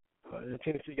 And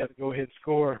Tennessee got to go ahead and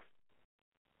score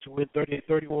to win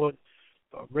 38-31.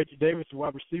 Reggie Davis, the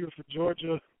wide receiver for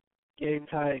Georgia,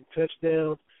 game-tying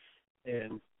touchdown.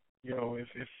 And,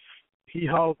 if he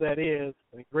hauls that in,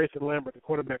 and Grayson Lambert, the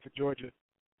quarterback for Georgia,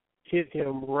 hit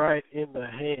him right in the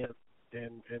hand,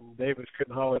 and Davis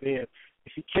couldn't haul it in.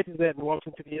 If he catches that and walks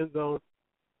into the end zone,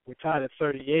 we're tied at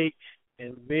 38,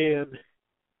 and then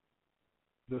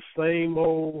the same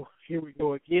old, here we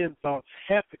go again, thoughts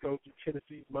have to go through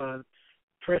Tennessee's mind.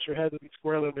 Pressure has to be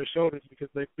squarely on their shoulders because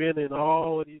they've been in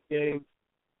all of these games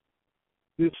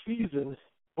this season,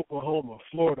 Oklahoma,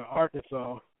 Florida,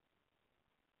 Arkansas,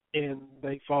 and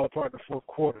they fall apart in the fourth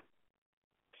quarter.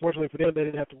 Fortunately for them, they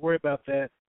didn't have to worry about that.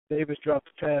 Davis dropped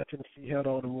the pass, Tennessee held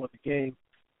on and won the game.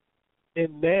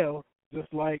 And now,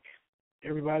 just like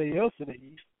everybody else in the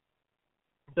East,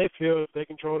 they feel if they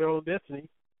control their own destiny,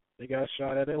 they got a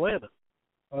shot at Atlanta.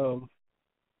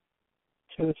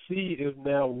 Tennessee is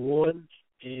now 1-2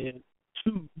 in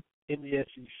the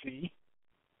SEC.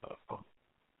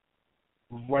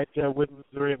 Right there with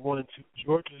Missouri at 1-2.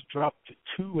 Georgia's dropped to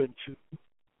 2-2.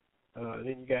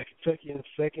 Then you got Kentucky in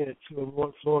second at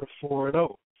 2-1. Florida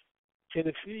 4-0.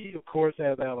 Tennessee, of course,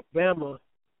 has Alabama.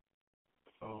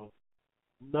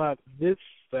 Not this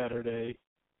Saturday,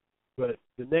 but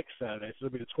the next Saturday. So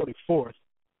it'll be the 24th.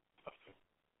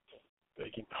 They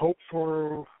can hope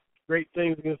for great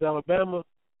things against Alabama,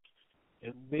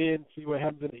 and then see what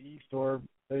happens in the East. Or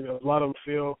maybe a lot of them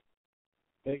feel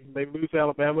they lose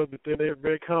Alabama, but then they're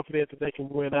very confident that they can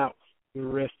win out the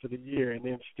rest of the year, and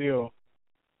then still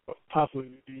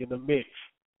possibly be in the mix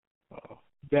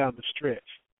down the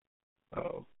stretch.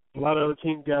 A lot of other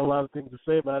teams got a lot of things to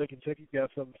say about it. Kentucky's got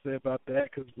something to say about that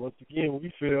because, once again,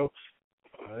 we feel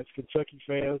as Kentucky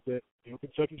fans that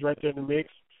Kentucky's right there in the mix.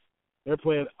 They're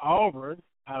playing Auburn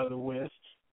out of the West.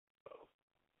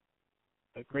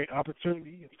 A great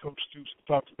opportunity, as Coach Stoops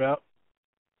talked about.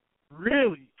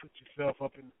 Really put yourself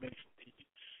up in the mix.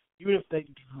 Even if they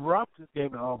drop this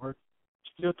game to Auburn,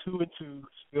 still 2-2,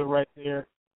 still right there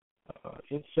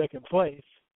in second place.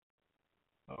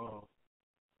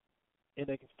 And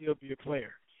they can still be a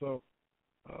player. So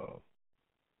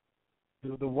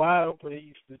the wide open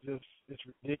East is just, it's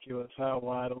ridiculous how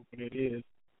wide open it is.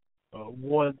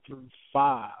 1 through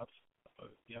 5.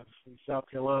 Obviously South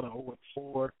Carolina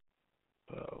 0-4,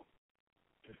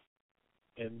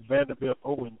 and Vanderbilt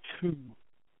 0-2.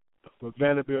 But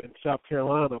Vanderbilt and South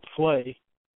Carolina play,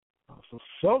 so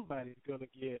somebody's going to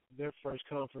get their first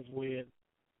conference win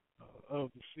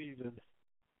of the season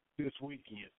this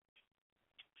weekend.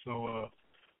 So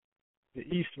the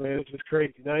East, man, it's just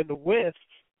crazy. Now in the West,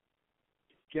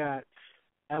 you got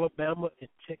Alabama and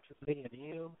Texas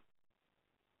A&M.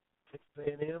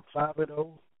 Texas A&M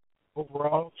 5-0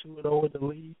 overall, 2-0 in the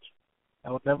league.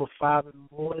 Alabama 5-1,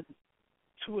 2-1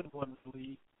 in the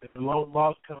league. Their lone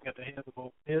loss coming at the hands of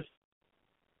Ole Miss.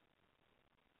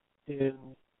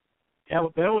 And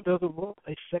Alabama doesn't want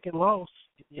a second loss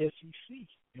in the SEC.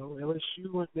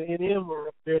 LSU and A&M are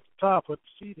up there at the top,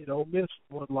 undefeated. Ole Miss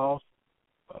one loss.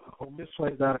 Ole Miss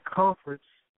plays out of conference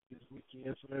this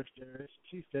weekend, so their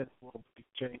SEC status won't be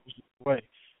changed either way.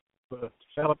 But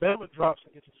if Alabama drops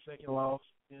and gets a second loss,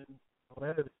 then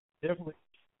that is definitely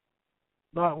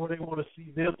not where they want to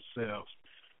see themselves.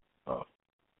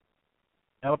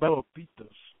 Alabama beat us.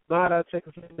 Not out of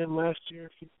Texas A&M last year,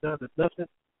 59-0.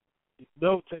 You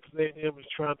know Texas A&M is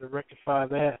trying to rectify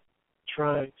that,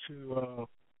 trying to,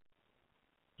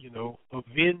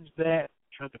 avenge that,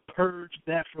 trying to purge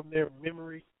that from their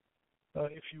memory,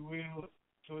 if you will.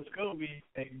 So it's going to be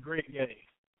a great game.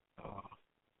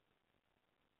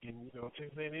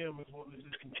 Texas A&M is wanting to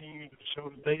just continue to show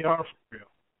that they are for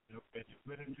real. And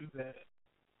you're going to do that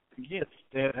against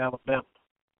that Alabama.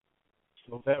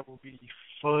 So that will be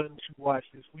fun to watch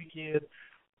this weekend.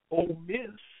 Ole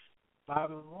Miss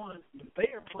 5-1, but they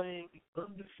are playing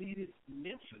undefeated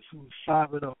Memphis, who is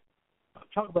 5-0.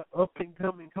 Talk about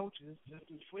up-and-coming coaches.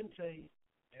 Justin Fuente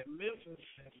at Memphis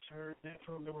has turned that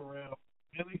program around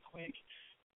really quick.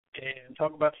 And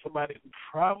talk about somebody who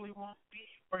probably won't be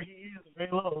where he is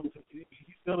very long. He's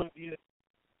going to get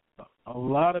a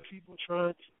lot of people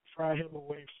trying to pry him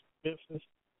away from Memphis.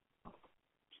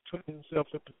 He's putting himself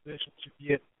in position to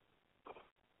get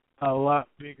a lot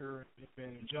bigger and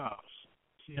better jobs.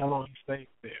 See how long he stays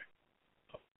there.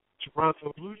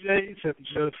 Toronto Blue Jays have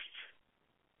just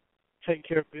taken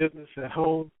care of business at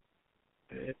home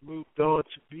and moved on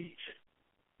to beat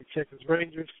the Texas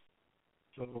Rangers.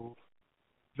 So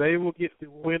they will get the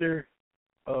winner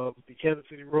of the Kansas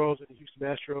City Royals and the Houston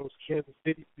Astros.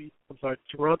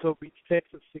 Toronto beats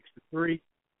Texas 6-3,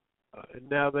 and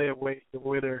now they await the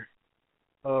winner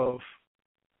of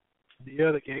the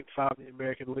other Game 5 in the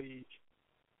American League,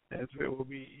 as it will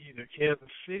be either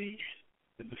Kansas City,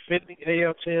 the defending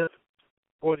AL champ,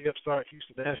 or the upstart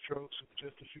Houston Astros, who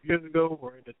just a few years ago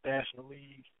were in the National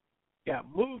League, got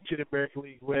moved to the American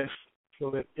League West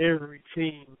so that every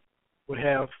division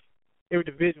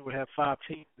would have 5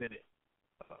 teams in it.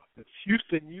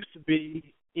 Houston used to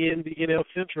be in the NL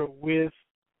Central with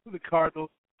the Cardinals,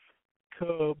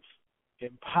 Cubs,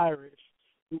 and Pirates,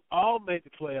 who all made the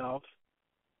playoffs.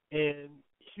 And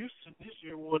Houston this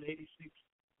year won 86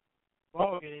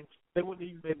 ball games. They wouldn't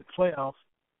even made the playoffs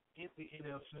in the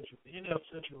NL Central. The NL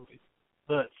Central is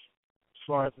nuts as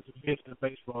far as the division of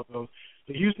baseball goes.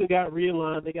 So Houston got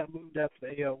realigned. They got moved out to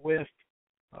the AL West.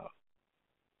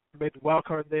 Made the wild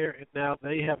card there, and now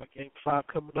they have a Game 5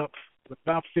 coming up in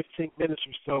about 15 minutes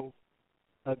or so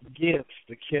against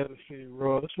the Kansas City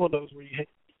Royals. It's one of those where you have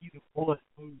either one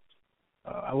lose.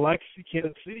 I like to see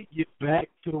Kansas City get back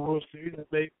to the World Series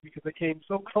because they came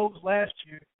so close last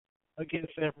year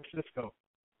against San Francisco.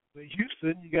 But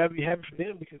Houston, you got to be happy for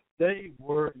them because they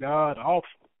were god-awful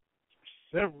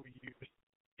for several years.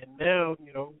 And now,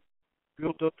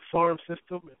 built up the farm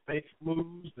system and made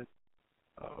moves, and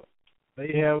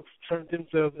they have turned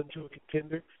themselves into a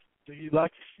contender. So you'd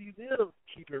like to see them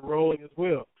keep it rolling as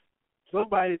well.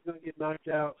 Somebody's going to get knocked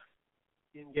out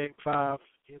in Game 5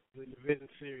 in the division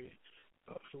series.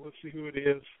 So let's see who it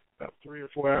is. About 3 or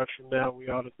 4 hours from now, we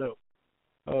ought to know.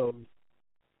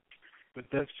 But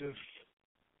that's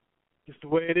just the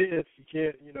way it is. You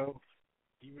can't,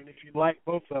 even if you like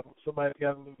both of them, somebody's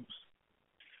got to lose.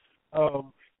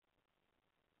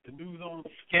 The news on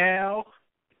Scal,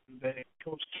 that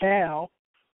Coach Cal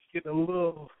getting a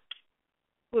little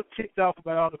ticked off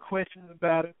about all the questions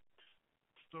about it.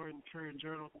 Story in the Courier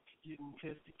Journal getting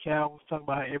tested. Cal was talking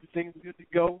about how everything's good to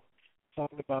go,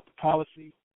 talking about the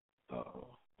policy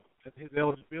and his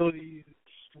eligibility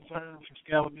concerns for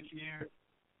Scallop this year.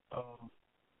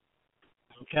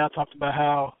 So Cal talked about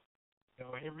how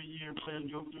every year players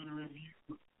go through the review.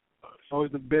 It's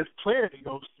always the best player that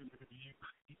goes through the review.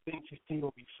 He thinks his team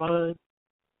will be fine.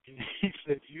 And he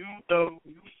said, you'll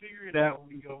figure it out when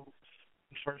we go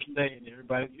the first day and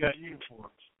everybody's got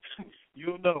uniforms.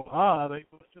 You'll know, they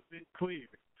must have been cleared.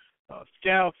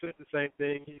 Scal said the same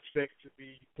thing. He expects to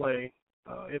be playing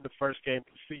in the first game of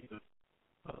the season.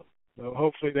 So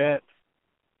hopefully that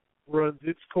runs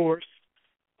its course,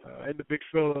 and the big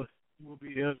fella will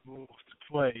be eligible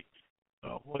to play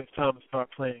when it's time to start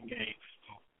playing games.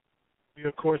 So we,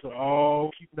 of course, are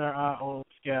all keeping our eye on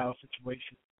Scal's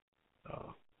situation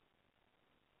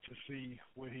to see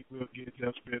when he will get his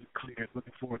eligibility cleared.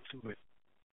 Looking forward to it.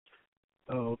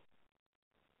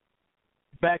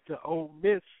 Back to Ole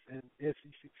Miss and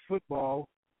SEC football.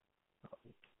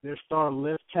 Their star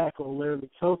left tackle, Laremy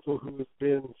Tunsil, who has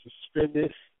been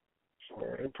suspended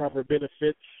for improper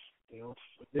benefits.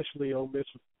 Initially Ole Miss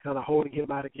was kind of holding him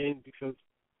out of games because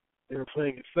they were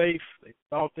playing it safe. They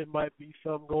thought there might be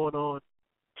something going on.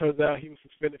 Turns out he was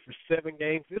suspended for 7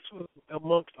 games. This was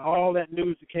amongst all that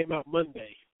news that came out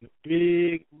Monday. The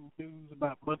big news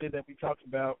about Monday that we talked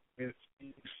about is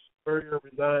Steve Spurrier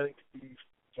resigning, Steve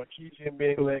Sarkisian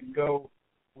being let go,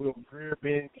 Will Grier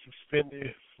being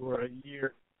suspended for a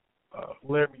year.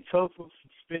 Laremy Tunsil's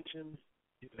suspension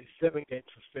is a 7-game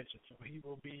suspension, so he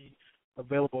will be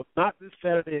available not this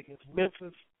Saturday against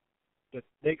Memphis, but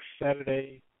next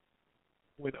Saturday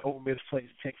when Ole Miss plays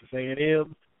Texas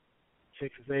A&M.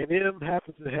 Texas A&M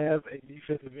happens to have a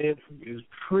defensive end who is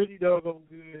pretty doggone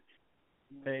good,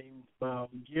 named Myles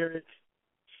Garrett.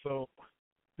 So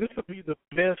this will be the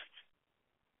best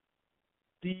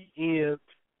D-end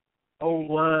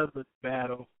O-lineman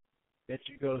battle that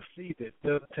you're going to see that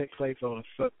doesn't take place on a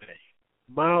Sunday.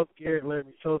 Myles Garrett,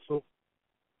 Laremy Tunsil,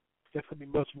 that's going to be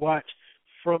must watch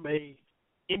from a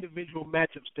individual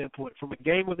matchup standpoint. From a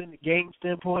game within the game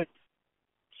standpoint,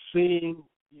 seeing,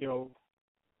 will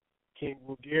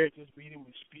Garrett just beat him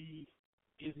with speed?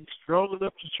 Is he strong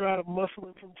enough to try to muscle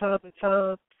him from time to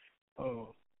time?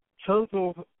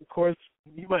 Tunsil, of course,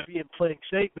 he might be in playing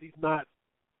shape, but he's not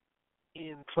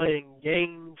in playing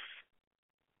games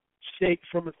shape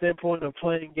from a standpoint of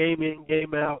playing game in,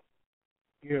 game out.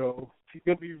 He's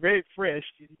going to be very fresh.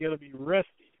 Is he going to be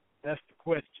rusty? That's the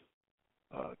question.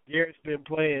 Garrett's been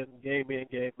playing game in,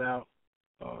 game out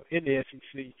in the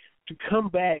SEC. To come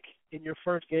back in your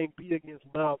first game beat against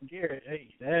Myles Garrett,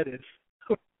 hey, that is,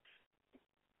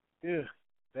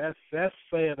 that's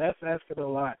asking a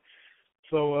lot.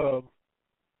 So,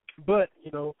 but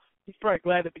he's probably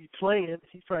glad to be playing.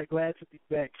 He's probably glad to be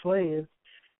back playing,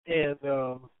 and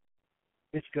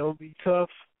it's gonna be tough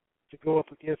to go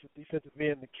up against a defensive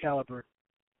end the caliber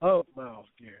of Myles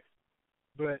Garrett.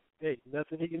 But hey,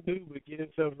 nothing he can do but get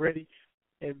himself ready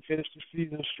and finish the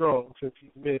season strong since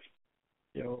he's missed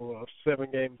 7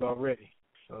 games already.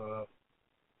 So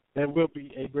that will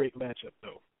be a great matchup,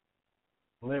 though.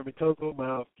 Laremy Tunsil,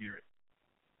 Myles Garrett.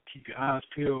 Keep your eyes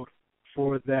peeled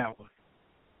for that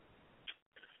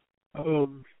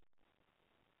one.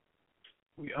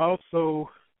 We also,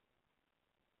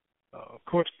 of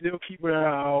course, still keeping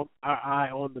our eye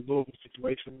on the Louisville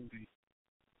situation,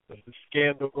 the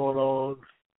scandal going on,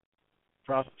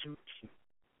 prostitutes,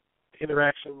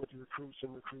 interaction with the recruits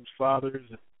and recruits' fathers,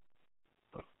 and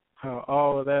how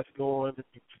all of that's going.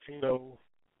 Pitino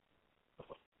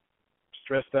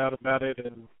stressed out about it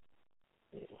and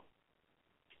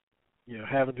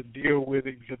having to deal with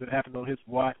it because it happened on his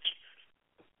watch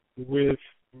with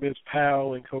Ms.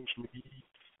 Powell and Coach McGee.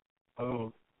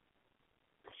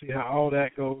 See how all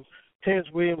that goes. Terrence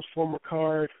Williams, former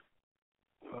Card,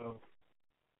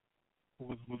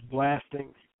 was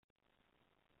blasting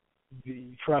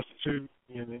the prostitute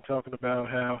and talking about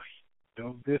how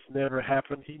this never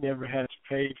happened. He never had to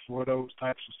pay for those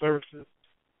types of services.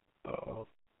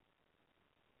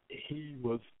 He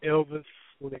was Elvis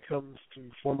when it comes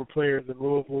to former players in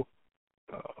Louisville.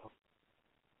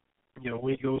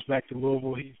 When he goes back to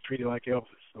Louisville, he's treated like Elvis.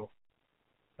 So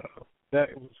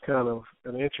that was kind of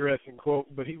an interesting quote,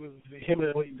 but he was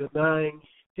vehemently denying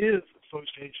his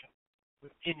association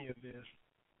with any of this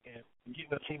and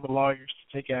getting a team of lawyers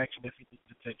to take action if he needs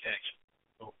to take action.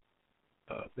 So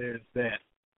there's that.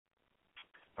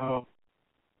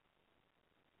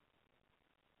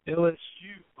 LSU,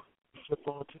 flip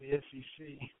on to the SEC,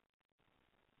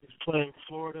 is playing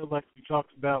Florida like we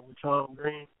talked about with Tom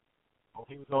Green.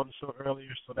 He was on the show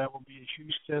earlier, so that will be a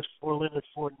huge test for Leonard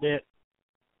Fournette.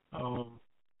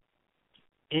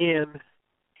 And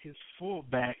his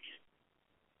fullback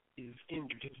is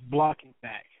injured. His blocking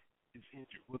back is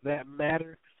injured. Will that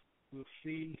matter? We'll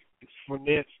see. Is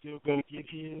Fournette still going to get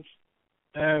his?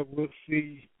 We'll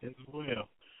see as well.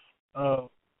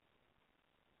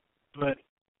 But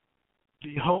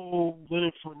the whole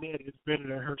Leonard Fournette is better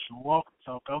than Herschel Walker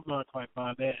talk, I'm not quite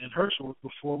buying that. And Herschel was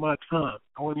before my time.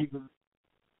 I wasn't even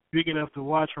big enough to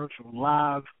watch Herschel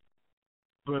live,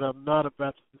 but I'm not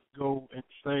about to go and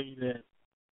say that,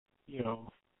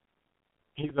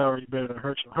 he's already better than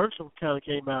Herschel. Herschel kind of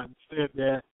came out and said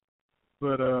that,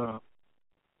 but,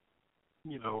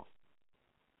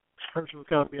 Herschel was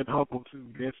kind of being humble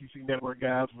too. The SEC Network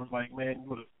guys were like, man,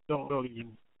 don't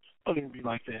even be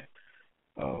like that.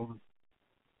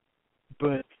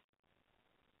 But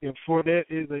Fournette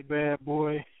is a bad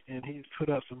boy, and he's put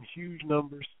up some huge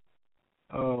numbers.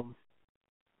 So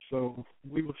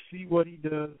we will see what he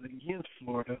does against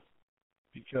Florida,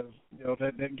 because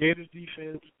that Gators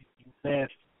defense is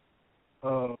nasty.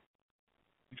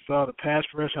 We saw the pass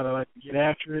rush, how they like to get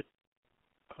after it.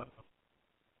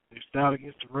 They're stout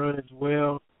against the run as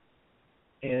well.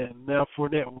 And now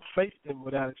Fournette will face them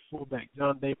without his fullback,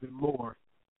 John David Moore,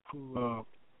 who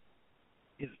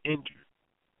is injured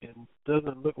and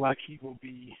doesn't look like he will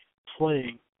be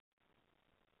playing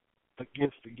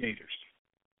against the Gators.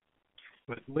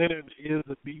 But Leonard is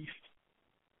a beast.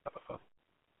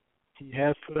 He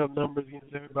has put up numbers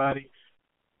against everybody.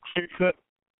 Clear-cut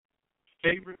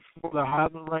favorite for the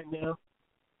Heisman right now.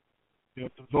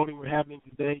 If the voting were happening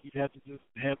today, you'd have to just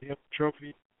have the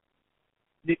trophy.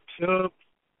 Nick Chubb,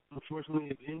 unfortunately,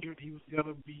 is injured. He was going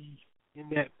to be in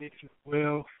that mix as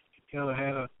well. He kind of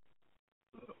had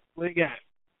when he got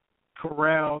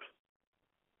corralled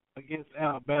against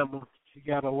Alabama, he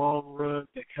got a long run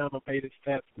that kind of made his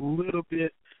stats a little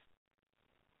bit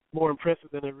more impressive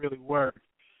than they really were.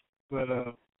 But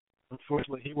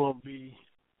unfortunately, he won't be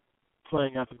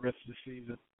playing out the rest of the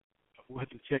season. We'll have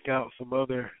to check out some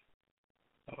other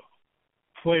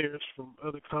players from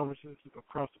other conferences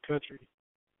across the country.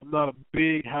 I'm not a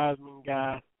big Heisman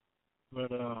guy,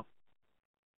 but we'll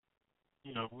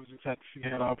just have to see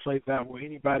how it all plays out. Will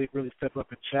anybody really step up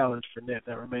and challenge Fournette?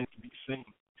 That remains to be seen.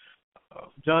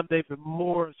 John David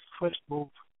Moore's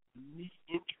questionable knee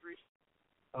injury,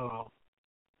 so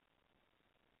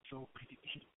he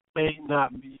may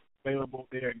not be available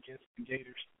there against the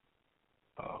Gators.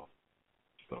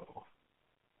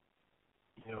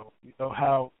 You know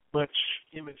how much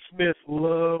Emmitt Smith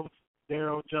loved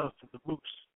Darryl Johnson, the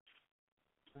Moose.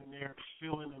 And they're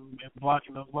filling and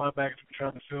blocking those linebackers and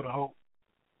trying to fill the hole,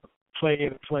 play in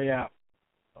and play out.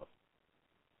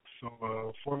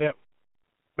 So Fournette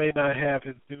may not have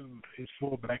his dude, his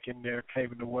fullback in there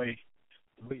paving the way,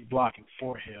 lead blocking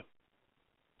for him.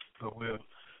 So we'll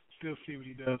still see what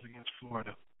he does against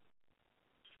Florida.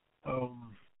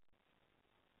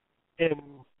 And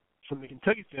from the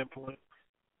Kentucky standpoint,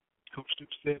 Coach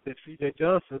Stoops said that C.J.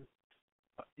 Johnson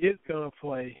is going to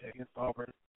play against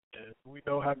Auburn. And we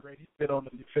know how great he's been on the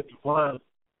defensive line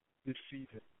this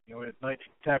season. At 19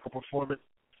 tackle performance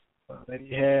that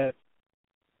he had,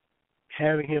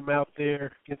 having him out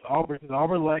there against Auburn. Because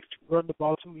Auburn likes to run the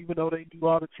ball too, even though they do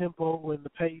all the tempo and the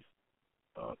pace.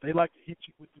 They like to hit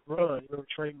you with the run.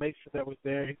 Trey Mason that was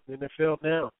there, he's in the NFL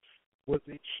now, was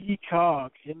a key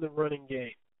cog in the running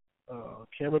game.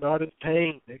 Cameron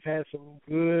Artis-Payne, they've had some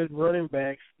good running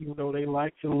backs, even though they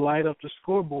like to light up the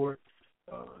scoreboard,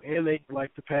 and they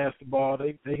like to pass the ball.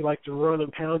 They like to run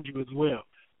and pound you as well.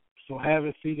 So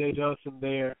having C.J. Johnson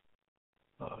there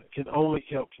can only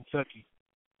help Kentucky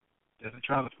as they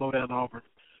try to slow down Auburn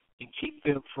and keep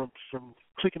them from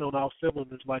clicking on all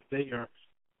cylinders like they are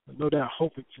no doubt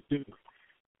hoping to do.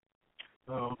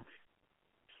 So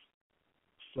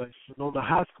on the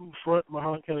high school front, my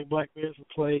Harlan County Black Bears will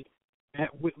play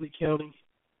at Whitley County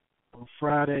on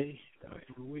Friday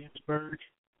in Williamsburg.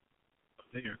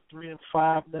 They are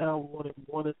 3-5 now, 1-1 in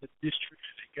the district.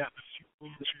 They got a few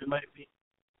wins here lately.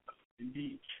 They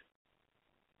beat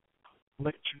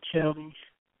Lecture County.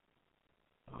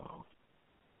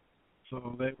 So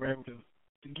they were able to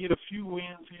get a few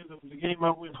wins here. The game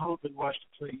I went home and watched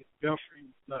play against Belfry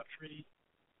was not pretty.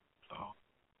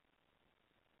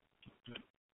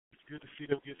 It's good to see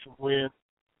them get some wins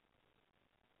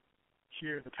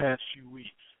here in the past few weeks.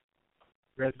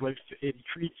 Congratulations to Eddie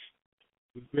Creech,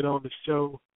 who's been on the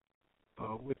show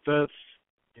with us,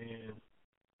 and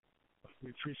we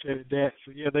appreciated that.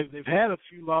 So yeah, they've had a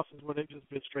few losses where they've just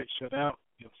been straight shut out.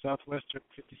 Southwestern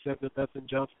 57-0,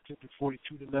 Johnson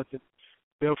 42-0.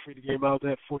 Belfry, the game I was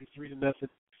at, 43-0.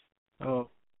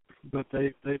 but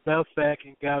they bounced back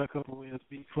and got a couple wins.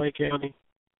 Beat Clay County,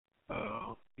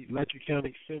 beat Letcher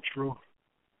County Central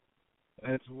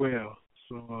as well.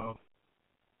 So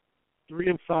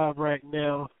 3-5 right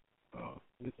now.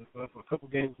 With a couple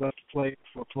games left to play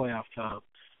for playoff time.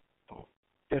 So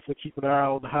definitely keep an eye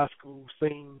on the high school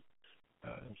scene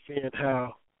and seeing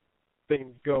how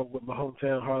things go with my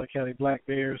hometown Harlan County Black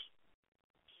Bears.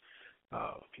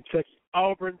 Kentucky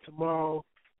Auburn tomorrow.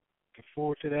 Looking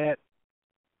forward to that.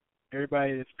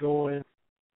 Everybody that's going,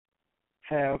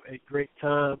 have a great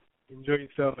time. Enjoy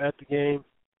yourself at the game.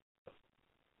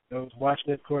 Those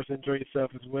watching it, of course, enjoy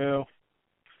yourself as well.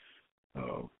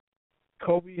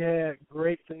 Kobe had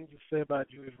great things to say about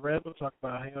Julius Randle, talk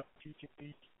about how he can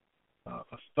be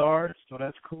a star. So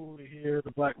that's cool to hear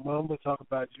the Black Mamba talk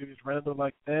about Julius Randle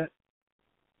like that.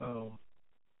 So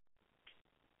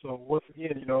once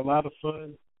again, a lot of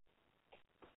fun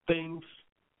things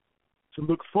to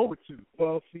look forward to.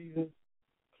 Fall season,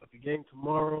 the game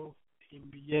tomorrow, the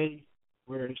NBA,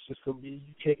 where it's just going to be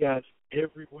UK guys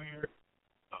everywhere.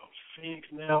 Phoenix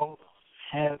now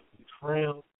has the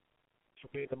crown for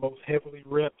being the most heavily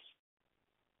repped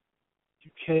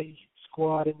UK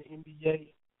squad in the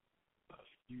NBA.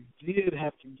 You did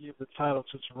have to give the title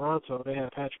to Toronto. They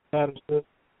have Patrick Patterson,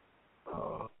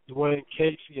 Dwayne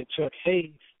Casey, and Chuck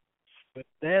Hayes. But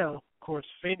now, of course,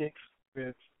 Phoenix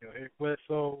with Eric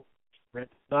Bledsoe,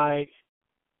 Brandon Knight,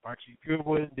 Archie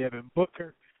Goodwin, Devin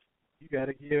Booker. You got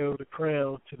to give the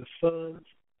crown to the Suns.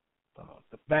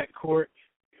 The backcourt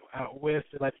out west,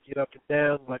 they like to get up and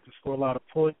down, they like to score a lot of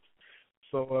points.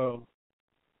 So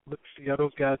let's see how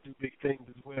those guys do big things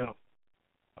as well.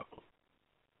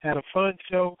 Had a fun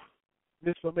show.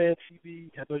 Miss my man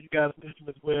TV. I know you guys missed him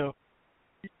as well.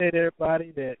 Appreciate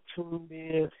everybody that tuned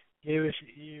in, gave us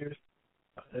your ears,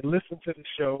 and listened to the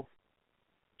show.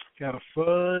 Got a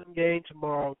fun game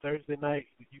tomorrow, Thursday night,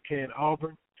 with UK and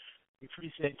Auburn. We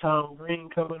appreciate Tom Green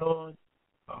coming on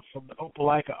from the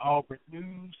Opelika Auburn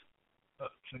News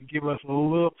to give us a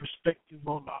little perspective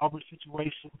on the Auburn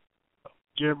situation.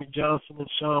 Jeremy Johnson and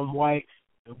Sean White,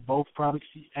 they'll both probably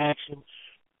see action.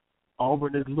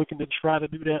 Auburn is looking to try to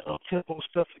do that up-tempo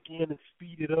stuff again and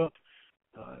speed it up.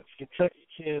 If Kentucky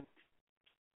can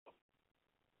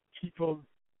keep them,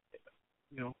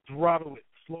 throttle it,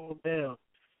 slow them down,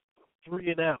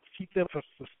 3 and out, keep them for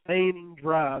sustaining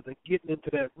drives and getting into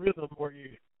that rhythm where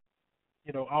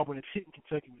Auburn is hitting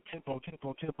Kentucky with tempo.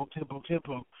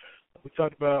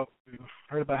 We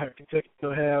heard about how Kentucky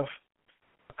will have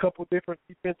a couple different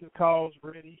defensive calls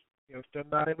ready. If they're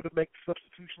not able to make the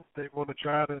substitutions, they want to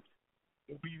try to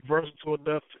be versatile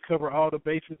enough to cover all the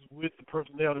bases with the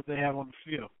personnel that they have on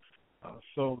the field.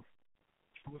 So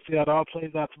we'll see how it all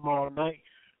plays out tomorrow night.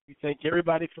 We thank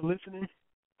everybody for listening.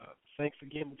 Thanks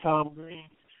again to Tom Green.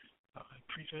 I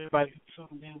appreciate everybody who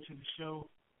tuned in to the show.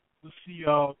 We'll see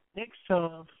y'all next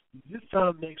time, this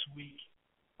time next week,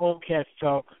 on Cats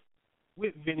Talk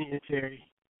with Vinny and Terry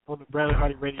on the Brown and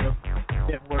Hardy Radio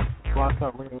Network,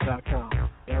 blogtalkradio.com.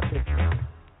 Y'all take care.